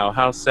right now.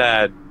 How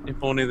sad. If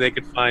only they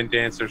could find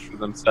dancers for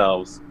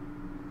themselves.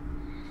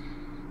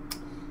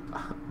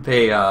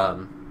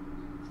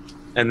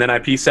 And then I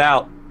peace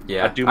out.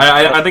 Yeah.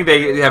 I think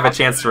they have a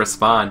chance to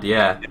respond.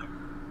 Yeah.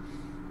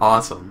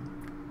 Awesome.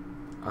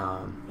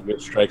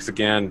 Good strikes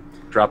again.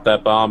 Dropped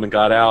that bomb and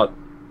got out.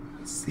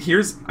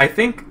 I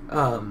think,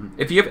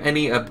 if you have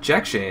any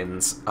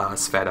objections,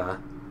 Sveta,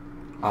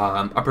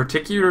 a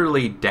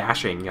particularly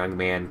dashing young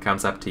man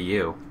comes up to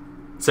you.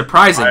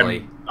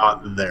 Surprisingly. I'm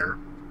not there.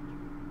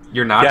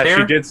 You're not there? Yeah,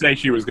 she did say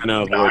she was going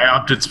to avoid. I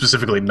opted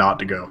specifically not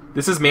to go.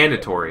 This is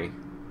mandatory.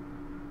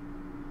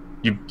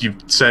 You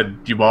said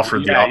you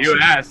offered the option. Yeah, you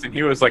asked, and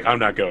he was like, I'm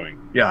not going.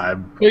 Yeah.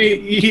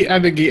 I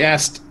think he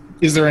asked,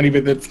 is there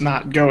anybody that's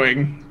not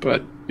going?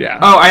 But, yeah.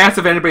 Oh, I asked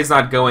if anybody's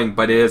not going,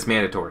 but it is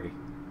mandatory.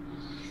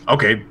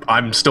 Okay,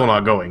 I'm still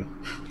not going.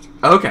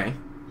 Okay.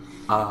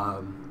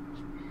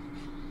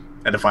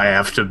 And if I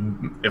have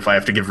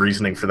to give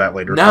reasoning for that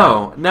later.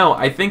 No,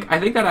 I think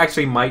that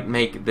actually might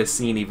make this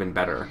scene even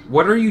better.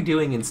 What are you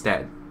doing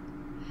instead?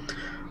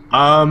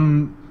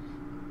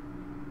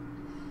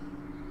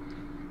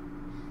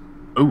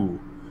 Ooh.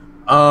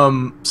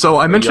 So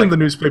I mentioned the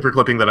newspaper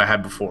clipping that I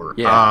had before.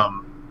 Yeah.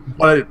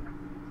 But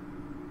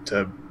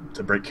to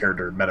break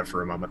character meta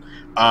for a moment,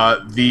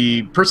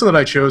 the person that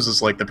I chose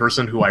is like the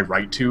person who I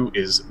write to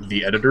is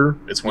the editor.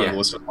 It's one of the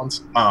listed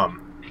ones.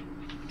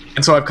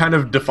 And so I've kind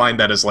of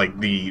defined that as like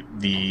the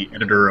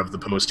editor of the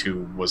Post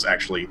who was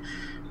actually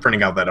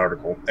printing out that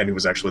article, and who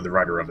was actually the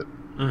writer of it.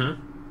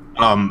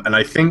 Mm-hmm. And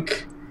I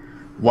think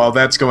while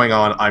that's going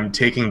on, I'm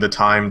taking the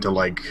time to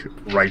like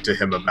write to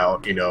him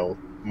about, you know,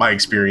 my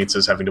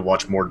experiences having to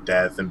watch more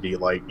death and be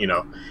like, you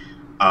know,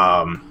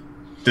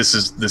 this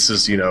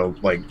is you know,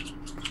 like,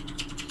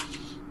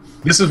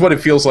 this is what it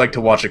feels like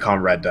to watch a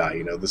comrade die.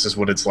 You know, this is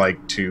what it's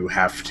like to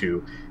have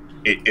to.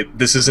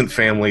 This isn't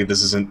family.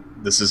 This isn't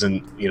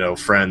you know,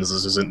 friends.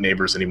 This isn't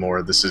neighbors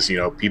anymore. This is, you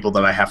know, people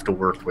that I have to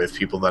work with,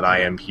 people that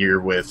I am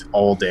here with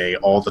all day,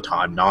 all the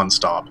time,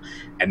 nonstop.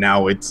 And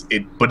now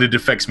but it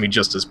affects me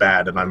just as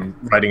bad. And I'm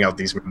writing out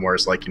these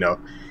memoirs like, you know,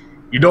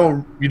 you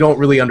don't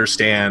really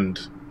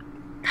understand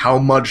how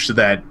much,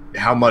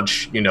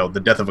 you know, the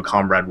death of a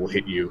comrade will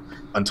hit you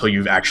until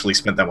you've actually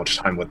spent that much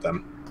time with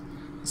them.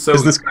 So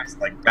this guy's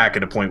like back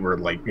at a point where,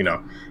 like, you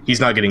know, he's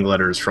not getting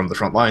letters from the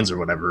front lines or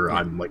whatever.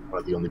 I'm like one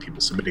of the only people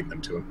submitting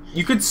them to him.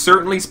 You could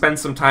certainly spend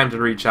some time to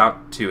reach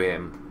out to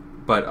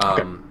him, but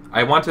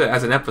I want to,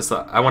 as a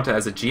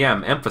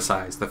GM,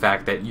 emphasize the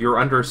fact that you're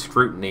under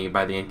scrutiny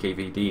by the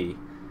NKVD,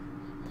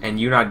 and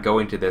you not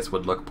going to this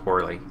would look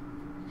poorly.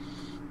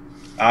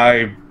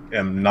 I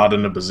am not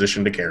in a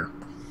position to care.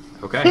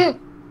 Okay.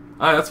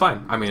 That's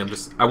fine. I mean,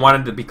 I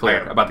wanted to be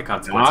clear about the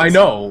consequences. I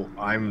know.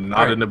 I'm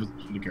not in a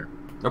position to care.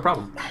 No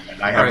problem.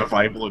 And I have a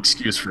viable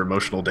excuse for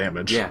emotional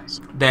damage. Yeah.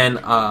 Then,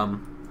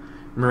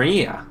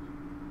 Maria,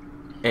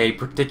 a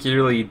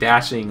particularly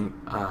dashing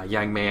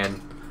young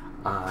man,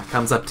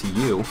 comes up to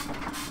you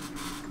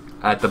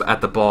at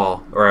the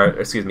ball, or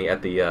excuse me,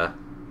 at the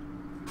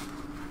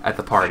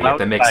party, at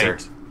the mixer.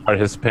 Are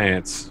his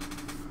pants?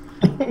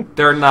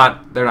 They're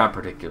not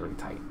particularly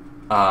tight.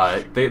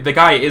 The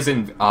guy is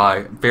in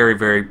very,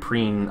 very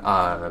preen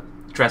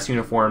dress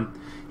uniform.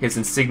 His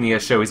insignia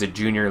show he's a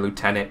junior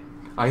lieutenant.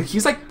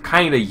 He's like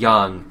kind of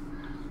young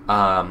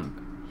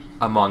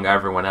among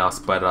everyone else,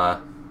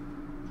 but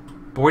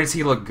boy does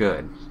he look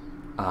good.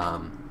 How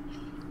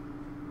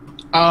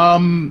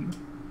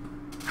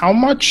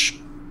much,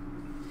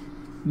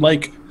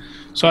 like,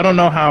 so I don't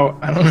know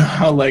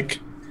how like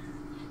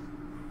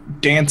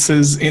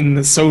dances in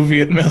the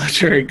Soviet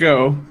military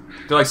go.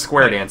 They're like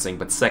square dancing,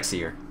 but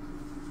sexier.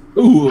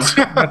 Ooh,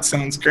 that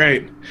sounds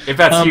great. If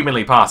that's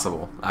humanly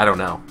possible, I don't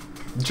know.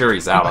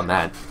 Jury's out on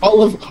that.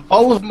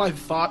 All of my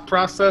thought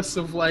process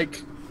of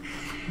like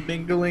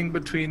mingling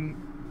between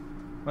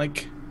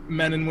like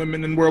men and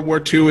women in World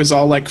War II is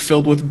all like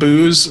filled with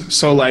booze.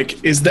 So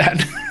like, is that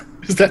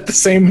the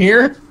same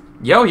here?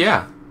 Yo,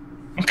 yeah.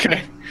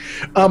 Okay.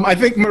 I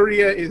think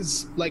Maria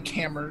is like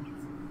hammered.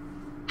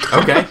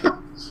 Okay.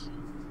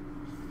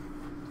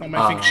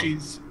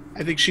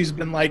 I think she's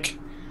been like,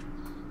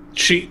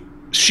 she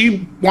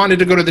wanted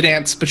to go to the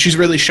dance, but she's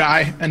really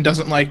shy and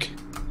isn't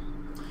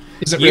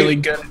really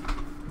good.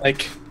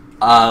 Like,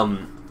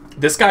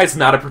 this guy's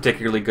not a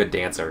particularly good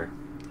dancer,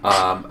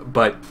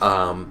 but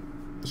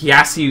he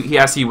asks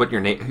you what your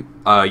name.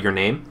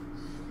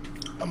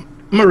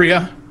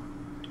 Maria.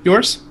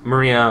 Yours?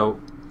 Maria.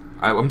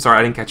 I'm sorry,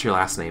 I didn't catch your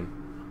last name.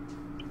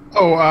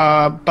 Oh,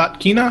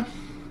 Batkina.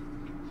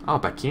 Oh,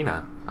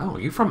 Batkina. Oh, are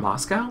you from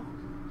Moscow?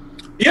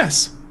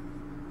 Yes.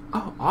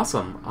 Oh,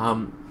 awesome.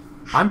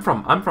 I'm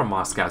from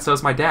Moscow. So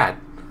is my dad.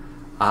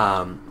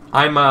 I'm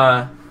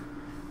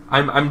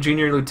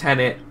Junior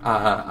Lieutenant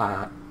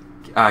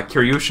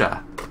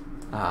Kiryusha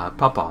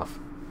Popov.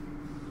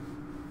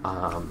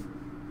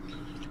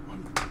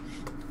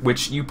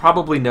 Which you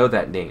probably know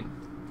that name.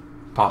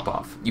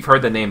 Popov. You've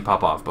heard the name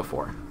Popov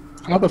before.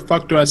 How the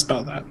fuck do I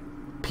spell that?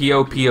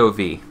 Popov.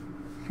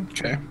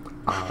 Okay.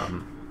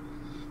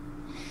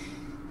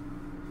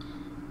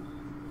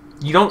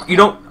 You don't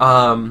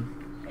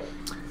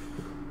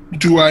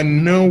do I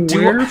know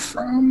where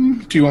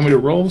from? Do you want me to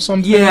roll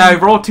something? Yeah, I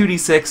roll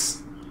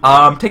 2d6.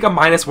 Take a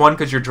 -1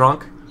 because you're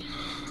drunk.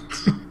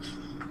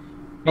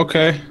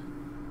 Okay.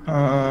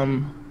 I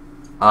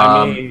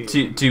mean,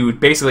 to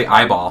basically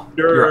eyeball.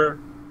 Your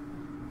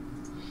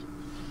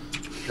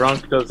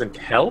drunk doesn't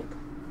help?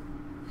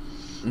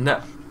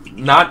 No,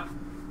 not.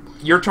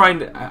 You're trying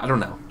to. I don't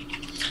know.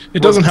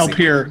 It doesn't help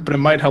here, but it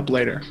might help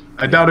later.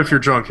 I doubt if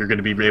you're drunk, you're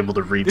going to be able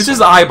to read. This is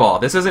eyeball.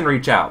 This isn't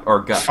reach out or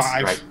guts.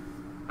 5. Right?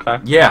 Okay.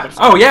 Yeah.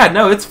 Oh yeah.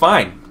 No, it's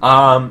fine.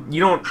 You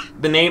don't.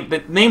 The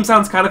name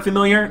sounds kind of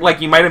familiar.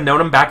 Like you might have known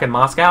him back in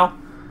Moscow,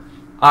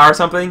 or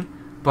something.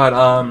 But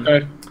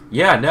Okay.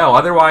 yeah. No.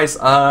 Otherwise,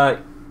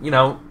 you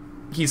know,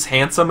 he's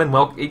handsome and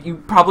well.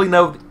 You probably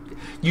know.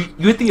 You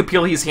get the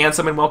appeal. He's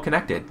handsome and well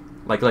connected.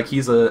 Like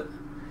he's a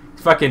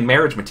fucking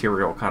marriage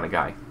material kind of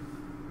guy.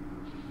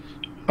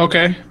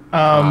 Okay.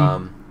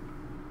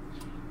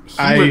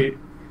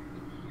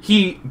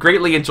 He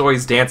greatly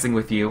enjoys dancing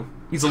with you.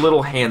 He's a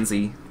little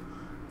handsy.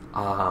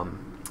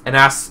 And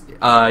asks,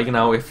 you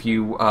know, if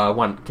you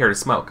care to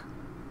smoke.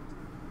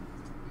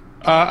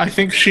 I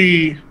think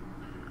she.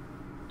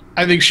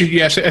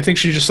 Yes, I think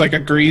she just like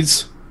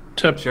agrees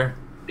to Sure.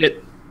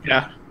 it.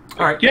 Yeah.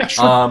 All right. Yeah.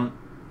 Sure.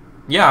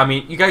 Yeah. I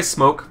mean, you guys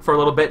smoke for a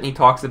little bit, and he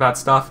talks about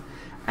stuff,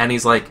 and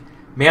he's like,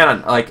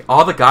 "Man, like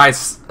all the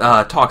guys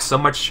talk so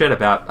much shit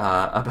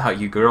about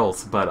you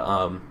girls, but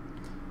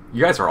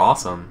you guys are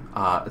awesome.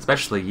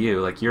 Especially you.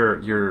 Like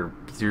you're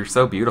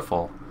so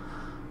beautiful."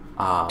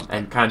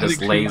 And kind of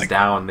just lays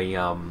down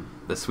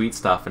the sweet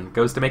stuff and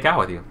goes to make out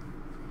with you.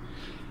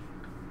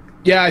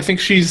 Yeah, I think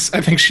she's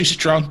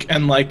drunk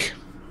and like.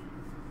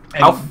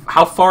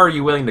 How far are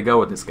you willing to go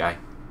with this guy?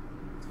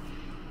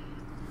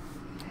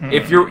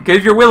 If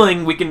you're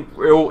willing, it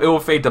will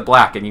fade to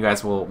black, and you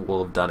guys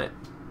will have done it.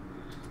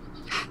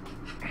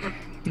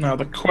 Now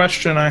the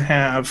question I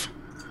have.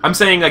 I'm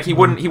saying like he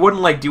wouldn't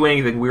like do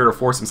anything weird or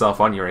force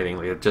himself on you or anything.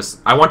 Like,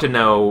 just I want to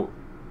know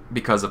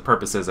because of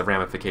purposes of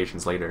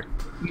ramifications later.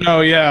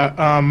 No,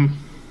 yeah.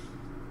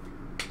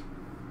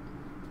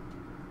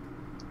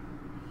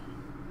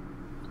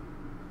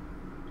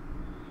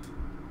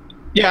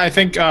 Yeah, I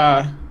think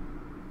I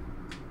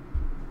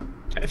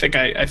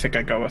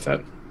go with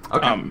it.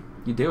 Okay,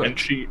 you do it. And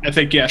I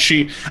think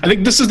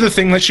this is the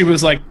thing that she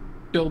was like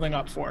building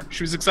up for.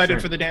 She was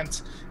excited for the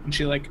dance, and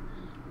she like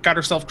got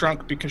herself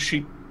drunk because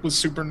she was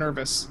super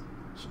nervous.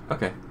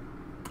 Okay,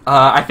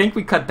 I think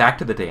we cut back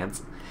to the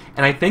dance,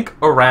 and I think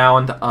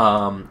around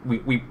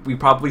we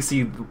probably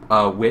see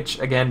Witch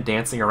again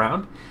dancing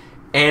around,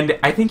 and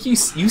I think you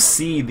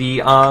see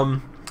the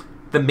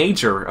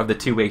major of the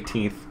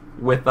 218th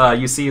with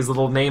you see his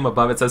little name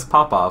above it says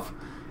Popov.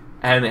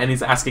 And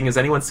he's asking, has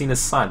anyone seen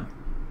his son?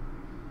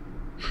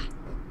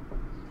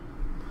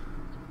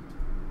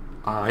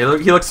 He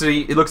looks to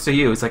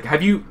you. He's like,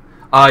 have you?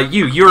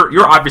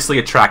 You're obviously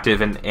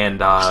attractive and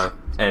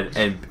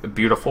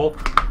beautiful.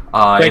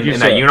 In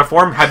that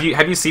uniform. Have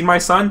you seen my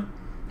son?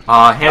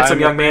 Handsome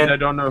young man. I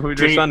don't know who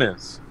your son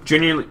is.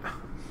 Junior.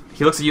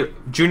 He looks at you.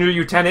 Junior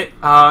Lieutenant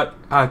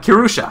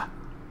Kirusha.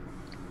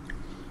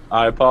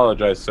 I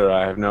apologize, sir.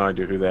 I have no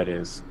idea who that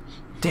is.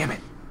 Damn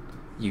it.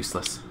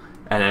 Useless.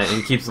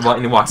 And he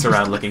walks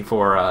around looking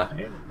for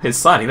his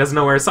son. He doesn't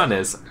know where his son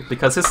is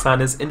because his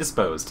son is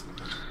indisposed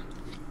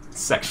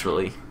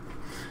sexually.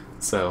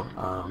 So,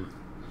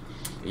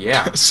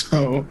 yeah.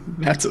 So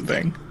that's a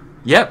thing.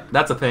 Yep,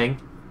 that's a thing.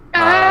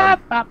 Nick,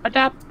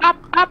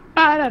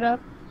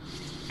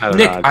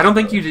 I don't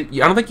think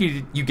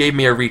you gave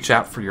me a reach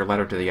out for your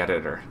letter to the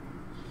editor.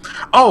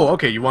 Oh,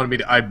 okay. You wanted me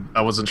to?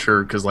 I wasn't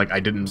sure because like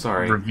I didn't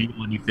reveal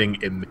anything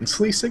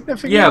immensely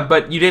significant. Yeah,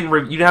 but you didn't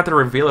have to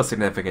reveal a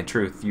significant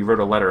truth. You wrote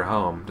a letter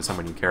home to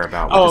someone you care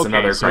about, which is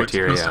another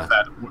criteria.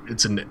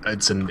 It's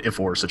an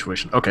if-or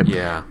situation. Okay.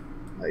 Yeah.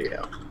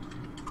 Yeah.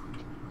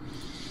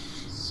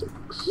 6,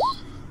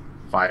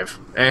 5.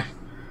 Let's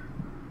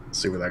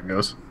see where that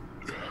goes.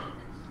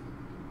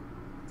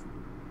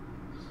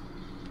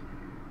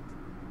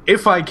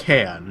 If I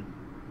can.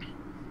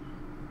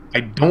 I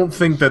don't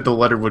think that the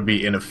letter would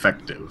be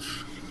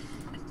ineffective.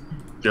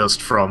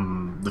 Just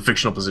from the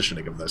fictional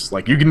positioning of this,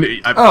 like you can. No,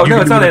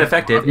 it's not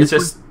ineffective. It's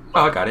just.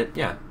 Oh, I got it.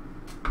 Yeah.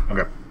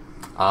 Okay.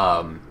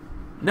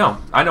 No,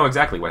 I know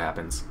exactly what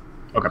happens.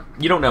 Okay.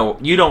 You don't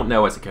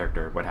know as a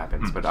character what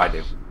happens, but I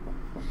do.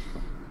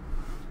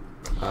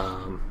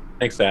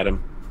 Thanks,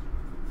 Adam.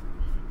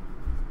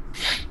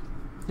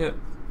 Yeah.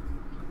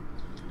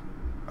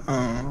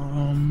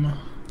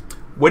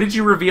 What did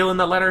you reveal in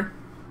that letter?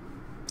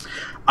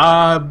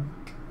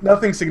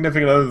 Nothing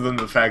significant other than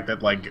the fact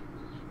that, like,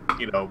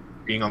 you know,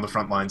 being on the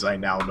front lines, I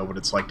now know what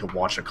it's like to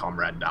watch a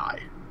comrade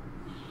die.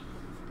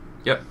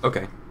 Yep.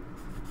 Okay.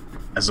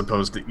 As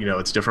opposed to, you know,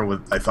 it's different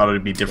with. I thought it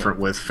would be different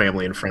with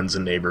family and friends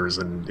and neighbors,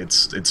 and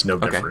it's no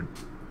different.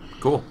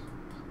 Cool.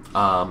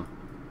 Awesome.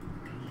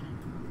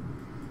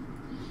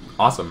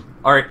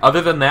 All right.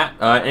 Other than that,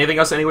 anything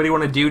else anybody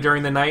want to do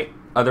during the night?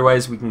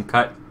 Otherwise, we can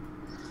cut.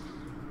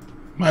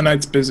 My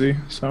night's busy,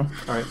 so.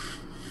 All right.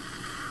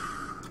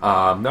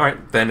 All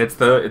right. Then it's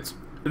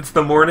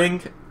the morning.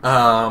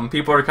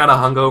 People are kind of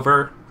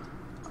hungover,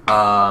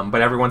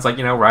 but everyone's like,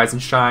 you know, rise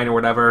and shine or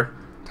whatever.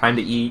 Time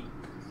to eat.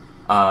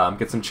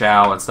 Get some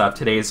chow and stuff.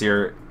 Today's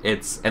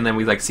and then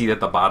we like see at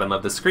the bottom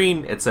of the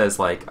screen it says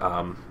like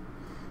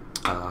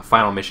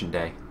final mission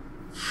day.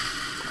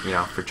 You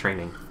know, for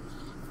training.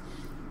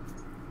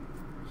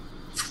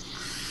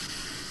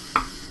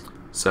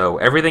 So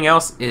everything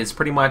else is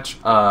pretty much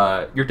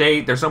your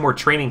day. There's no more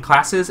training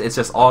classes. It's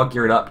just all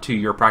geared up to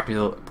your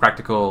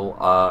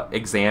practical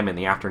exam in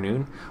the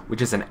afternoon,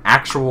 which is an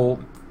actual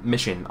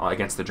mission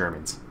against the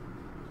Germans.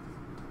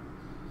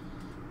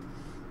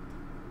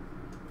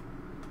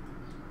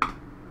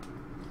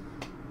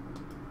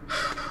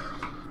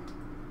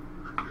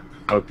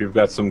 Hope you've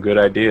got some good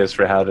ideas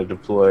for how to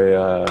deploy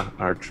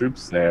our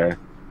troops there,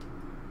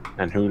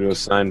 and who to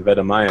assign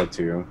Vedamaya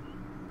to.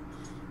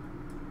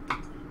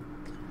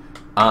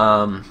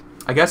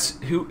 I guess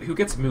who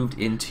gets moved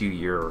into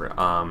your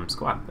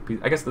squad?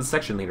 I guess the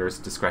section leader's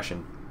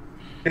discretion.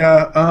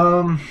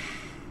 Yeah.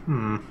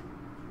 Who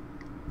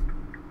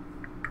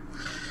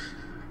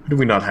do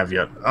we not have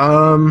yet?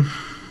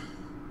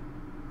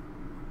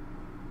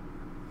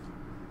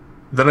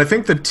 Then I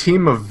think the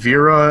team of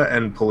Vera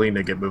and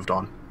Polina get moved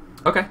on.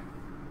 Okay.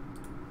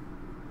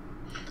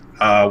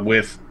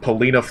 With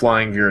Polina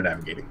flying, Vera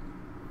navigating.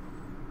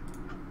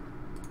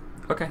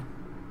 Okay.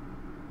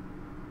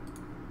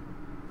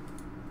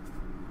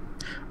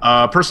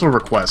 Personal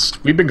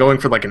request. We've been going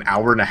for like an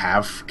hour and a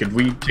half. Could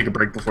we take a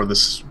break before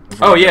this?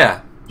 Oh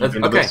yeah. Okay.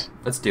 This?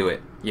 Let's do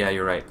it. Yeah,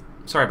 you're right.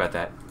 Sorry about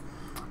that.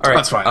 All right.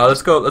 That's fine.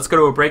 Let's go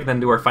to a break, then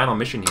do our final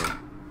mission here.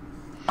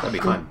 That'd be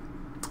fun.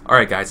 All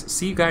right, guys.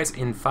 See you guys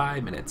in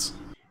 5 minutes.